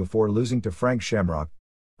 16:30 before losing to Frank Shamrock.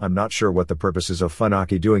 I'm not sure what the purpose is of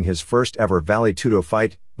Funaki doing his first ever Valley Tudo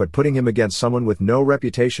fight, but putting him against someone with no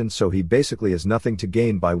reputation, so he basically has nothing to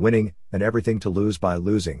gain by winning, and everything to lose by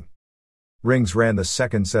losing. Rings ran the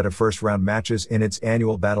second set of first-round matches in its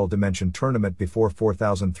annual Battle Dimension tournament before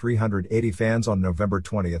 4,380 fans on November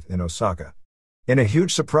 20th in Osaka. In a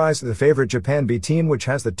huge surprise, the favorite Japan B team, which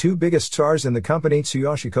has the 2 biggest stars in the company,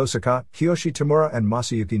 Tsuyoshi Kosaka, Kiyoshi Tamura and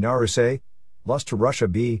Masayuki Naruse, lost to Russia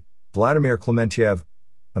B, Vladimir Klementiev,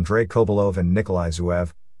 Andrei Kovalov and Nikolai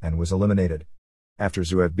Zuev, and was eliminated. After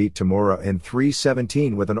Zuev beat Tamura in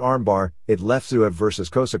 3:17 with an armbar, it left Zuev versus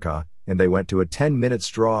Kosaka, and they went to a 10-minute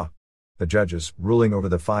draw. The judges, ruling over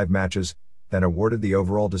the 5 matches, then awarded the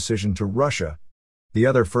overall decision to Russia. The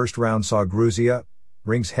other first round saw Gruzia,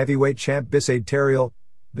 Rings heavyweight champ Bisade Teriel,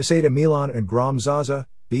 Bisada Milan and Grom Zaza,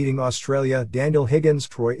 beating Australia Daniel Higgins,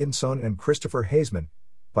 Troy Inson and Christopher Haseman,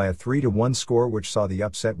 by a 3-1 score, which saw the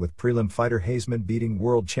upset with prelim fighter Haseman beating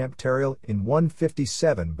world champ Teriel in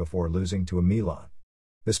 1:57 before losing to a Milan.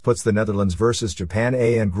 This puts the Netherlands versus Japan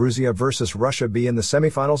A and Gruzia versus Russia B in the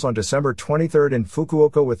semifinals on December 23 in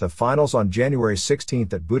Fukuoka, with the finals on January 16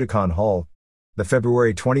 at Budokan Hall. The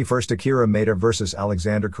February 21 Akira Maeda versus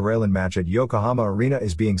Alexander Karelin match at Yokohama Arena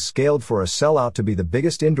is being scaled for a sellout to be the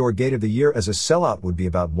biggest indoor gate of the year, as a sellout would be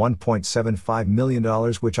about $1.75 million,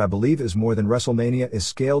 which I believe is more than WrestleMania is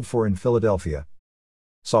scaled for in Philadelphia.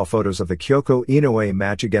 Saw photos of the Kyoko Inoue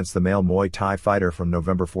match against the male Muay Thai fighter from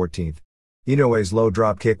November 14. Inoue's low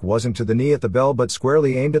drop kick wasn't to the knee at the bell but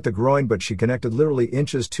squarely aimed at the groin, but she connected literally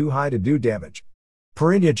inches too high to do damage.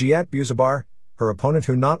 Parinya Giat Buzabar, her opponent,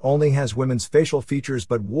 who not only has women's facial features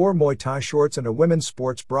but wore Muay Thai shorts and a women's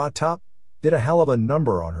sports bra top, did a hell of a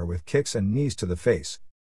number on her with kicks and knees to the face.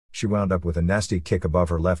 She wound up with a nasty kick above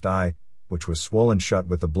her left eye, which was swollen shut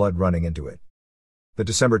with the blood running into it. The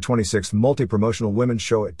December 26th multi-promotional women's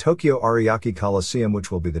show at Tokyo Ariake Coliseum, which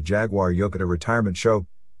will be the Jaguar Yokota retirement show,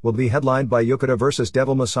 will be headlined by Yokota vs.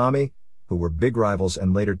 Devil Masami, who were big rivals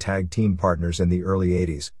and later tag team partners in the early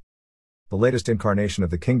 80s. The latest incarnation of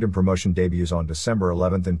the Kingdom promotion debuts on December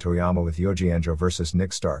 11 in Toyama with Yoji Anjo vs.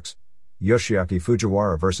 Nick Starks, Yoshiaki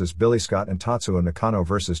Fujiwara vs. Billy Scott, and Tatsuo Nakano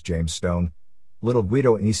vs. James Stone. Little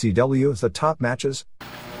Guido and ECW as the top matches.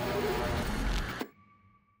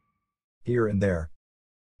 Here and there.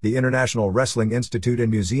 The International Wrestling Institute and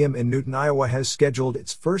Museum in Newton, Iowa has scheduled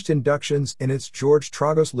its first inductions in its George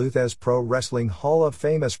Tragos Luthez Pro Wrestling Hall of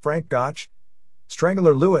Fame as Frank Gotch,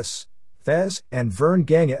 Strangler Lewis, Thez, and Vern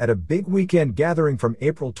Gagne at a big weekend gathering from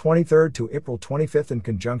April 23 to April 25 in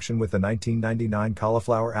conjunction with the 1999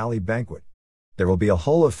 Cauliflower Alley Banquet. There will be a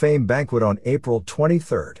Hall of Fame banquet on April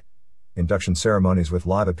 23. Induction ceremonies with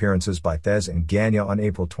live appearances by Thez and Gagne on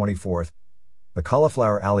April 24. The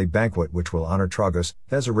Cauliflower Alley Banquet, which will honor Tragos,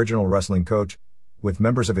 Thez's original wrestling coach, with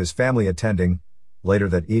members of his family attending, later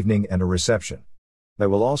that evening, and a reception. They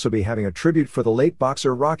will also be having a tribute for the late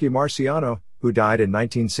boxer Rocky Marciano, who died in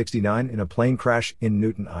 1969 in a plane crash in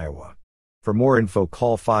Newton, Iowa. For more info,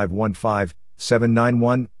 call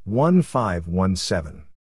 515-791-1517.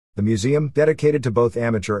 The museum, dedicated to both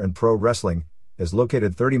amateur and pro wrestling, is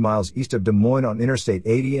located 30 miles east of Des Moines on Interstate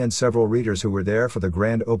 80, and several readers who were there for the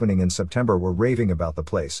grand opening in September were raving about the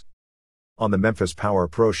place. On the Memphis Power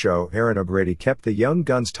Pro Show, Aaron O'Grady kept the Young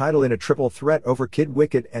Guns title in a triple threat over Kid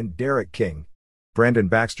Wicket and Derek King. Brandon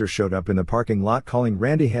Baxter showed up in the parking lot calling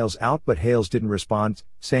Randy Hales out, but Hales didn't respond,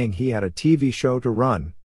 saying he had a TV show to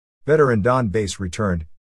run. Veteran Don Bass returned.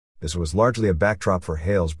 This was largely a backdrop for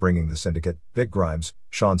Hales bringing the Syndicate, Vic Grimes,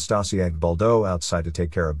 Sean Stasiak, Baldo outside to take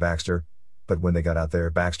care of Baxter. But when they got out there,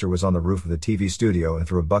 Baxter was on the roof of the TV studio and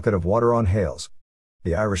threw a bucket of water on Hales.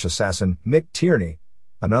 The Irish assassin, Mick Tierney,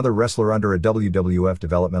 another wrestler under a WWF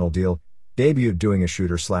developmental deal, debuted doing a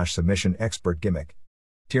shooter/submission expert gimmick.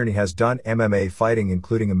 Tierney has done MMA fighting,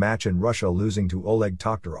 including a match in Russia losing to Oleg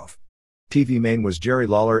Toktarov. TV main was Jerry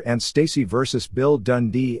Lawler and Stacy versus Bill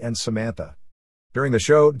Dundee and Samantha. During the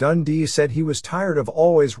show, Dundee said he was tired of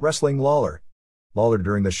always wrestling Lawler. Lawler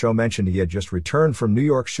during the show mentioned he had just returned from New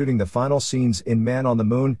York shooting the final scenes in Man on the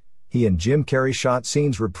Moon. He and Jim Carrey shot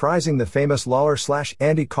scenes reprising the famous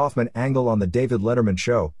Lawler/Andy Kaufman angle on the David Letterman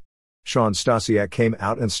show. Sean Stasiak came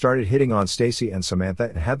out and started hitting on Stacy and Samantha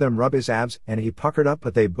and had them rub his abs, and he puckered up,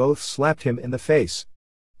 but they both slapped him in the face.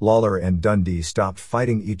 Lawler and Dundee stopped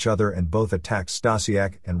fighting each other and both attacked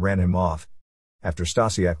Stasiak and ran him off. After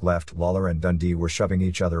Stasiak left, Lawler and Dundee were shoving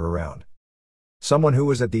each other around. Someone who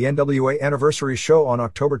was at the NWA Anniversary show on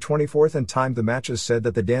October 24 and timed the matches said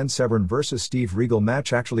that the Dan Severn vs. Steve Regal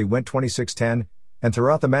match actually went 26:10, and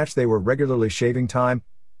throughout the match they were regularly shaving time,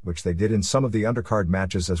 which they did in some of the undercard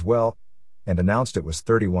matches as well, and announced it was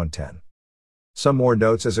 31:10. Some more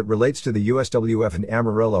notes as it relates to the USWF in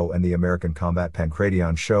Amarillo and the American Combat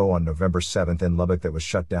Pancration show on November 7 in Lubbock that was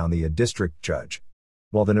shut down. The district judge.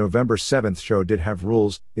 While the November 7 show did have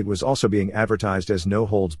rules, it was also being advertised as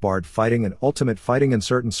no-holds-barred fighting and ultimate fighting in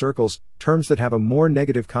certain circles, terms that have a more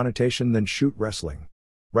negative connotation than shoot wrestling.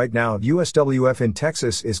 Right now, USWF in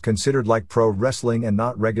Texas is considered like pro wrestling and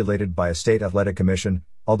not regulated by a state athletic commission,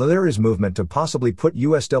 although there is movement to possibly put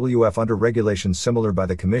USWF under regulations similar by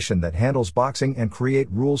the commission that handles boxing and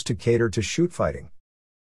create rules to cater to shoot fighting.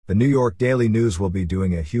 The New York Daily News will be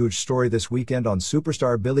doing a huge story this weekend on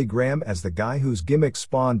superstar Billy Graham as the guy whose gimmick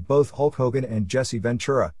spawned both Hulk Hogan and Jesse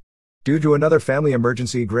Ventura. Due to another family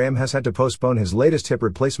emergency, Graham has had to postpone his latest hip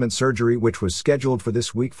replacement surgery, which was scheduled for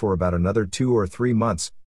this week, for about another 2 or 3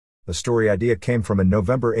 months. The story idea came from a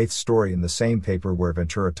November 8 story in the same paper where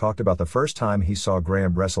Ventura talked about the first time he saw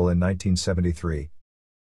Graham wrestle in 1973.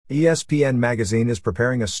 ESPN magazine is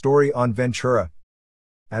preparing a story on Ventura.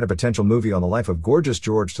 Add a potential movie on the life of Gorgeous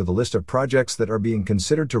George to the list of projects that are being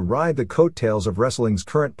considered to ride the coattails of wrestling's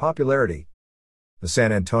current popularity. The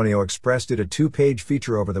San Antonio Express did a 2-page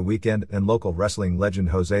feature over the weekend, and local wrestling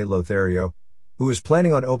legend Jose Lothario, who is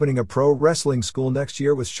planning on opening a pro wrestling school next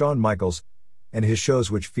year with Shawn Michaels, and his shows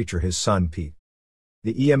which feature his son Pete.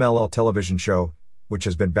 The EMLL television show, which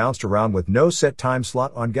has been bounced around with no set time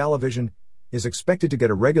slot on Galavision, is expected to get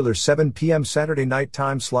a regular 7 p.m. Saturday night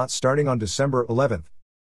time slot starting on December 11th.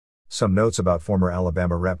 Some notes about former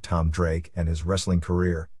Alabama rep Tom Drake and his wrestling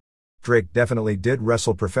career. Drake definitely did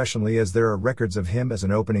wrestle professionally, as there are records of him as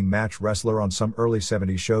an opening match wrestler on some early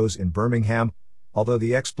 70s shows in Birmingham, although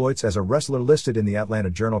the exploits as a wrestler listed in the Atlanta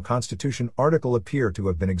Journal-Constitution article appear to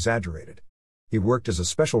have been exaggerated. He worked as a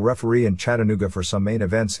special referee in Chattanooga for some main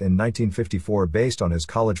events in 1954 based on his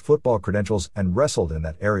college football credentials, and wrestled in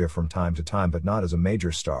that area from time to time but not as a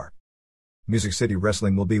major star. Music City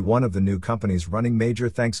Wrestling will be one of the new companies running major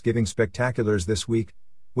Thanksgiving spectaculars this week,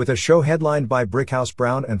 with a show headlined by Brickhouse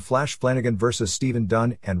Brown and Flash Flanagan vs. Stephen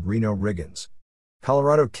Dunn and Reno Riggins.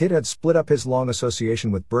 Colorado Kid had split up his long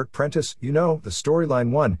association with Burt Prentice, the storyline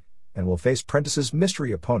one, and will face Prentice's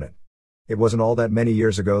mystery opponent. It wasn't all that many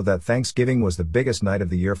years ago that Thanksgiving was the biggest night of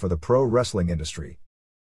the year for the pro wrestling industry.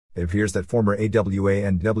 It appears that former AWA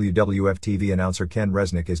and WWF TV announcer Ken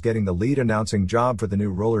Resnick is getting the lead announcing job for the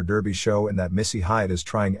new roller derby show, and that Missy Hyatt is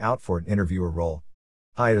trying out for an interviewer role.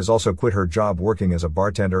 Hyatt has also quit her job working as a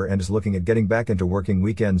bartender and is looking at getting back into working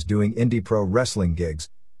weekends doing indie pro wrestling gigs,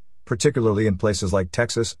 particularly in places like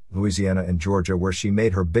Texas, Louisiana, and Georgia, where she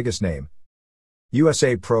made her biggest name.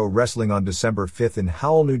 USA Pro Wrestling on December 5th in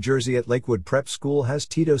Howell, New Jersey at Lakewood Prep School has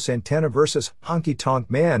Tito Santana vs. Honky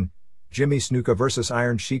Tonk Man, Jimmy Snuka vs.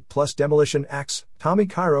 Iron Sheik plus Demolition Axe, Tommy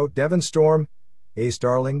Cairo, Devon Storm, Ace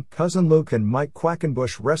Darling, Cousin Luke, and Mike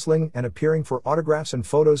Quackenbush wrestling, and appearing for autographs and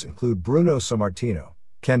photos include Bruno Sammartino,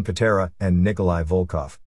 Ken Patera, and Nikolai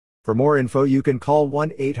Volkov. For more info you can call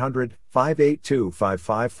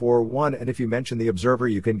 1-800-582-5541, and if you mention The Observer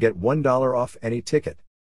you can get $1 off any ticket.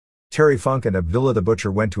 Terry Funk and Abdullah the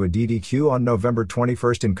Butcher went to a DDQ on November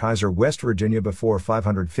 21st in Kaiser, West Virginia before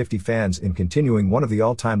 550 fans in continuing one of the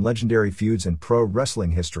all-time legendary feuds in pro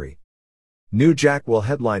wrestling history. New Jack will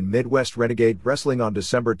headline Midwest Renegade Wrestling on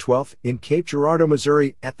December 12th in Cape Girardeau,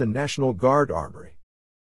 Missouri at the National Guard Armory.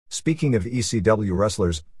 Speaking of ECW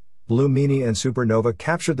wrestlers, Blue Meanie and Supernova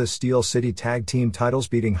captured the Steel City Tag Team titles,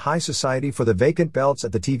 beating High Society for the vacant belts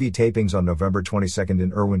at the TV tapings on November 22nd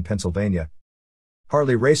in Irwin, Pennsylvania.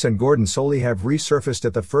 Harley Race and Gordon Solie have resurfaced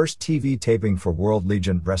at the first TV taping for World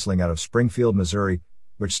Legion Wrestling out of Springfield, Missouri,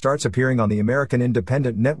 which starts appearing on the American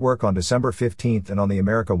Independent Network on December 15th and on the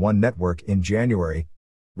America One Network in January.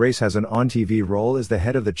 Race has an on-TV role as the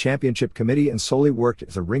head of the championship committee, and Solie worked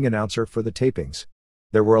as a ring announcer for the tapings.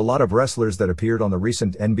 There were a lot of wrestlers that appeared on the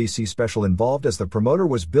recent NBC special involved, as the promoter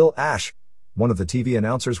was Bill Ash. One of the TV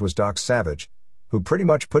announcers was Doc Savage, who pretty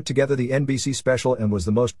much put together the NBC special and was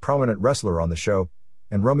the most prominent wrestler on the show,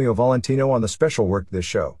 and Romeo Valentino on the special worked this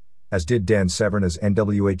show, as did Dan Severn as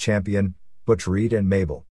NWA champion, Butch Reed, and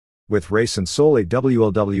Mabel. With Race and Solie,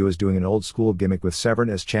 WLW is doing an old-school gimmick with Severn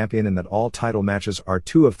as champion in that all title matches are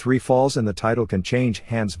 2 of 3 falls and the title can change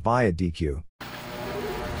hands via DQ.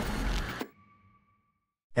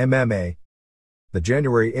 MMA. The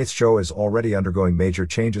January 8th show is already undergoing major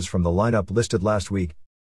changes from the lineup listed last week.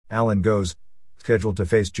 Alan Goes, scheduled to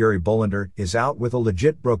face Jerry Bolander, is out with a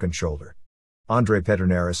legit broken shoulder. Andre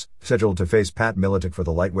Pederneiras, scheduled to face Pat Miletic for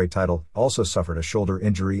the lightweight title, also suffered a shoulder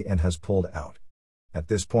injury and has pulled out. At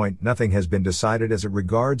this point, nothing has been decided as it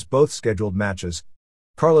regards both scheduled matches.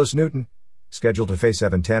 Carlos Newton, scheduled to face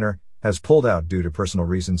Evan Tanner, has pulled out due to personal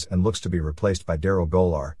reasons and looks to be replaced by Daryl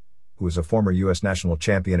Golar, who is a former U.S. national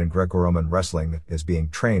champion in Greco-Roman wrestling that is being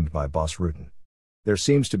trained by Boss Rutan. There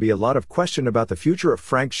seems to be a lot of question about the future of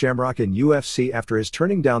Frank Shamrock in UFC after his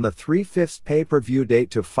turning down the 3/5 pay-per-view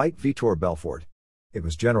date to fight Vitor Belfort. It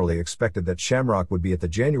was generally expected that Shamrock would be at the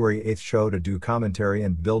January 8th show to do commentary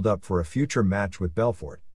and build up for a future match with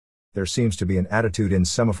Belfort. There seems to be an attitude in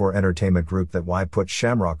Semaphore Entertainment Group that why put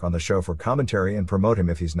Shamrock on the show for commentary and promote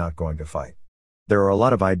him if he's not going to fight. There are a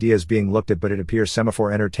lot of ideas being looked at, but it appears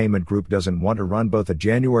Semaphore Entertainment Group doesn't want to run both a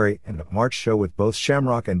January and a March show with both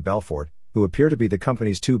Shamrock and Belfort, who appear to be the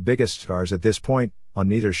company's 2 biggest stars at this point, on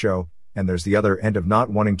neither show, and there's the other end of not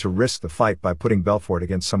wanting to risk the fight by putting Belfort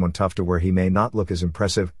against someone tough to where he may not look as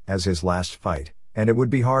impressive as his last fight, and it would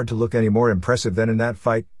be hard to look any more impressive than in that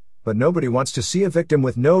fight, but nobody wants to see a victim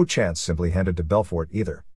with no chance simply handed to Belfort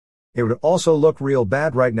either. It would also look real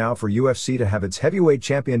bad right now for UFC to have its heavyweight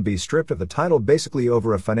champion be stripped of the title basically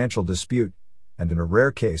over a financial dispute, and in a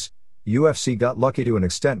rare case, UFC got lucky to an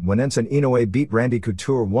extent when Enson Inoue beat Randy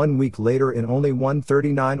Couture 1 week later in only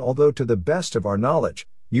 139, although to the best of our knowledge,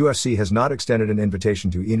 UFC has not extended an invitation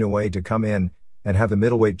to Inoue to come in and have the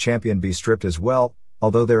middleweight champion be stripped as well,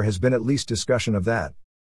 although there has been at least discussion of that.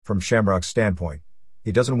 From Shamrock's standpoint,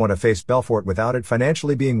 he doesn't want to face Belfort without it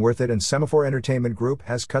financially being worth it, and Semaphore Entertainment Group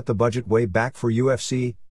has cut the budget way back for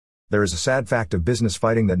UFC. There is a sad fact of business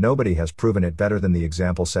fighting that nobody has proven it better than the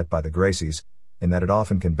example set by the Gracies, in that it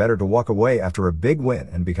often can better to walk away after a big win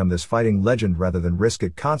and become this fighting legend rather than risk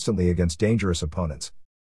it constantly against dangerous opponents.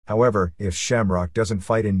 However, if Shamrock doesn't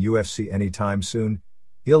fight in UFC anytime soon,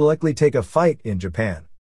 he'll likely take a fight in Japan.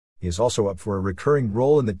 He is also up for a recurring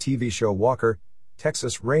role in the TV show Walker,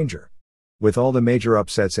 Texas Ranger. With all the major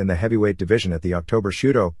upsets in the heavyweight division at the October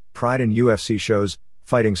Shudo, Pride in UFC shows,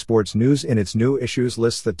 Fighting Sports News in its new issues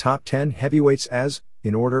lists the top 10 heavyweights as,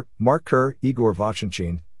 in order, Mark Kerr, Igor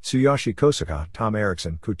Vovchanchyn, Tsuyoshi Kosaka, Tom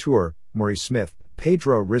Erickson, Couture, Maurice Smith,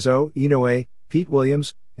 Pedro Rizzo, Inoue, Pete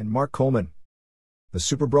Williams, and Mark Coleman. The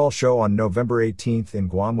Super Brawl show on November 18th in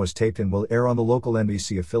Guam was taped and will air on the local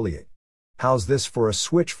NBC affiliate. How's this for a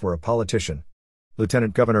switch for a politician?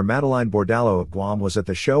 Lieutenant Governor Madeline Bordallo of Guam was at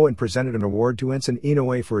the show and presented an award to Enson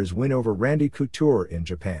Inoue for his win over Randy Couture in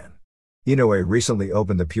Japan. Inoue recently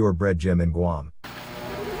opened the Purebred Gym in Guam.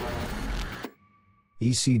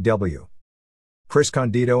 ECW. Chris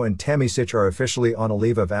Candido and Tammy Sytch are officially on a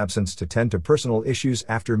leave of absence to tend to personal issues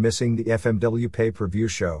after missing the FMW pay-per-view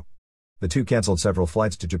show. The two canceled several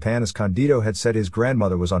flights to Japan as Candido had said his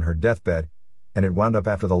grandmother was on her deathbed, and it wound up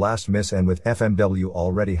after the last miss, and with FMW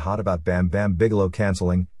already hot about Bam Bam Bigelow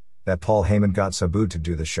canceling, that Paul Heyman got Sabu to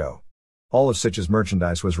do the show. All of Sytch's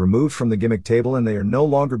merchandise was removed from the gimmick table and they are no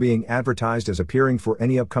longer being advertised as appearing for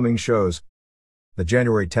any upcoming shows. The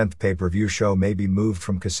January 10th pay-per-view show may be moved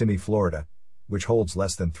from Kissimmee, Florida, which holds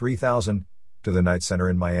less than 3,000, to the Knight Center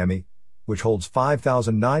in Miami, which holds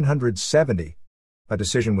 5,970. A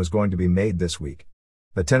decision was going to be made this week.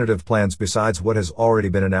 The tentative plans besides what has already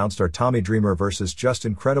been announced are Tommy Dreamer versus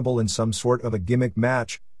Justin Credible in some sort of a gimmick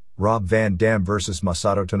match, Rob Van Dam versus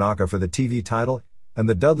Masato Tanaka for the TV title, and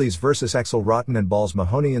the Dudleys versus Axel Rotten and Balls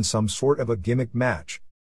Mahoney in some sort of a gimmick match.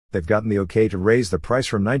 They've gotten the okay to raise the price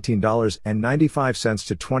from $19.95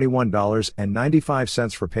 to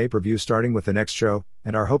 $21.95 for pay-per-view starting with the next show,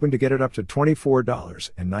 and are hoping to get it up to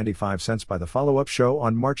 $24.95 by the follow-up show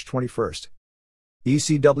on March 21st.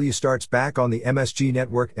 ECW starts back on the MSG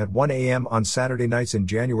network at 1 a.m. on Saturday nights in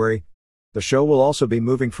January. The show will also be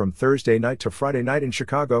moving from Thursday night to Friday night in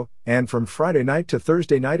Chicago, and from Friday night to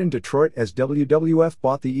Thursday night in Detroit as WWF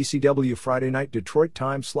bought the ECW Friday night Detroit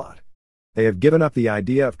time slot. They have given up the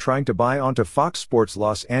idea of trying to buy onto Fox Sports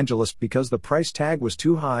Los Angeles because the price tag was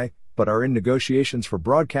too high, but are in negotiations for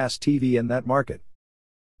broadcast TV in that market.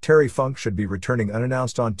 Terry Funk should be returning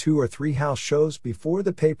unannounced on 2 or 3 house shows before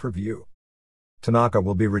the pay-per-view. Tanaka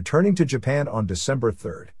will be returning to Japan on December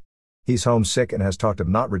 3rd. He's homesick and has talked of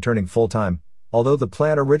not returning full-time, although the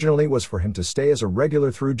plan originally was for him to stay as a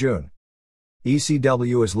regular through June.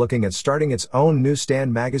 ECW is looking at starting its own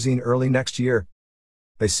newsstand magazine early next year.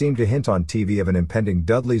 They seem to hint on TV of an impending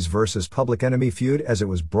Dudleys vs. Public Enemy feud, as it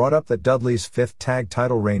was brought up that Dudley's 5th tag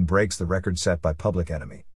title reign breaks the record set by Public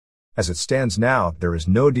Enemy. As it stands now, there is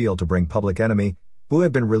no deal to bring Public Enemy, who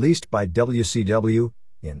have been released by WCW,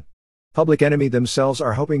 in. Public Enemy themselves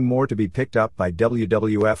are hoping more to be picked up by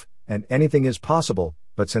WWF, and anything is possible,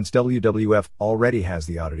 but since WWF already has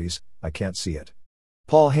the oddities, I can't see it.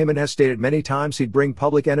 Paul Heyman has stated many times he'd bring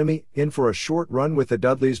Public Enemy in for a short run with the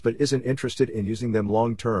Dudleys but isn't interested in using them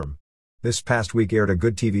long term. This past week aired a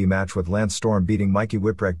good TV match with Lance Storm beating Mikey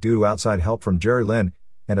Whipwreck due to outside help from Jerry Lynn,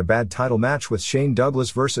 and a bad title match with Shane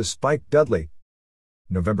Douglas vs. Spike Dudley.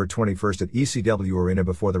 November 21st at ECW Arena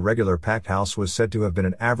before the regular packed house was said to have been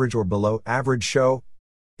an average or below average show.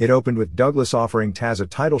 It opened with Douglas offering Taz a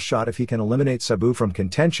title shot if he can eliminate Sabu from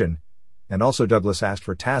contention, and also Douglas asked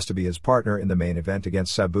for Taz to be his partner in the main event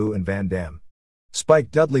against Sabu and Van Dam.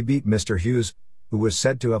 Spike Dudley beat Mr. Hughes, who was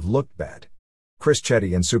said to have looked bad. Chris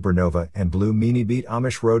Chetty and Supernova and Blue Meanie beat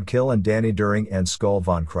Amish Roadkill and Danny During and Skull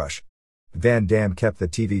Von Crush. Van Dam kept the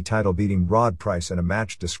TV title beating Rod Price in a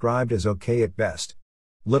match described as okay at best.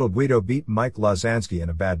 Little Guido beat Mike Lazansky in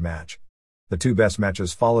a bad match. The two best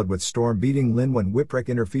matches followed with Storm beating Lynn when Whipwreck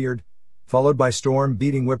interfered, followed by Storm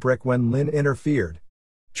beating Whipwreck when Lynn interfered.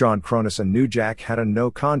 John Kronus and New Jack had a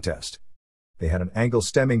no contest. They had an angle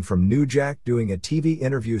stemming from New Jack doing a TV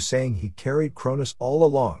interview saying he carried Kronus all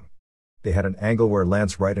along. They had an angle where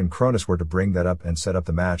Lance Wright and Kronus were to bring that up and set up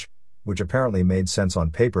the match, which apparently made sense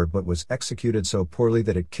on paper but was executed so poorly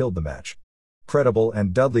that it killed the match. Credible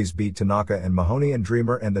and Dudleys beat Tanaka and Mahoney and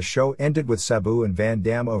Dreamer, and the show ended with Sabu and Van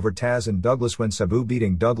Dam over Taz and Douglas when Sabu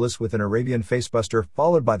beating Douglas with an Arabian facebuster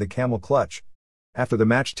followed by the camel clutch. After the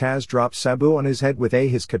match, Taz dropped Sabu on his head with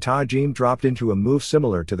his kata Jim dropped into a move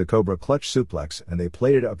similar to the Cobra Clutch suplex, and they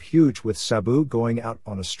played it up huge with Sabu going out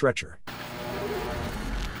on a stretcher.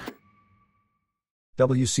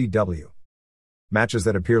 WCW. Matches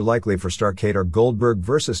that appear likely for Starrcade are Goldberg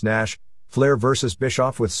vs. Nash, Flair vs.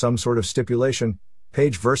 Bischoff with some sort of stipulation,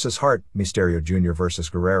 Page vs. Hart, Mysterio Jr. vs.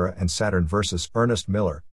 Guerrera, and Saturn vs. Ernest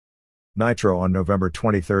Miller. Nitro on November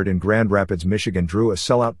 23rd in Grand Rapids, Michigan drew a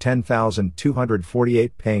sellout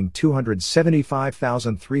 10,248, paying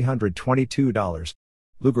 $275,322.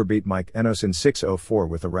 Luger beat Mike Enos in 6:04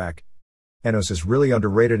 with a rack. Enos is really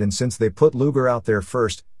underrated, and since they put Luger out there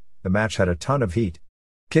first, the match had a ton of heat.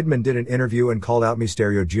 Kidman did an interview and called out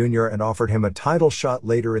Mysterio Jr. and offered him a title shot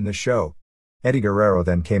later in the show. Eddie Guerrero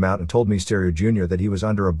then came out and told Mysterio Jr. that he was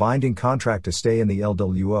under a binding contract to stay in the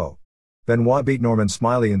LWO. Benoit beat Norman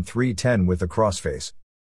Smiley in 3:10 with a crossface.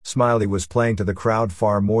 Smiley was playing to the crowd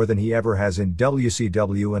far more than he ever has in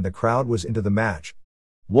WCW, and the crowd was into the match.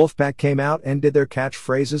 Wolfpack came out and did their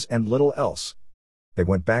catchphrases and little else. They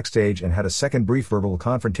went backstage and had a second brief verbal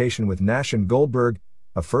confrontation with Nash and Goldberg.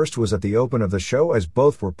 A first was at the open of the show as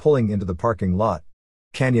both were pulling into the parking lot.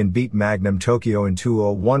 Canyon beat Magnum Tokyo in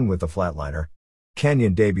 2:01 with the flatliner.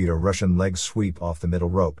 Canyon debuted a Russian leg sweep off the middle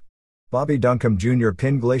rope. Bobby Duncombe Jr.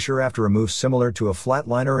 pinned Glacier after a move similar to a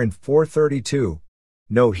flatliner in 432.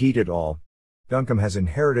 No heat at all. Duncombe has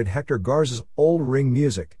inherited Hector Garza's old ring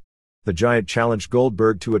music. The Giant challenged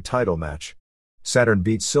Goldberg to a title match. Saturn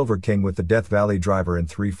beat Silver King with the Death Valley Driver in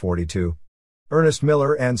 342. Ernest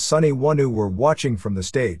Miller and Sonny Wanu were watching from the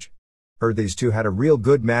stage. Heard these two had a real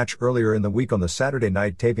good match earlier in the week on the Saturday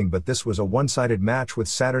night taping, but this was a one-sided match with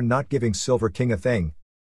Saturn not giving Silver King a thing.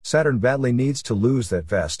 Saturn badly needs to lose that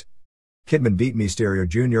vest. Kidman beat Mysterio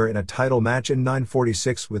Jr. in a title match in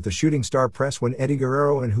 946 with the Shooting Star Press when Eddie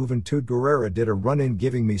Guerrero and Juventud Guerrera did a run-in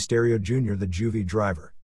giving Mysterio Jr. the Juvie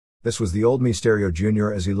Driver. This was the old Mysterio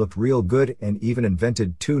Jr. as he looked real good and even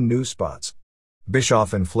invented two new spots.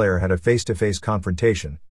 Bischoff and Flair had a face-to-face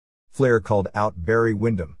confrontation. Flair called out Barry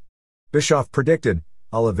Windham. Bischoff predicted,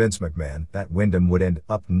 a la Vince McMahon, that Windham would end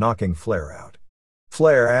up knocking Flair out.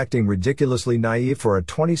 Flair, acting ridiculously naive for a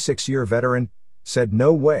 26-year veteran, said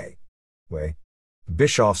no way.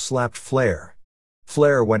 Bischoff slapped Flair.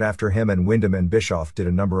 Flair went after him and Windham and Bischoff did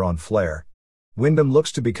a number on Flair. Windham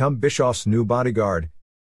looks to become Bischoff's new bodyguard.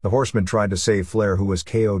 The Horsemen tried to save Flair, who was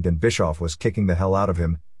KO'd, and Bischoff was kicking the hell out of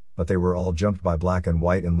him, but they were all jumped by Black and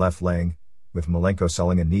White and left laying, with Malenko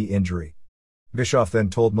selling a knee injury. Bischoff then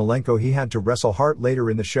told Malenko he had to wrestle Hart later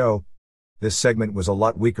in the show. This segment was a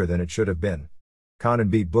lot weaker than it should have been. Conan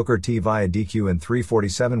beat Booker T via DQ in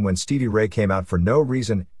 347 when Stevie Ray came out for no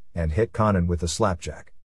reason and hit Conan with a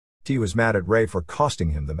slapjack. T was mad at Ray for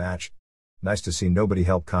costing him the match. Nice to see nobody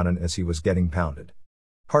help Conan as he was getting pounded.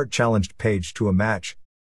 Hart challenged Page to a match.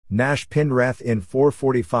 Nash pinned Wrath in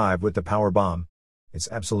 445 with the powerbomb.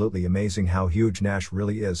 It's absolutely amazing how huge Nash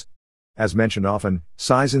really is. As mentioned often,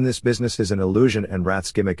 size in this business is an illusion, and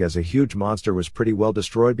Wrath's gimmick as a huge monster was pretty well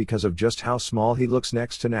destroyed because of just how small he looks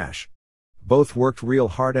next to Nash. Both worked real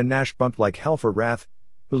hard and Nash bumped like hell for Wrath,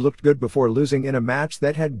 who looked good before losing in a match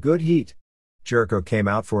that had good heat. Jericho came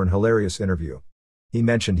out for an hilarious interview. He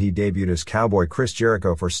mentioned he debuted as Cowboy Chris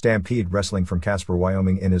Jericho for Stampede Wrestling from Casper,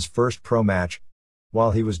 Wyoming in his first pro match.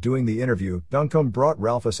 While he was doing the interview, Duncombe brought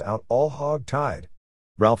Ralphus out all hog-tied.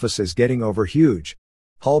 Ralphus is getting over huge.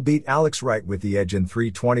 Hall beat Alex Wright with the Edge in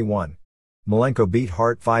 321. Malenko beat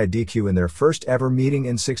Hart via DQ in their first ever meeting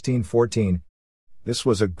in 1614. This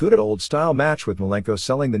was a good old-style match with Malenko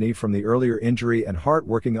selling the knee from the earlier injury and Hart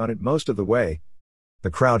working on it most of the way.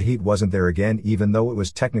 The crowd heat wasn't there again, even though it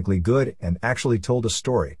was technically good and actually told a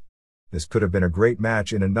story. This could have been a great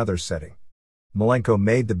match in another setting. Malenko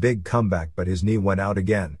made the big comeback, but his knee went out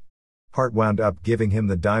again. Hart wound up giving him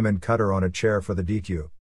the diamond cutter on a chair for the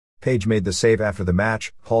DQ. Page made the save after the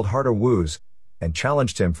match, called Hart a wooz, and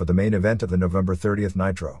challenged him for the main event of the November 30th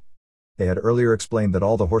Nitro. They had earlier explained that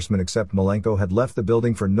all the Horsemen except Malenko had left the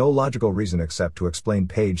building for no logical reason except to explain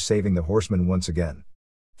Page saving the Horsemen once again.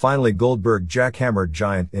 Finally, Goldberg jackhammered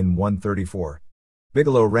Giant in 134.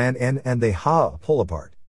 Bigelow ran in and they pull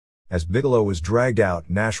apart. As Bigelow was dragged out,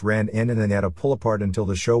 Nash ran in and they had a pull apart until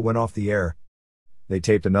the show went off the air. They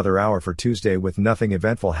taped another hour for Tuesday with nothing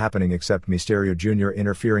eventful happening except Mysterio Jr.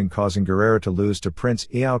 interfering, causing Guerrero to lose to Prince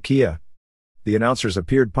Iaukea. The announcers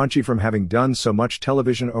appeared punchy from having done so much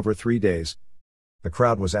television over 3 days. The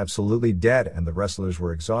crowd was absolutely dead and the wrestlers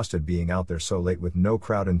were exhausted being out there so late with no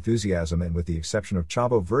crowd enthusiasm, and with the exception of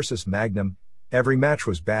Chavo vs. Magnum, every match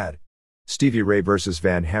was bad. Stevie Ray vs.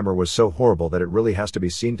 Van Hammer was so horrible that it really has to be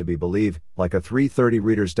seen to be believed, like a 3:30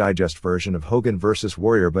 Reader's Digest version of Hogan vs.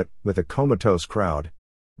 Warrior but with a comatose crowd.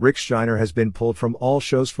 Rick Steiner has been pulled from all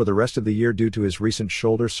shows for the rest of the year due to his recent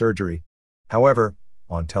shoulder surgery. However,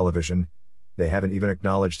 on television, they haven't even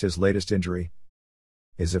acknowledged his latest injury.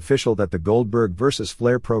 It's official that the Goldberg vs.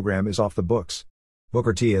 Flair program is off the books.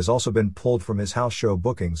 Booker T has also been pulled from his house show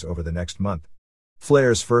bookings over the next month.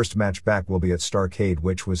 Flair's first match back will be at Starrcade,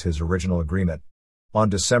 which was his original agreement. On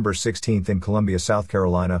December 16th in Columbia, South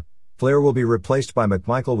Carolina, Flair will be replaced by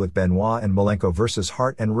McMichael with Benoit and Malenko vs.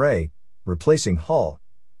 Hart and Ray, replacing Hall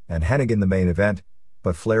and Hennig in the main event,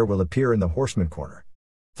 but Flair will appear in the Horseman corner.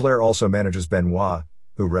 Flair also manages Benoit,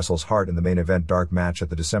 who wrestles Hart in the main event dark match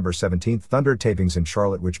at the December 17th Thunder tapings in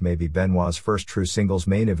Charlotte, which may be Benoit's first true singles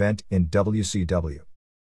main event in WCW.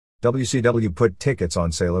 WCW put tickets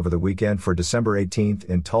on sale over the weekend for December 18th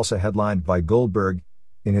in Tulsa, headlined by Goldberg.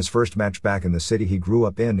 In his first match back in the city he grew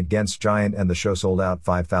up in against Giant, and the show sold out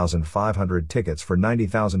 5,500 tickets for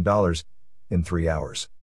 $90,000 in 3 hours.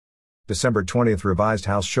 December 20th revised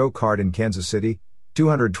house show card in Kansas City,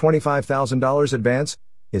 $225,000 advance,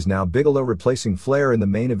 is now Bigelow replacing Flair in the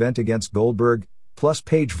main event against Goldberg, plus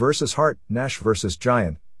Page vs. Hart, Nash vs.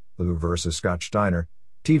 Giant, Lou vs. Scott Steiner,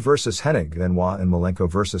 T vs. Hennig, Benoit and Malenko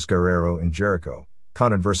vs. Guerrero and Jericho,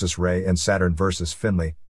 Conan vs. Ray and Saturn vs.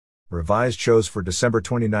 Finlay. Revised shows for December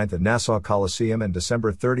 29th at Nassau Coliseum and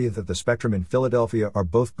December 30th at the Spectrum in Philadelphia are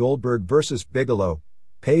both Goldberg vs. Bigelow,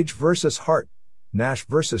 Page vs. Hart, Nash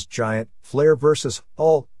vs. Giant, Flair vs.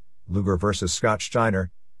 Hull, Luger vs. Scott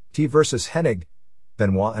Steiner, T vs. Hennig,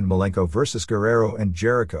 Benoit and Malenko vs. Guerrero and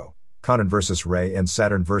Jericho, Conan vs. Ray and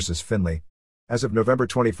Saturn vs. Finlay. As of November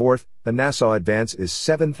 24th, the Nassau advance is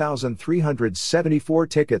 7,374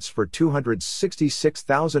 tickets for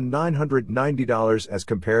 $266,990 as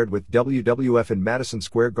compared with WWF in Madison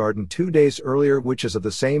Square Garden 2 days earlier, which as of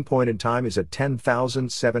the same point in time is at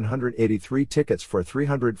 10,783 tickets for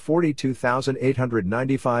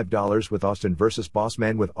 $342,895 with Austin vs.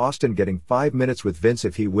 Bossman, with Austin getting 5 minutes with Vince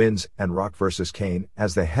if he wins, and Rock vs. Kane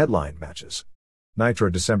as the headline matches. Nitro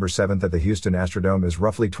December 7th at the Houston Astrodome is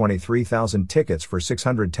roughly 23,000 tickets for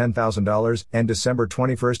 $610,000, and December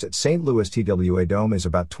 21st at St. Louis TWA Dome is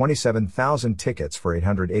about 27,000 tickets for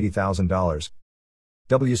 $880,000.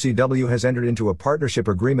 WCW has entered into a partnership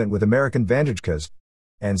agreement with American Vantagekas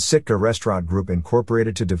and Sitka Restaurant Group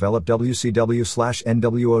Incorporated to develop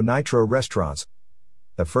WCW/NWO Nitro restaurants,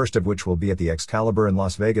 the first of which will be at the Excalibur in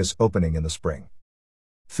Las Vegas, opening in the spring.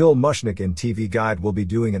 Phil Mushnick in TV Guide will be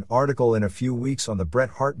doing an article in a few weeks on the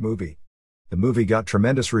Bret Hart movie. The movie got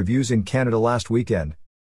tremendous reviews in Canada last weekend.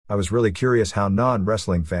 I was really curious how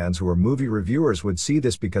non-wrestling fans who are movie reviewers would see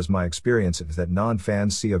this, because my experience is that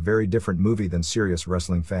non-fans see a very different movie than serious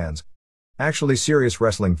wrestling fans. Actually, serious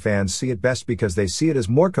wrestling fans see it best because they see it as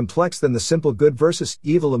more complex than the simple good versus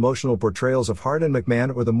evil emotional portrayals of Hart and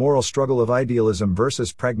McMahon, or the moral struggle of idealism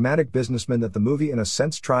versus pragmatic businessmen that the movie in a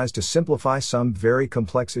sense tries to simplify some very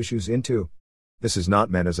complex issues into. This is not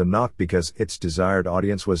meant as a knock, because its desired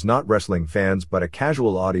audience was not wrestling fans but a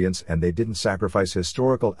casual audience, and they didn't sacrifice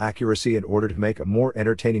historical accuracy in order to make a more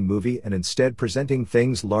entertaining movie, and instead presenting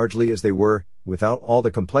things largely as they were, without all the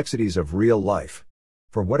complexities of real life.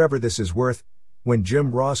 For whatever this is worth, when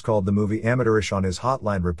Jim Ross called the movie amateurish on his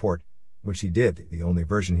Hotline report, which he did, the only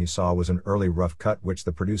version he saw was an early rough cut which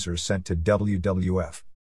the producers sent to WWF.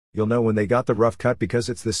 You'll know when they got the rough cut because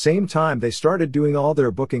it's the same time they started doing all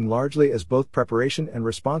their booking largely as both preparation and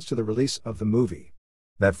response to the release of the movie.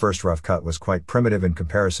 That first rough cut was quite primitive in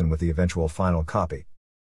comparison with the eventual final copy.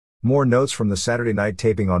 More notes from the Saturday night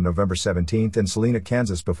taping on November 17th in Salina,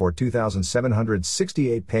 Kansas before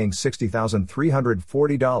 2,768, paying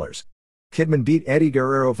 $60,340. Kidman beat Eddie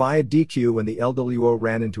Guerrero via DQ when the LWO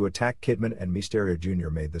ran in to attack Kidman, and Mysterio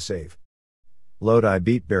Jr. made the save. Lodi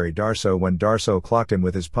beat Barry Darsow when Darsow clocked him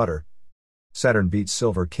with his putter. Saturn beat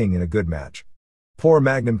Silver King in a good match. Poor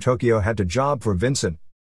Magnum Tokyo had to job for Vincent.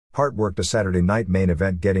 Hart worked a Saturday night main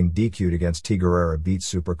event, getting DQ'd against T. Guerrero beat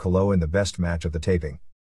Super Colo in the best match of the taping.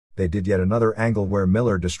 They did yet another angle where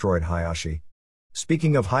Miller destroyed Hayashi.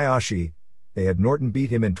 Speaking of Hayashi, they had Norton beat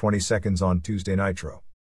him in 20 seconds on Tuesday Nitro.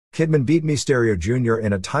 Kidman beat Mysterio Jr.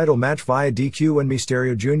 in a title match via DQ when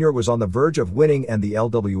Mysterio Jr. was on the verge of winning, and the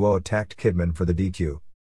LWO attacked Kidman for the DQ.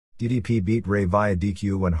 DDP beat Ray via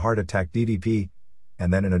DQ when Hart attacked DDP,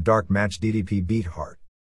 and then in a dark match DDP beat Hart.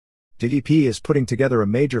 DDP is putting together a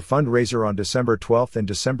major fundraiser on December 12th and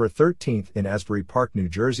December 13th in Asbury Park, New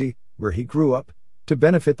Jersey, where he grew up, to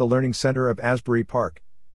benefit the Learning Center of Asbury Park.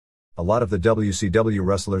 A lot of the WCW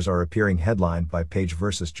wrestlers are appearing headlined by Page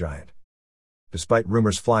vs. Giant. Despite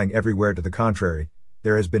rumors flying everywhere to the contrary,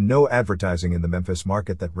 there has been no advertising in the Memphis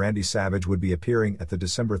market that Randy Savage would be appearing at the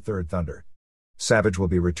December 3rd Thunder. Savage will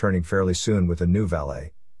be returning fairly soon with a new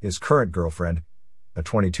valet, his current girlfriend, a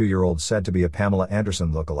 22-year-old said to be a Pamela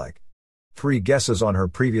Anderson lookalike. 3 guesses on her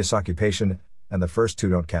previous occupation, and the first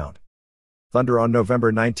 2 don't count. Thunder on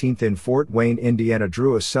November 19th in Fort Wayne, Indiana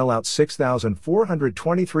drew a sellout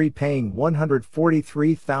 6,423, paying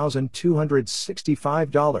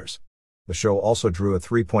 $143,265. The show also drew a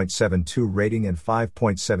 3.72 rating and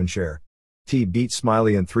 5.7 share. T beat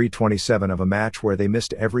Smiley in 3:27 of a match where they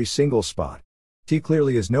missed every single spot. T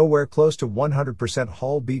clearly is nowhere close to 100%.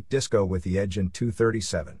 Hall beat Disco with the Edge in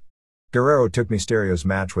 2:37. Guerrero took Mysterio's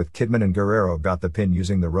match with Kidman, and Guerrero got the pin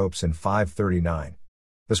using the ropes in 5:39.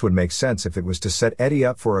 This would make sense if it was to set Eddie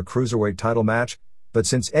up for a cruiserweight title match, but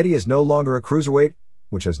since Eddie is no longer a cruiserweight,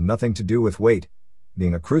 which has nothing to do with weight,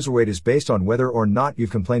 being a cruiserweight is based on whether or not you've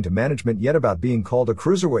complained to management yet about being called a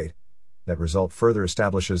cruiserweight. That result further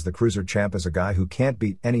establishes the cruiser champ as a guy who can't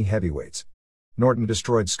beat any heavyweights. Norton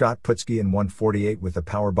destroyed Scott Putski in 1:48 with the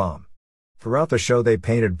power bomb. Throughout the show they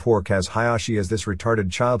painted poor Kaz Hayashi as this retarded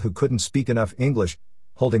child who couldn't speak enough English,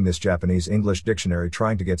 holding this Japanese English dictionary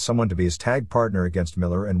trying to get someone to be his tag partner against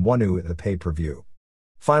Miller and Wanu at the pay-per-view.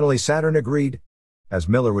 Finally Saturn agreed. As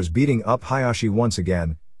Miller was beating up Hayashi once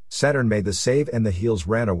again, Saturn made the save and the heels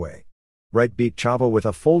ran away. Wright beat Chavo with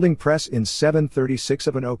a folding press in 7:36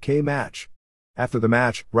 of an okay match. After the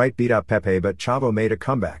match, Wright beat out Pepe but Chavo made a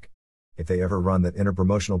comeback. If they ever run that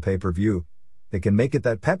interpromotional pay-per-view, they can make it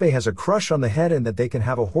that Pepe has a crush on the head and that they can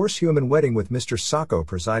have a horse-human wedding with Mr. Sacco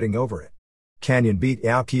presiding over it. Canyon beat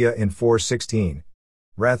Aokia in 4:16.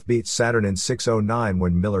 Wrath beat Saturn in 6:09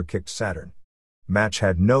 when Miller kicked Saturn. Match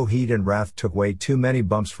had no heat and Wrath took way too many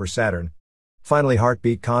bumps for Saturn. Finally Hart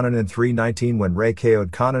beat Conan in 3:19 when Ray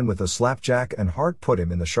KO'd Conan with a slapjack and Hart put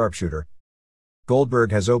him in the sharpshooter.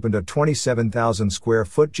 Goldberg has opened a 27,000 square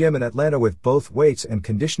foot gym in Atlanta with both weights and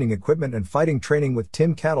conditioning equipment and fighting training with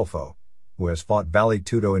Tim Catalfo, who has fought Vale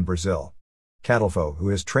Tudo in Brazil. Catalfo, who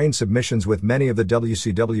has trained submissions with many of the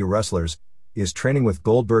WCW wrestlers, is training with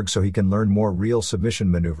Goldberg so he can learn more real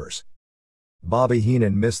submission maneuvers. Bobby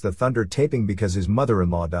Heenan missed the Thunder taping because his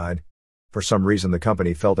mother-in-law died. For some reason the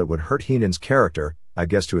company felt it would hurt Heenan's character, I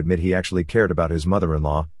guess to admit he actually cared about his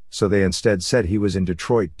mother-in-law, so they instead said he was in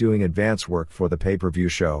Detroit doing advance work for the pay-per-view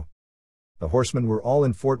show. The Horsemen were all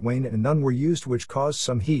in Fort Wayne and none were used, which caused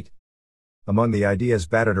some heat. Among the ideas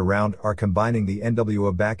batted around are combining the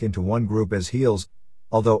NWO back into one group as heels,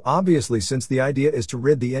 although obviously since the idea is to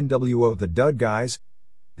rid the NWO of the dud guys,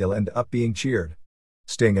 they'll end up being cheered.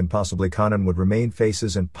 Sting and possibly Conan would remain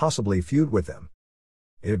faces and possibly feud with them.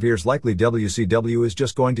 It appears likely WCW is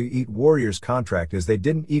just going to eat Warrior's contract as they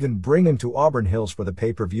didn't even bring him to Auburn Hills for the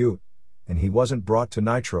pay-per-view, and he wasn't brought to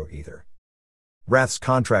Nitro either. Wrath's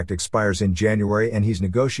contract expires in January and he's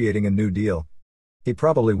negotiating a new deal. He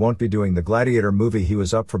probably won't be doing the Gladiator movie he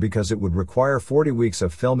was up for because it would require 40 weeks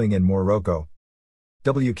of filming in Morocco.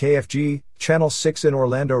 WKFG, Channel 6 in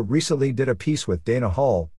Orlando recently did a piece with Dana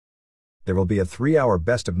Hall. There will be a 3-hour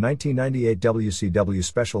Best of 1998 WCW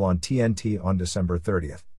special on TNT on December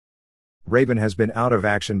 30th. Raven has been out of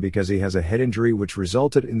action because he has a head injury which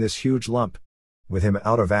resulted in this huge lump. With him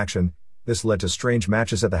out of action, this led to strange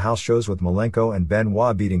matches at the house shows with Malenko and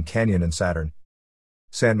Benoit beating Canyon and Saturn.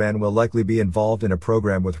 Sandman will likely be involved in a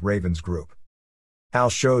program with Raven's group.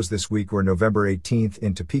 House shows this week were November 18th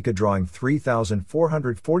in Topeka drawing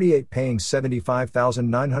 3,448 paying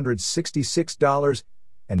 $75,966,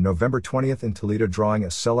 and November 20th in Toledo drawing a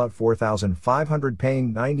sellout 4,500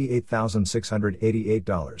 paying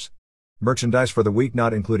 $98,688. Merchandise for the week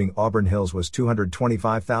not including Auburn Hills was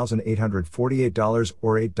 $225,848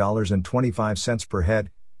 or $8.25 per head,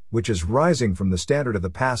 which is rising from the standard of the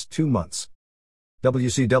past 2 months.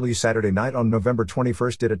 WCW Saturday Night on November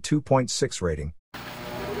 21st did a 2.6 rating.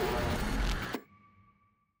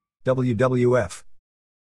 WWF.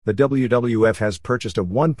 The WWF has purchased a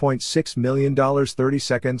 $1.6 million 30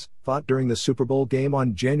 seconds fought during the Super Bowl game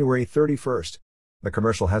on January 31st. The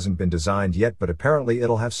commercial hasn't been designed yet, but apparently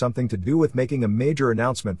it'll have something to do with making a major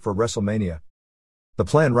announcement for WrestleMania. The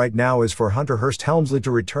plan right now is for Hunter Hearst Helmsley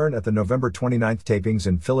to return at the November 29th tapings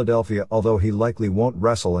in Philadelphia, although he likely won't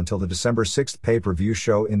wrestle until the December 6th pay-per-view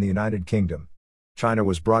show in the United Kingdom. Chyna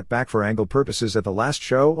was brought back for angle purposes at the last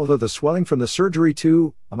show, although the swelling from the surgery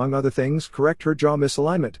to, among other things, correct her jaw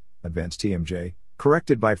misalignment, advanced TMJ,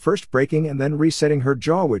 corrected by first breaking and then resetting her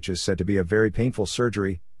jaw, which is said to be a very painful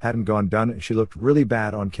surgery, hadn't gone done and she looked really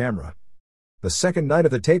bad on camera. The second night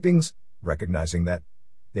of the tapings, recognizing that,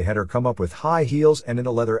 they had her come up with high heels and in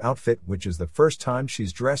a leather outfit, which is the first time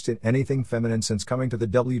she's dressed in anything feminine since coming to the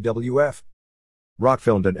WWF. Rock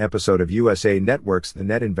filmed an episode of USA Network's The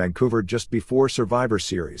Net in Vancouver just before Survivor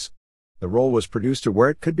Series. The role was produced to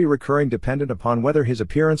where it could be recurring dependent upon whether his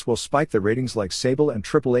appearance will spike the ratings like Sable and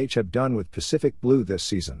Triple H have done with Pacific Blue this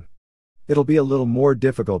season. It'll be a little more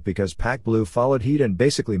difficult because Pac Blue followed Heat and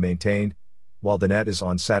basically maintained, while The Net is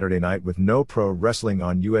on Saturday night with no pro wrestling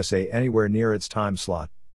on USA anywhere near its time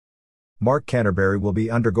slot. Mark Canterbury will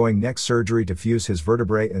be undergoing neck surgery to fuse his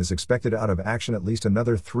vertebrae and is expected out of action at least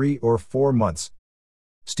another 3 or 4 months.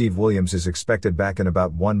 Steve Williams is expected back in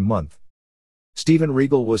about 1 month. Steven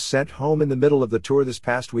Regal was sent home in the middle of the tour this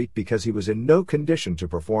past week because he was in no condition to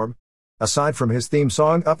perform. Aside from his theme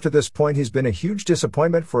song, up to this point he's been a huge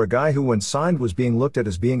disappointment for a guy who when signed was being looked at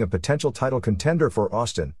as being a potential title contender for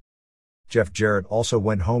Austin. Jeff Jarrett also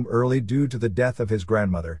went home early due to the death of his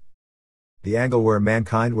grandmother. The angle where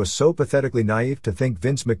Mankind was so pathetically naive to think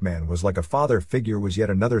Vince McMahon was like a father figure was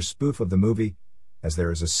yet another spoof of the movie, as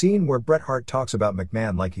there is a scene where Bret Hart talks about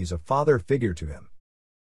McMahon like he's a father figure to him.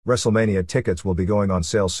 WrestleMania tickets will be going on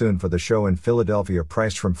sale soon for the show in Philadelphia,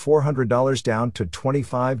 priced from $400 down to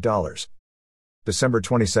 $25. December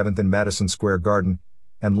 27th in Madison Square Garden,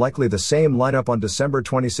 and likely the same lineup on December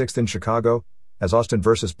 26th in Chicago, as Austin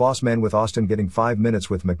vs. Bossman with Austin getting 5 minutes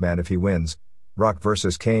with McMahon if he wins, Rock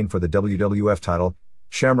vs. Kane for the WWF title,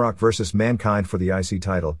 Shamrock vs. Mankind for the IC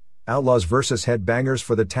title, Outlaws vs. Headbangers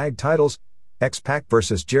for the tag titles, X-Pac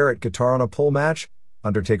vs. Jarrett guitar on a pole match,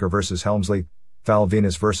 Undertaker vs. Helmsley, Val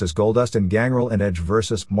Venus vs. Goldust and Gangrel and Edge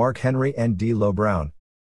vs. Mark Henry and D'Lo Brown.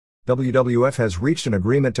 WWF has reached an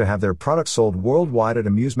agreement to have their products sold worldwide at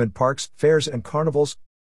amusement parks, fairs and carnivals.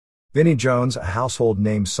 Vinnie Jones, a household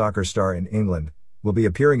name soccer star in England, will be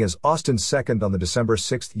appearing as Austin's second on the December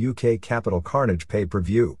 6 UK Capital Carnage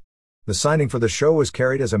pay-per-view. The signing for the show was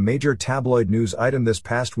carried as a major tabloid news item this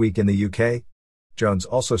past week in the UK. Jones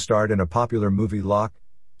also starred in a popular movie Lock,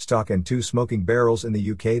 Stock and Two Smoking Barrels in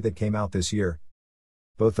the UK that came out this year.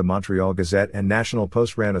 Both the Montreal Gazette and National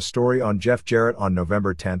Post ran a story on Jeff Jarrett on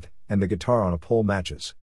November 10th, and the guitar on a pole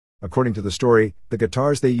matches. According to the story, the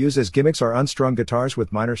guitars they use as gimmicks are unstrung guitars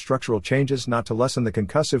with minor structural changes not to lessen the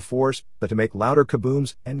concussive force, but to make louder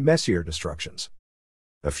kabooms and messier destructions.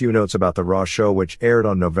 A few notes about the Raw show, which aired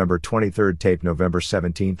on November 23, taped November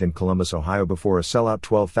 17 in Columbus, Ohio before a sellout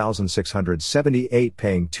 12,678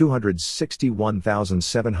 paying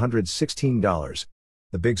 $261,716.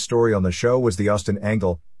 The big story on the show was the Austin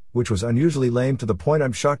angle, which was unusually lame to the point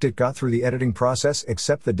I'm shocked it got through the editing process,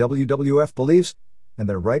 except the WWF believes, and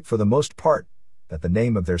they're right for the most part, that the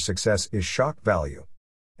name of their success is shock value.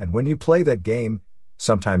 And when you play that game,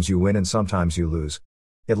 sometimes you win and sometimes you lose.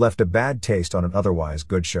 It left a bad taste on an otherwise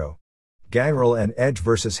good show. Gangrel and Edge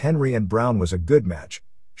vs. Henry and Brown was a good match,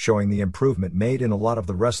 showing the improvement made in a lot of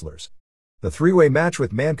the wrestlers. The three-way match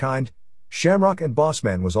with Mankind, Shamrock and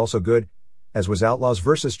Bossman was also good, as was Outlaws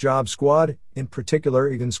vs. Job Squad, in particular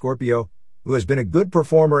even Scorpio, who has been a good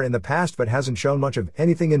performer in the past but hasn't shown much of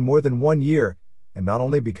anything in more than 1 year, and not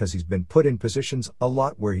only because he's been put in positions a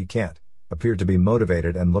lot where he can't, appeared to be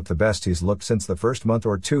motivated and looked the best he's looked since the first month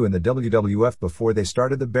or two in the WWF before they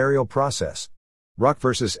started the burial process. Rock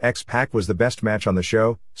vs. X-Pac was the best match on the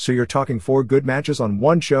show, so you're talking 4 good matches on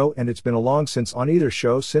one show, and it's been a long since on either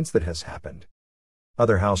show since that has happened.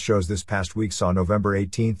 Other house shows this past week saw November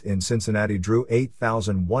 18th in Cincinnati drew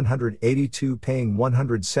 8,182 paying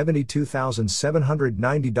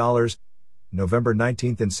 $172,790. November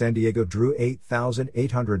 19th in San Diego drew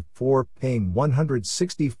 8,804 paying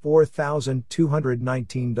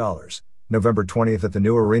 $164,219. November 20th at the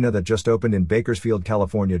new arena that just opened in Bakersfield,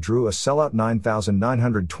 California drew a sellout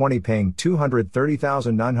 9,920 paying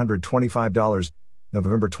 $230,925.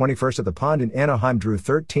 November 21st at the Pond in Anaheim drew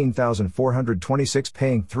 13,426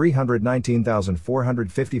 paying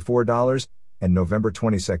 $319,454, and November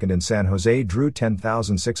 22nd in San Jose drew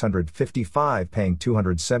 10,655 paying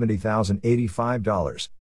 $270,085.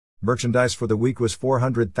 Merchandise for the week was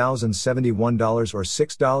 $400,071 or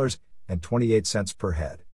 $6.28 per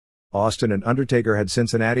head. Austin and Undertaker had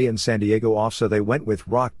Cincinnati and San Diego off, so they went with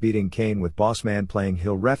Rock beating Kane with Bossman playing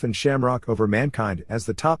heel ref and Shamrock over Mankind as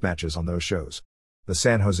the top matches on those shows. The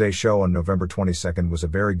San Jose show on November 22nd was a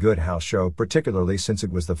very good house show, particularly since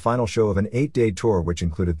it was the final show of an 8-day tour which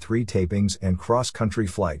included 3 tapings and cross-country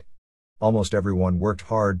flight. Almost everyone worked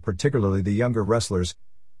hard, particularly the younger wrestlers,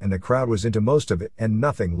 and the crowd was into most of it and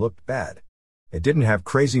nothing looked bad. It didn't have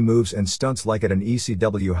crazy moves and stunts like at an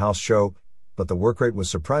ECW house show, but the work rate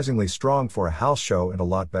was surprisingly strong for a house show and a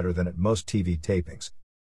lot better than at most TV tapings.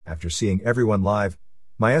 After seeing everyone live,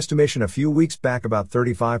 my estimation a few weeks back, about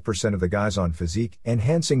 35% of the guys on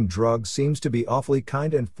physique-enhancing drugs seems to be awfully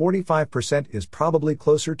kind, and 45% is probably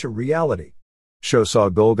closer to reality. Show saw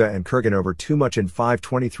Golga and Kurgan over too much in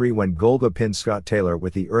 5:23 when Golga pinned Scott Taylor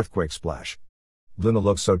with the earthquake splash. Luna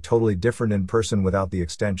looks so totally different in person without the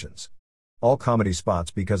extensions. All comedy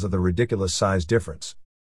spots because of the ridiculous size difference.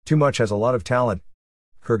 Too Much has a lot of talent.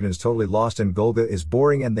 Kurgan is totally lost and Golga is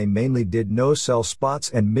boring, and they mainly did no-sell spots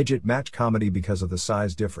and midget match comedy because of the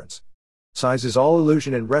size difference. Size is all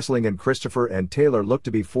illusion in wrestling, and Christopher and Taylor look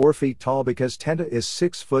to be 4 feet tall because Tenta is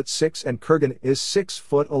 6'6" and Kurgan is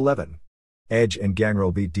 6'11". Edge and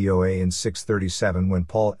Gangrel beat DOA in 6:37 when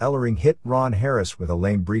Paul Ellering hit Ron Harris with a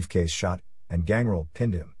lame briefcase shot, and Gangrel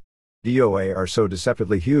pinned him. DOA are so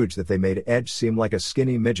deceptively huge that they made Edge seem like a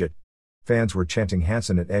skinny midget. Fans were chanting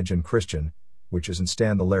Hansen at Edge and Christian, which isn't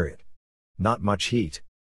Stan the Lariat. Not much heat.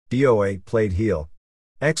 DOA played heel.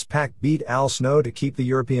 X-Pac beat Al Snow to keep the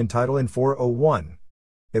European title in 4:01.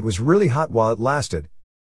 It was really hot while it lasted.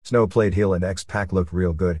 Snow played heel and X-Pac looked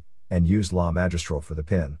real good, and used La Magistral for the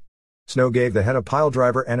pin. Snow gave the head a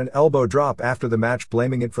piledriver and an elbow drop after the match,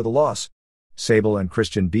 blaming it for the loss. Sable and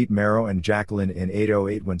Christian beat Mero and Jacqueline in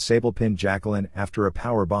 8:08 when Sable pinned Jacqueline after a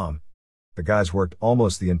power bomb. The guys worked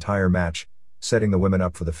almost the entire match, setting the women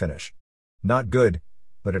up for the finish. Not good,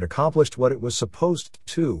 but it accomplished what it was supposed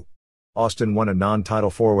to. Austin won a non-title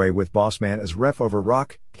 4-way with Bossman as ref over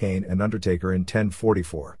Rock, Kane and Undertaker in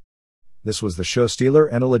 10:44. This was the show stealer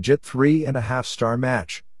and a legit 3.5-star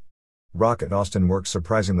match. Rock and Austin worked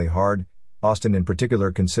surprisingly hard, Austin in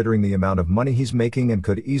particular considering the amount of money he's making and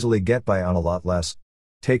could easily get by on a lot less.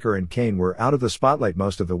 Taker and Kane were out of the spotlight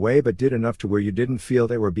most of the way but did enough to where you didn't feel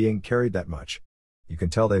they were being carried that much. You can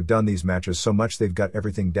tell they've done these matches so much they've got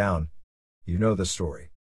everything down. You know the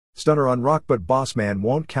story. Stunner on Rock but Bossman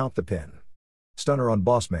won't count the pin. Stunner on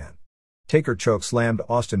Bossman. Taker choke slammed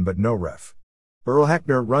Austin but no ref. Earl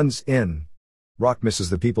Hebner runs in. Rock misses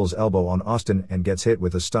the people's elbow on Austin and gets hit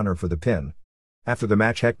with a stunner for the pin. After the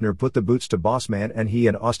match, Hebner put the boots to Bossman and he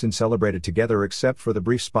and Austin celebrated together except for the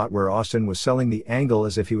brief spot where Austin was selling the angle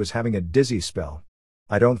as if he was having a dizzy spell.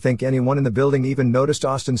 I don't think anyone in the building even noticed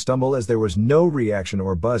Austin stumble as there was no reaction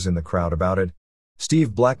or buzz in the crowd about it.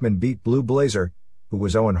 Steve Blackman beat Blue Blazer, who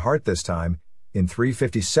was Owen Hart this time, in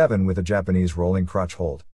 357 with a Japanese rolling crotch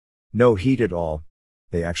hold. No heat at all.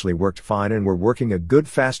 They actually worked fine and were working a good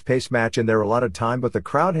fast-paced match in their allotted time, but the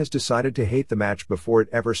crowd has decided to hate the match before it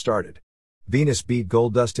ever started. Venus beat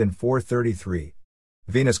Goldust in 433.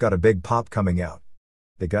 Venus got a big pop coming out.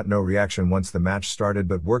 They got no reaction once the match started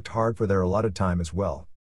but worked hard for their allotted time as well.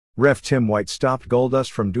 Ref Tim White stopped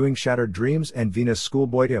Goldust from doing Shattered Dreams and Venus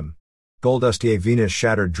schoolboyed him. Goldust gave Venus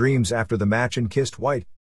Shattered Dreams after the match and kissed White.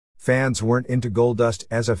 Fans weren't into Goldust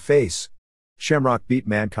as a face. Shamrock beat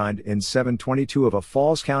Mankind in 722 of a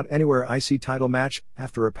Falls Count Anywhere IC title match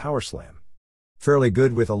after a power slam. Fairly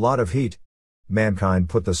good with a lot of heat. Mankind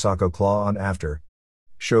put the Socko Claw on after.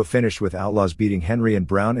 Show finished with Outlaws beating Henry and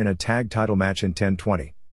Brown in a tag title match in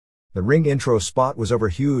 1020. The ring intro spot was over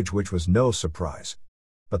huge, which was no surprise.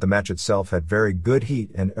 But the match itself had very good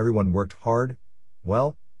heat and everyone worked hard.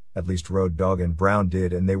 Well, at least Road Dogg and Brown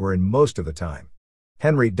did, and they were in most of the time.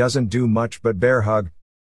 Henry doesn't do much but bear hug.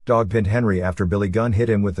 Dogg pinned Henry after Billy Gunn hit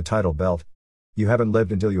him with the title belt. You haven't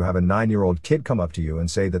lived until you have a 9-year-old kid come up to you and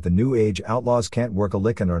say that the new age Outlaws can't work a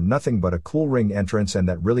lick and are nothing but a cool ring entrance and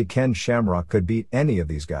that really Ken Shamrock could beat any of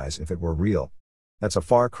these guys if it were real. That's a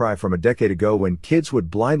far cry from a decade ago when kids would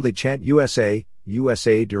blindly chant USA,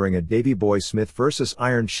 USA during a Davey Boy Smith vs.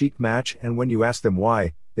 Iron Sheik match, and when you asked them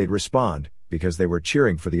why, they'd respond, because they were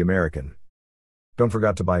cheering for the American. Don't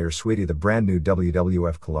forget to buy your sweetie the brand new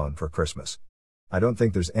WWF cologne for Christmas. I don't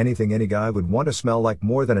think there's anything any guy would want to smell like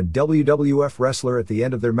more than a WWF wrestler at the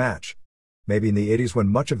end of their match. Maybe in the 80s when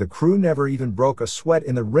much of the crew never even broke a sweat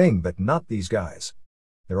in the ring, but not these guys.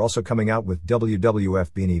 They're also coming out with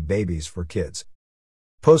WWF Beanie Babies for kids.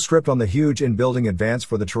 Postscript on the huge in-building advance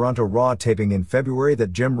for the Toronto Raw taping in February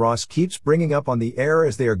that Jim Ross keeps bringing up on the air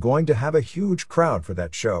as they are going to have a huge crowd for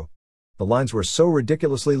that show. The lines were so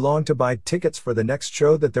ridiculously long to buy tickets for the next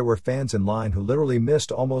show that there were fans in line who literally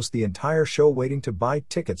missed almost the entire show waiting to buy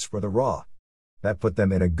tickets for the Raw. That put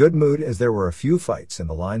them in a good mood as there were a few fights in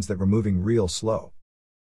the lines that were moving real slow.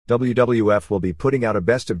 WWF will be putting out a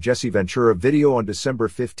Best of Jesse Ventura video on December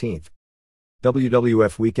 15th.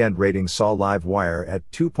 WWF weekend ratings saw Live Wire at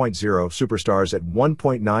 2.0, Superstars at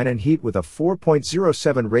 1.9 and Heat with a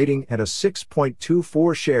 4.07 rating and a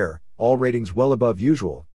 6.24 share, all ratings well above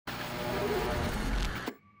usual.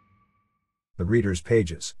 The readers'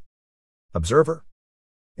 pages. Observer.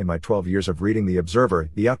 In my 12 years of reading The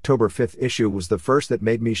Observer, the October 5th issue was the first that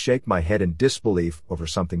made me shake my head in disbelief over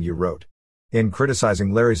something you wrote. In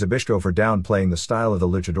criticizing Larry Zbyszko for downplaying the style of the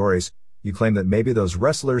luchadores, you claim that maybe those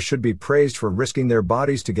wrestlers should be praised for risking their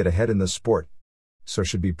bodies to get ahead in the sport. So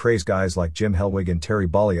should be praised guys like Jim Hellwig and Terry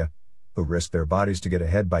Bollea, who risked their bodies to get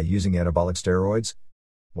ahead by using anabolic steroids?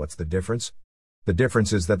 What's the difference? The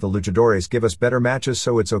difference is that the luchadores give us better matches,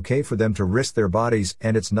 so it's okay for them to risk their bodies,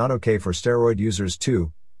 and it's not okay for steroid users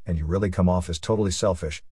too, and you really come off as totally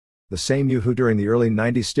selfish. The same you who during the early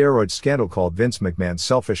 90s steroid scandal called Vince McMahon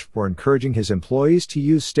selfish for encouraging his employees to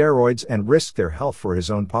use steroids and risk their health for his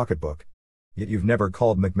own pocketbook. Yet you've never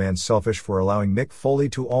called McMahon selfish for allowing Mick Foley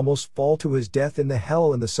to almost fall to his death in the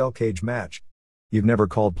Hell in the Cell cage match. You've never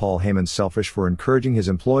called Paul Heyman selfish for encouraging his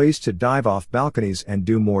employees to dive off balconies and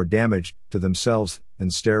do more damage to themselves than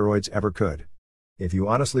steroids ever could. If you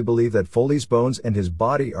honestly believe that Foley's bones and his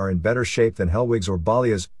body are in better shape than Hellwig's or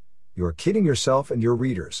Bollea's, you're kidding yourself and your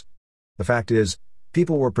readers. The fact is,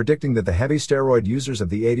 people were predicting that the heavy steroid users of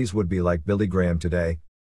the 80s would be like Billy Graham today.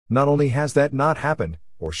 Not only has that not happened,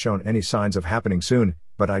 or shown any signs of happening soon,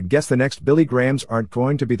 but I'd guess the next Billy Grahams aren't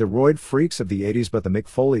going to be the roid freaks of the 80s but the Mick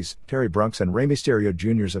Foleys, Terry Brunks and Rey Mysterio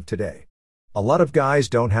Jr.'s of today. A lot of guys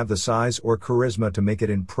don't have the size or charisma to make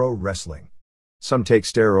it in pro wrestling. Some take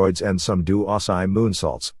steroids and some do Osai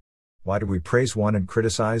moonsaults. Why do we praise one and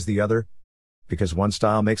criticize the other? Because one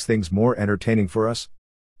style makes things more entertaining for us?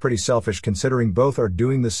 Pretty selfish considering both are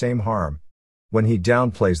doing the same harm. When he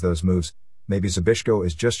downplays those moves, maybe Zbyszko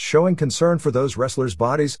is just showing concern for those wrestlers'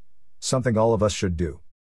 bodies, something all of us should do.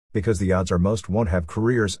 because the odds are most won't have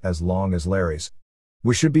careers as long as Larry's.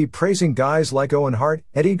 We should be praising guys like Owen Hart,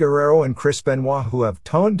 Eddie Guerrero and Chris Benoit who have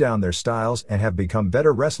toned down their styles and have become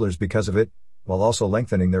better wrestlers because of it, while also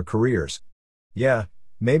lengthening their careers. Yeah,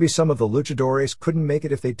 maybe some of the luchadores couldn't make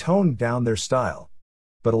it if they toned down their style.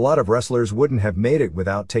 But a lot of wrestlers wouldn't have made it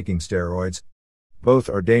without taking steroids. Both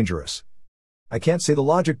are dangerous. I can't see the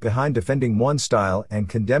logic behind defending one style and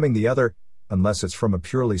condemning the other, unless it's from a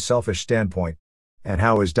purely selfish standpoint. And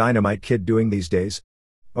how is Dynamite Kid doing these days?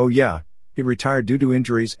 Oh yeah, he retired due to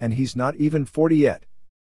injuries and he's not even 40 yet.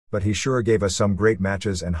 But he sure gave us some great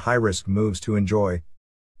matches and high-risk moves to enjoy.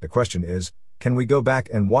 The question is, can we go back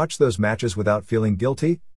and watch those matches without feeling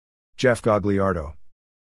guilty? Jeff Gagliardo.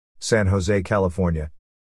 San Jose, California.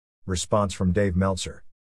 Response from Dave Meltzer.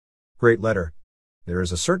 Great letter. There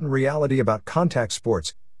is a certain reality about contact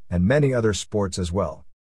sports, and many other sports as well.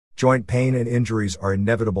 Joint pain and injuries are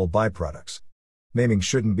inevitable byproducts. Maiming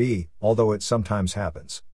shouldn't be, although it sometimes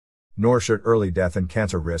happens. Nor should early death and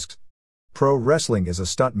cancer risks. Pro wrestling is a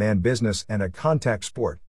stuntman business and a contact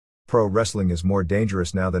sport. Pro wrestling is more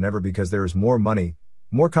dangerous now than ever because there is more money,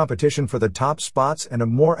 more competition for the top spots and a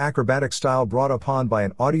more acrobatic style brought upon by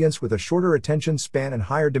an audience with a shorter attention span and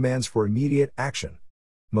higher demands for immediate action.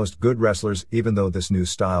 Most good wrestlers, even though this new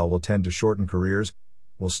style will tend to shorten careers,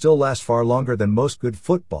 will still last far longer than most good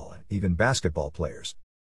football and even basketball players.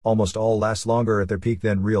 Almost all last longer at their peak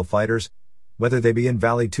than real fighters, whether they be in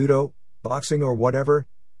Vale Tudo, boxing or whatever,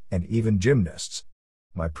 and even gymnasts.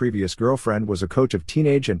 My previous girlfriend was a coach of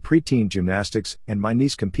teenage and preteen gymnastics, and my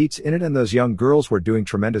niece competes in it, and those young girls were doing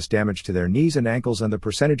tremendous damage to their knees and ankles, and the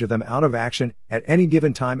percentage of them out of action at any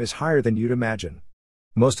given time is higher than you'd imagine.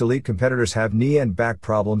 Most elite competitors have knee and back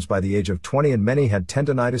problems by the age of 20, and many had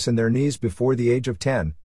tendonitis in their knees before the age of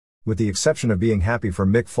 10. With the exception of being happy for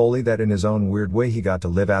Mick Foley that in his own weird way he got to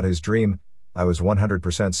live out his dream, I was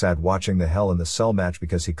 100% sad watching the Hell in the Cell match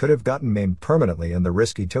because he could have gotten maimed permanently, and the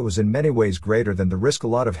risk he took was in many ways greater than the risk a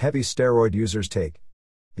lot of heavy steroid users take.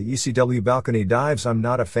 The ECW balcony dives I'm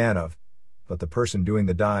not a fan of, but the person doing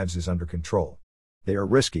the dives is under control. They are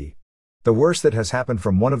risky. The worst that has happened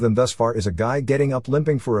from one of them thus far is a guy getting up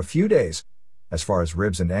limping for a few days, as far as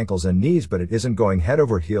ribs and ankles and knees, but it isn't going head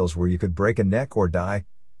over heels where you could break a neck or die,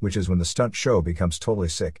 which is when the stunt show becomes totally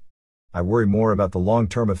sick. I worry more about the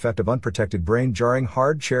long-term effect of unprotected brain-jarring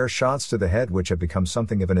hard chair shots to the head, which have become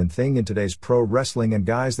something of an in thing in today's pro wrestling, and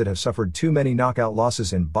guys that have suffered too many knockout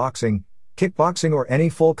losses in boxing, kickboxing or any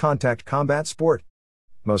full-contact combat sport.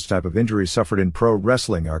 Most type of injuries suffered in pro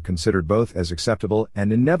wrestling are considered both as acceptable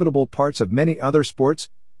and inevitable parts of many other sports,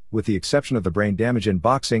 with the exception of the brain damage in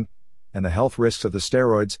boxing, and the health risks of the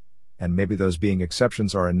steroids, and maybe those being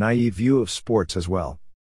exceptions are a naive view of sports as well.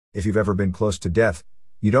 If you've ever been close to death,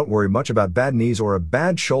 you don't worry much about bad knees or a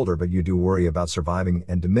bad shoulder, but you do worry about surviving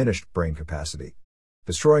and diminished brain capacity.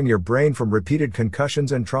 Destroying your brain from repeated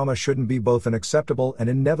concussions and trauma shouldn't be both an acceptable and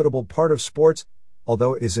inevitable part of sports,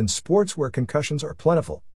 although it is in sports where concussions are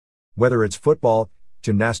plentiful. Whether it's football,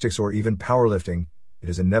 gymnastics or even powerlifting, it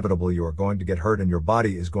is inevitable you are going to get hurt and your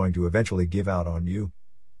body is going to eventually give out on you,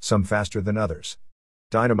 some faster than others.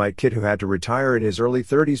 Dynamite Kid, who had to retire in his early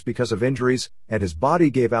 30s because of injuries, and his body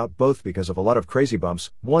gave out both because of a lot of crazy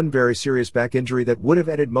bumps, one very serious back injury that would have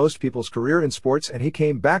ended most people's career in sports, and he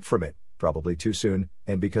came back from it, probably too soon,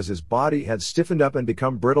 and because his body had stiffened up and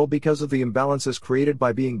become brittle because of the imbalances created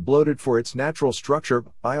by being bloated for its natural structure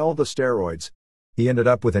by all the steroids. He ended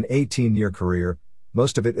up with an 18-year career,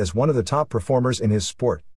 most of it as one of the top performers in his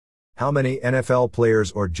sport. How many NFL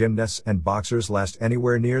players or gymnasts and boxers last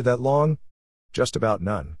anywhere near that long? Just about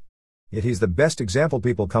none. Yet he's the best example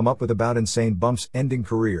people come up with about insane bumps ending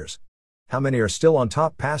careers. How many are still on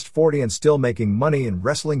top past 40 and still making money in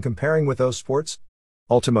wrestling comparing with those sports?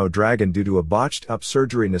 Ultimo Dragon, due to a botched up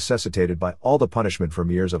surgery necessitated by all the punishment from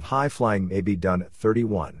years of high flying, may be done at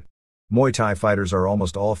 31. Muay Thai fighters are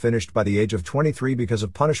almost all finished by the age of 23 because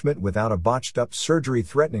of punishment without a botched up surgery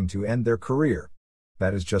threatening to end their career.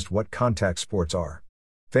 That is just what contact sports are.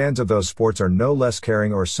 Fans of those sports are no less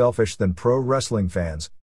caring or selfish than pro wrestling fans.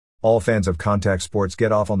 All fans of contact sports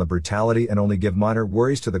get off on the brutality and only give minor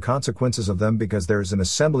worries to the consequences of them because there is an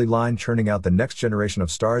assembly line churning out the next generation of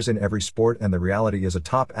stars in every sport, and the reality is a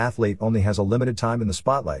top athlete only has a limited time in the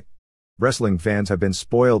spotlight. Wrestling fans have been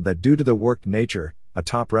spoiled that due to the work nature, a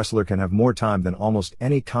top wrestler can have more time than almost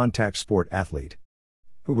any contact sport athlete.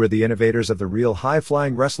 Who were the innovators of the real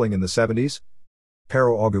high-flying wrestling in the 70s?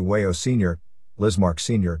 Pero Aguayo Sr., Lismark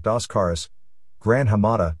Sr., Dos Caras, Gran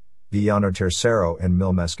Hamada, Villano Tercero and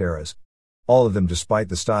Mil Mascaras. All of them, despite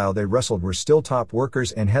the style they wrestled, were still top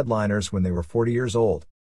workers and headliners when they were 40 years old.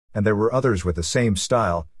 And there were others with the same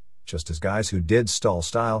style, just as guys who did stall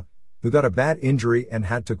style, who got a bad injury and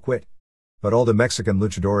had to quit. But all the Mexican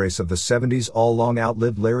luchadores of the 70s all long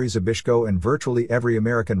outlived Larry Zbyszko and virtually every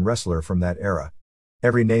American wrestler from that era.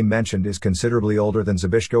 Every name mentioned is considerably older than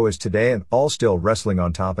Zbyszko is today, and all still wrestling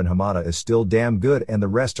on top, and Hamada is still damn good, and the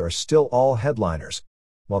rest are still all headliners.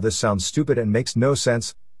 While this sounds stupid and makes no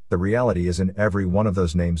sense, the reality is in every one of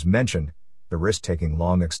those names mentioned, the risk-taking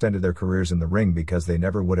long extended their careers in the ring because they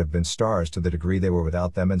never would have been stars to the degree they were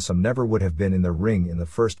without them, and some never would have been in the ring in the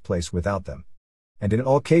first place without them. And in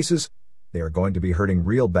all cases, they are going to be hurting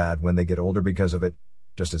real bad when they get older because of it,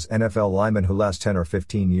 just as NFL linemen who last 10 or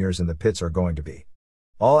 15 years in the pits are going to be.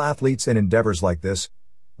 All athletes in endeavors like this,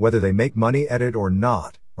 whether they make money at it or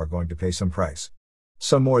not, are going to pay some price.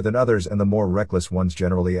 Some more than others, and the more reckless ones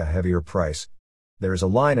generally a heavier price. There is a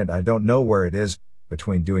line, and I don't know where it is,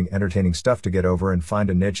 between doing entertaining stuff to get over and find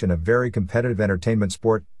a niche in a very competitive entertainment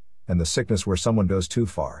sport, and the sickness where someone goes too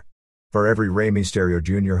far. For every Rey Mysterio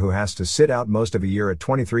Jr. who has to sit out most of a year at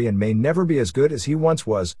 23 and may never be as good as he once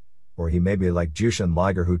was, or he may be like Jushin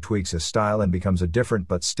Liger who tweaks his style and becomes a different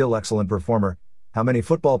but still excellent performer, how many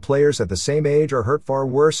football players at the same age are hurt far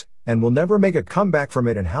worse and will never make a comeback from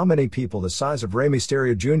it, and how many people the size of Rey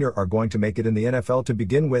Mysterio Jr. are going to make it in the NFL to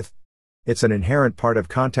begin with? It's an inherent part of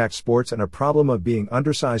contact sports and a problem of being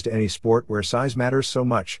undersized to any sport where size matters so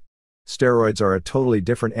much. Steroids are a totally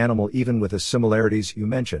different animal, even with the similarities you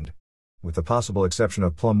mentioned. With the possible exception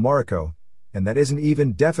of Plum Marco, and that isn't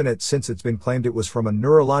even definite since it's been claimed it was from a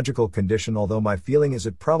neurological condition, although my feeling is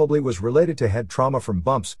it probably was related to head trauma from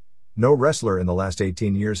bumps. No wrestler in the last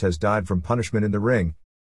 18 years has died from punishment in the ring.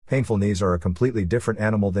 Painful knees are a completely different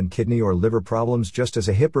animal than kidney or liver problems, just as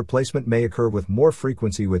a hip replacement may occur with more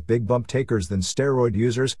frequency with big bump takers than steroid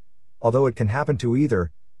users, although it can happen to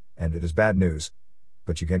either, and it is bad news.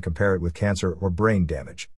 But you can compare it with cancer or brain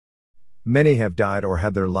damage. Many have died or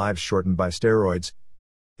had their lives shortened by steroids.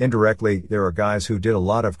 Indirectly, there are guys who did a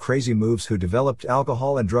lot of crazy moves who developed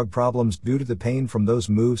alcohol and drug problems due to the pain from those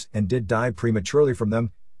moves and did die prematurely from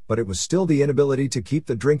them, but it was still the inability to keep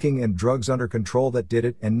the drinking and drugs under control that did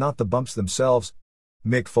it, and not the bumps themselves.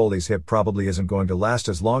 Mick Foley's hip probably isn't going to last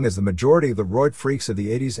as long as the majority of the roid freaks of the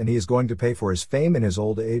 80s, and he is going to pay for his fame in his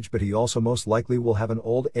old age, but he also most likely will have an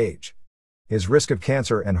old age. His risk of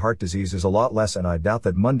cancer and heart disease is a lot less, and I doubt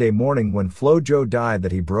that Monday morning when Flo Joe died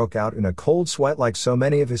that he broke out in a cold sweat like so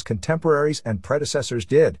many of his contemporaries and predecessors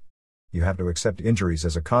did. You have to accept injuries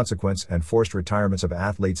as a consequence and forced retirements of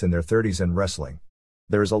athletes in their 30s in wrestling.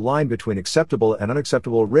 There is a line between acceptable and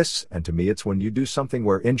unacceptable risks, and to me it's when you do something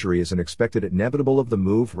where injury is an expected inevitable of the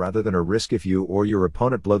move rather than a risk if you or your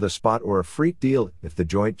opponent blow the spot, or a freak deal if the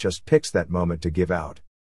joint just picks that moment to give out.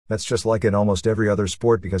 That's just like in almost every other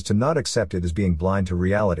sport, because to not accept it is being blind to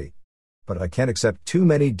reality. But I can't accept too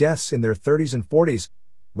many deaths in their 30s and 40s,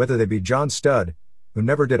 whether they be John Studd, who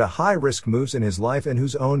never did a high-risk moves in his life and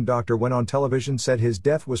whose own doctor went on television said his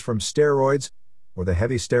death was from steroids, or the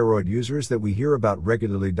heavy steroid users that we hear about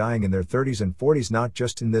regularly dying in their 30s and 40s, not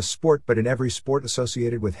just in this sport but in every sport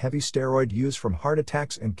associated with heavy steroid use, from heart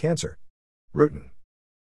attacks and cancer. Rootin'.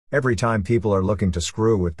 Every time people are looking to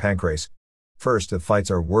screw with Pancrase, first the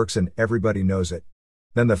fights are works and everybody knows it.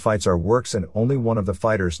 Then the fights are works and only one of the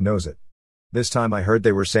fighters knows it. This time I heard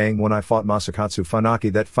they were saying when I fought Masakatsu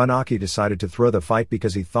Funaki that Funaki decided to throw the fight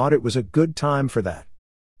because he thought it was a good time for that.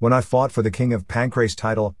 When I fought for the King of Pancrase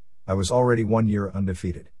title, I was already 1 year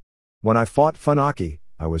undefeated. When I fought Funaki,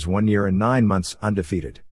 I was 1 year and 9 months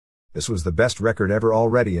undefeated. This was the best record ever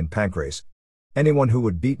already in Pancrase. Anyone who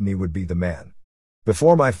would beat me would be the man.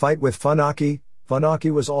 Before my fight with Funaki,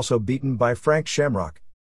 Funaki was also beaten by Frank Shamrock.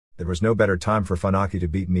 There was no better time for Funaki to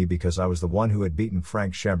beat me because I was the one who had beaten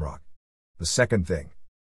Frank Shamrock. The second thing.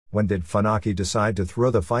 When did Funaki decide to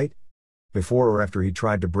throw the fight? Before or after he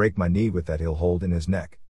tried to break my knee with that heel hold in his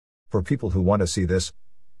neck? For people who want to see this,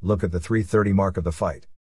 look at the 3:30 mark of the fight.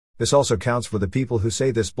 This also counts for the people who say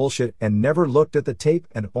this bullshit and never looked at the tape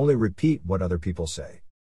and only repeat what other people say.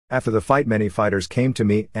 After the fight, many fighters came to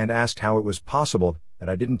me and asked how it was possible that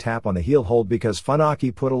I didn't tap on the heel hold because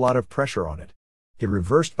Funaki put a lot of pressure on it. He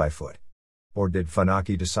reversed by foot. Or did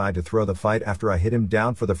Funaki decide to throw the fight after I hit him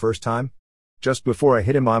down for the first time? Just before I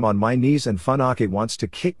hit him, I'm on my knees and Funaki wants to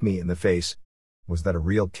kick me in the face. Was that a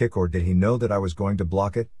real kick, or did he know that I was going to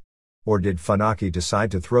block it? Or did Funaki decide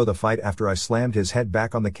to throw the fight after I slammed his head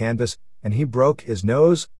back on the canvas and he broke his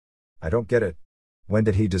nose? I don't get it. When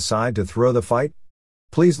did he decide to throw the fight?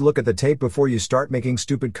 Please look at the tape before you start making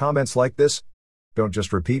stupid comments like this. Don't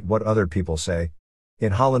just repeat what other people say.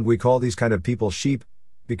 In Holland we call these kind of people sheep,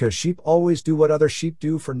 because sheep always do what other sheep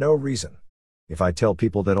do for no reason. If I tell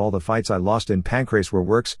people that all the fights I lost in Pancrase were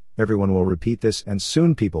works, everyone will repeat this and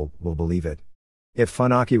soon people will believe it. If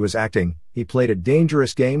Funaki was acting, he played a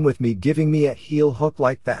dangerous game with me, giving me a heel hook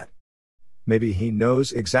like that. Maybe he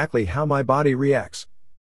knows exactly how my body reacts.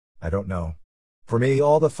 I don't know. For me,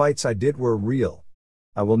 all the fights I did were real.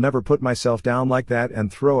 I will never put myself down like that and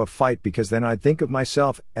throw a fight, because then I'd think of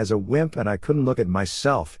myself as a wimp and I couldn't look at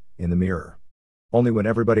myself in the mirror. Only when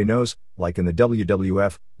everybody knows, like in the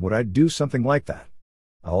WWF, would I do something like that.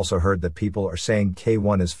 I also heard that people are saying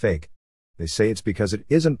K1 is fake. They say it's because it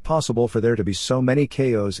isn't possible for there to be so many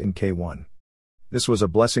KOs in K1. This was a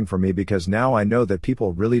blessing for me, because now I know that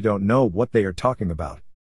people really don't know what they are talking about.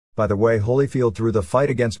 By the way, Holyfield threw the fight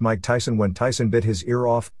against Mike Tyson when Tyson bit his ear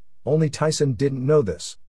off, only Tyson didn't know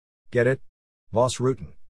this. Get it? Voss Rutan.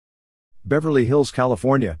 Beverly Hills,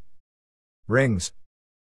 California. Rings.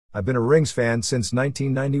 I've been a Rings fan since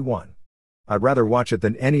 1991. I'd rather watch it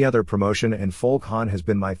than any other promotion, and Folk Han has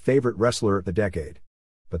been my favorite wrestler of the decade.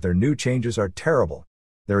 But their new changes are terrible.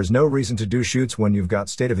 There is no reason to do shoots when you've got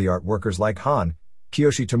state-of-the-art workers like Han,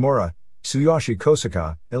 Kiyoshi Tamura, Tsuyoshi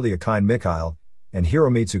Kosaka, Ilya Kain Mikhail, and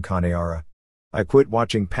Hiromitsu Kanehara. I quit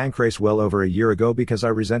watching Pancrase well over a year ago because I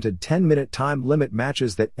resented 10-minute time limit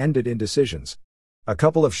matches that ended in decisions. A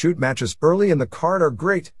couple of shoot matches early in the card are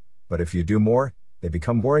great, but if you do more, they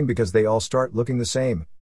become boring because they all start looking the same.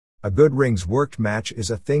 A good rings worked match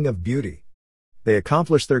is a thing of beauty. They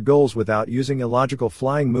accomplish their goals without using illogical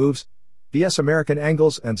flying moves, BS American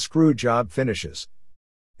angles, and screw job finishes.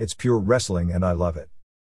 It's pure wrestling and I love it.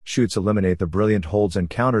 Shoots eliminate the brilliant holds and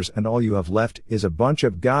counters, and all you have left is a bunch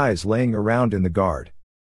of guys laying around in the guard.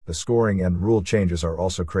 The scoring and rule changes are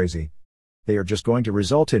also crazy. They are just going to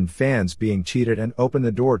result in fans being cheated and open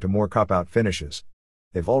the door to more cop-out finishes.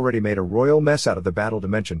 They've already made a royal mess out of the Battle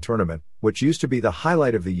Dimension tournament, which used to be the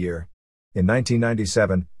highlight of the year. In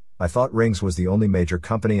 1997, I thought Rings was the only major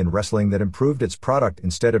company in wrestling that improved its product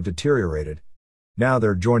instead of deteriorated. Now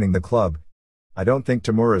they're joining the club. I don't think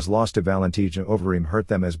Tamura's loss to Valentina Overeem hurt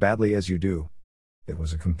them as badly as you do. It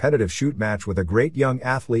was a competitive shoot match with a great young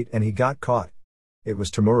athlete and he got caught. It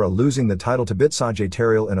was Tamura losing the title to Bitsaje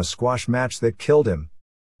Terriel in a squash match that killed him.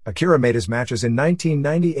 Akira Maeda's matches in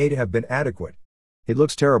 1998 have been adequate. He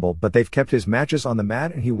looks terrible, but they've kept his matches on the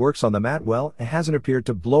mat and he works on the mat well and hasn't appeared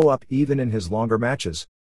to blow up even in his longer matches.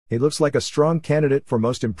 He looks like a strong candidate for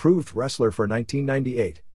Most Improved Wrestler for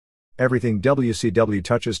 1998. Everything WCW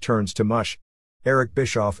touches turns to mush. Eric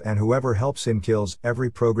Bischoff and whoever helps him kills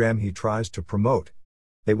every program he tries to promote.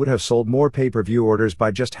 They would have sold more pay-per-view orders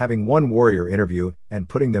by just having one Warrior interview and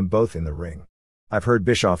putting them both in the ring. I've heard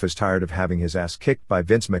Bischoff is tired of having his ass kicked by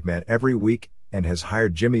Vince McMahon every week and has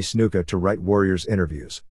hired Jimmy Snuka to write Warriors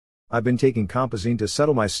interviews. I've been taking Compazine to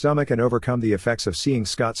settle my stomach and overcome the effects of seeing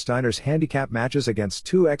Scott Steiner's handicap matches against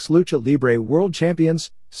two ex-Lucha Libre world champions,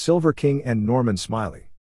 Silver King and Norman Smiley.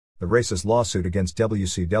 The racist lawsuit against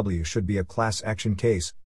WCW should be a class action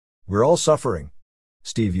case. We're all suffering.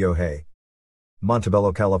 Steve Yohei.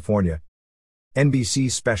 Montebello, California. NBC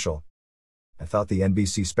special. I thought the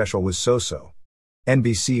NBC special was so-so.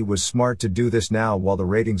 NBC was smart to do this now while the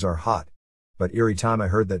ratings are hot. But every time I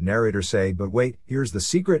heard that narrator say, "But wait, here's the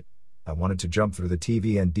secret," I wanted to jump through the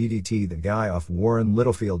TV and DDT the guy off Warren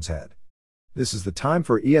Littlefield's head. This is the time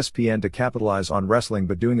for ESPN to capitalize on wrestling,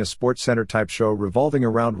 but doing a Sports Center type show revolving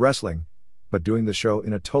around wrestling, but doing the show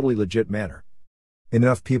in a totally legit manner.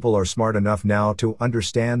 Enough people are smart enough now to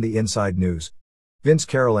understand the inside news. Vince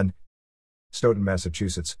Carolyn, Stoughton,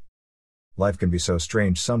 Massachusetts. Life can be so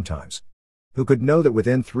strange sometimes. Who could know that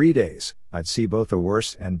within 3 days, I'd see both the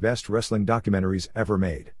worst and best wrestling documentaries ever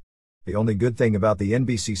made. The only good thing about the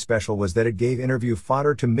NBC special was that it gave interview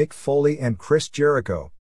fodder to Mick Foley and Chris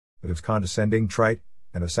Jericho. It was condescending, trite,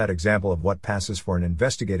 and a sad example of what passes for an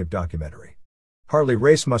investigative documentary. Harley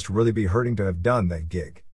Race must really be hurting to have done that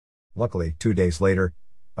gig. Luckily, 2 days later,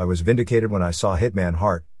 I was vindicated when I saw Hitman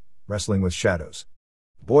Hart, Wrestling with Shadows.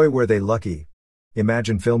 Boy, were they lucky.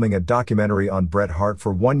 Imagine filming a documentary on Bret Hart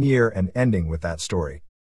for 1 year and ending with that story.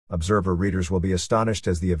 Observer readers will be astonished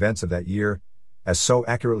as the events of that year, as so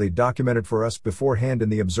accurately documented for us beforehand in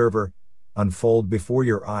the Observer, unfold before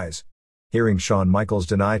your eyes. Hearing Shawn Michaels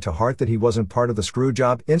deny to Hart that he wasn't part of the screw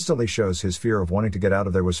job instantly shows his fear of wanting to get out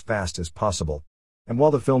of there as fast as possible. And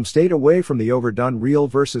while the film stayed away from the overdone real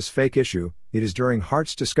versus fake issue, it is during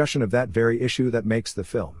Hart's discussion of that very issue that makes the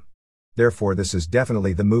film. Therefore, this is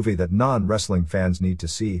definitely the movie that non-wrestling fans need to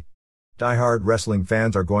see. Die-hard wrestling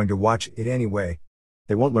fans are going to watch it anyway.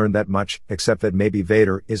 They won't learn that much, except that maybe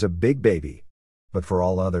Vader is a big baby. But for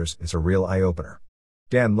all others, it's a real eye-opener.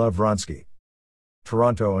 Dan Lovronsky.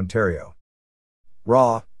 Toronto, Ontario.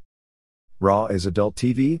 Raw. Raw is adult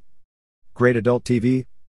TV? Great adult TV?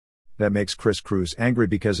 That makes Chris Cruz angry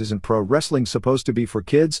because isn't pro wrestling supposed to be for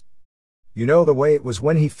kids? You know the way it was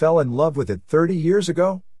when he fell in love with it 30 years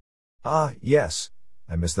ago? Ah, yes.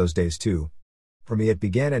 I miss those days too. For me it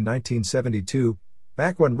began in 1972,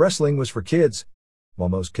 back when wrestling was for kids. While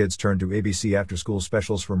most kids turned to ABC after-school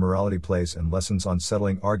specials for morality plays and lessons on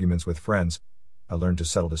settling arguments with friends, I learned to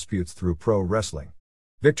settle disputes through pro wrestling.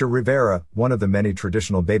 Victor Rivera, one of the many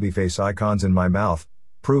traditional babyface icons in my mouth,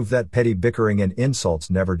 proved that petty bickering and insults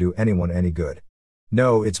never do anyone any good.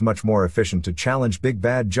 No, it's much more efficient to challenge Big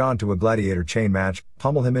Bad John to a gladiator chain match,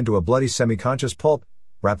 pummel him into a bloody semi-conscious pulp,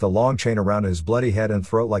 wrap the long chain around his bloody head and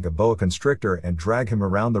throat like a boa constrictor and drag him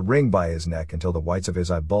around the ring by his neck until the whites of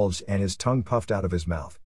his eye bulged and his tongue puffed out of his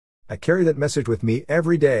mouth. I carry that message with me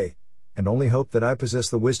every day, and only hope that I possess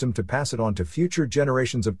the wisdom to pass it on to future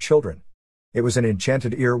generations of children. It was an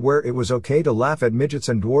enchanted era where it was okay to laugh at midgets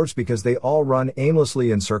and dwarves because they all run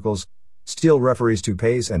aimlessly in circles, steal referees'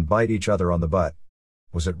 toupees and bite each other on the butt.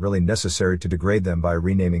 Was it really necessary to degrade them by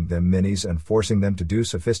renaming them minis and forcing them to do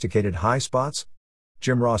sophisticated high spots?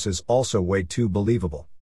 Jim Ross is also way too believable.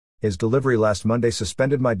 His delivery last Monday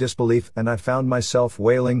suspended my disbelief and I found myself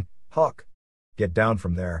wailing, "Huck! Get down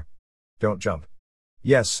from there. Don't jump."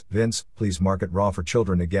 Yes, Vince, please market Raw for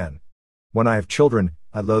children again. When I have children,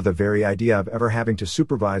 I loathe the very idea of ever having to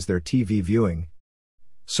supervise their TV viewing.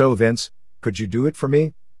 So Vince, could you do it for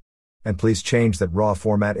me? And please change that Raw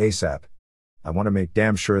format ASAP. I want to make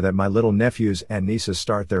damn sure that my little nephews and nieces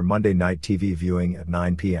start their Monday night TV viewing at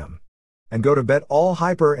 9 p.m. and go to bed all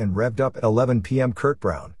hyper and revved up at 11 p.m. Kurt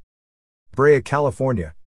Brown. Brea,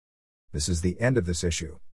 California. This is the end of this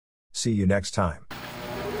issue. See you next time.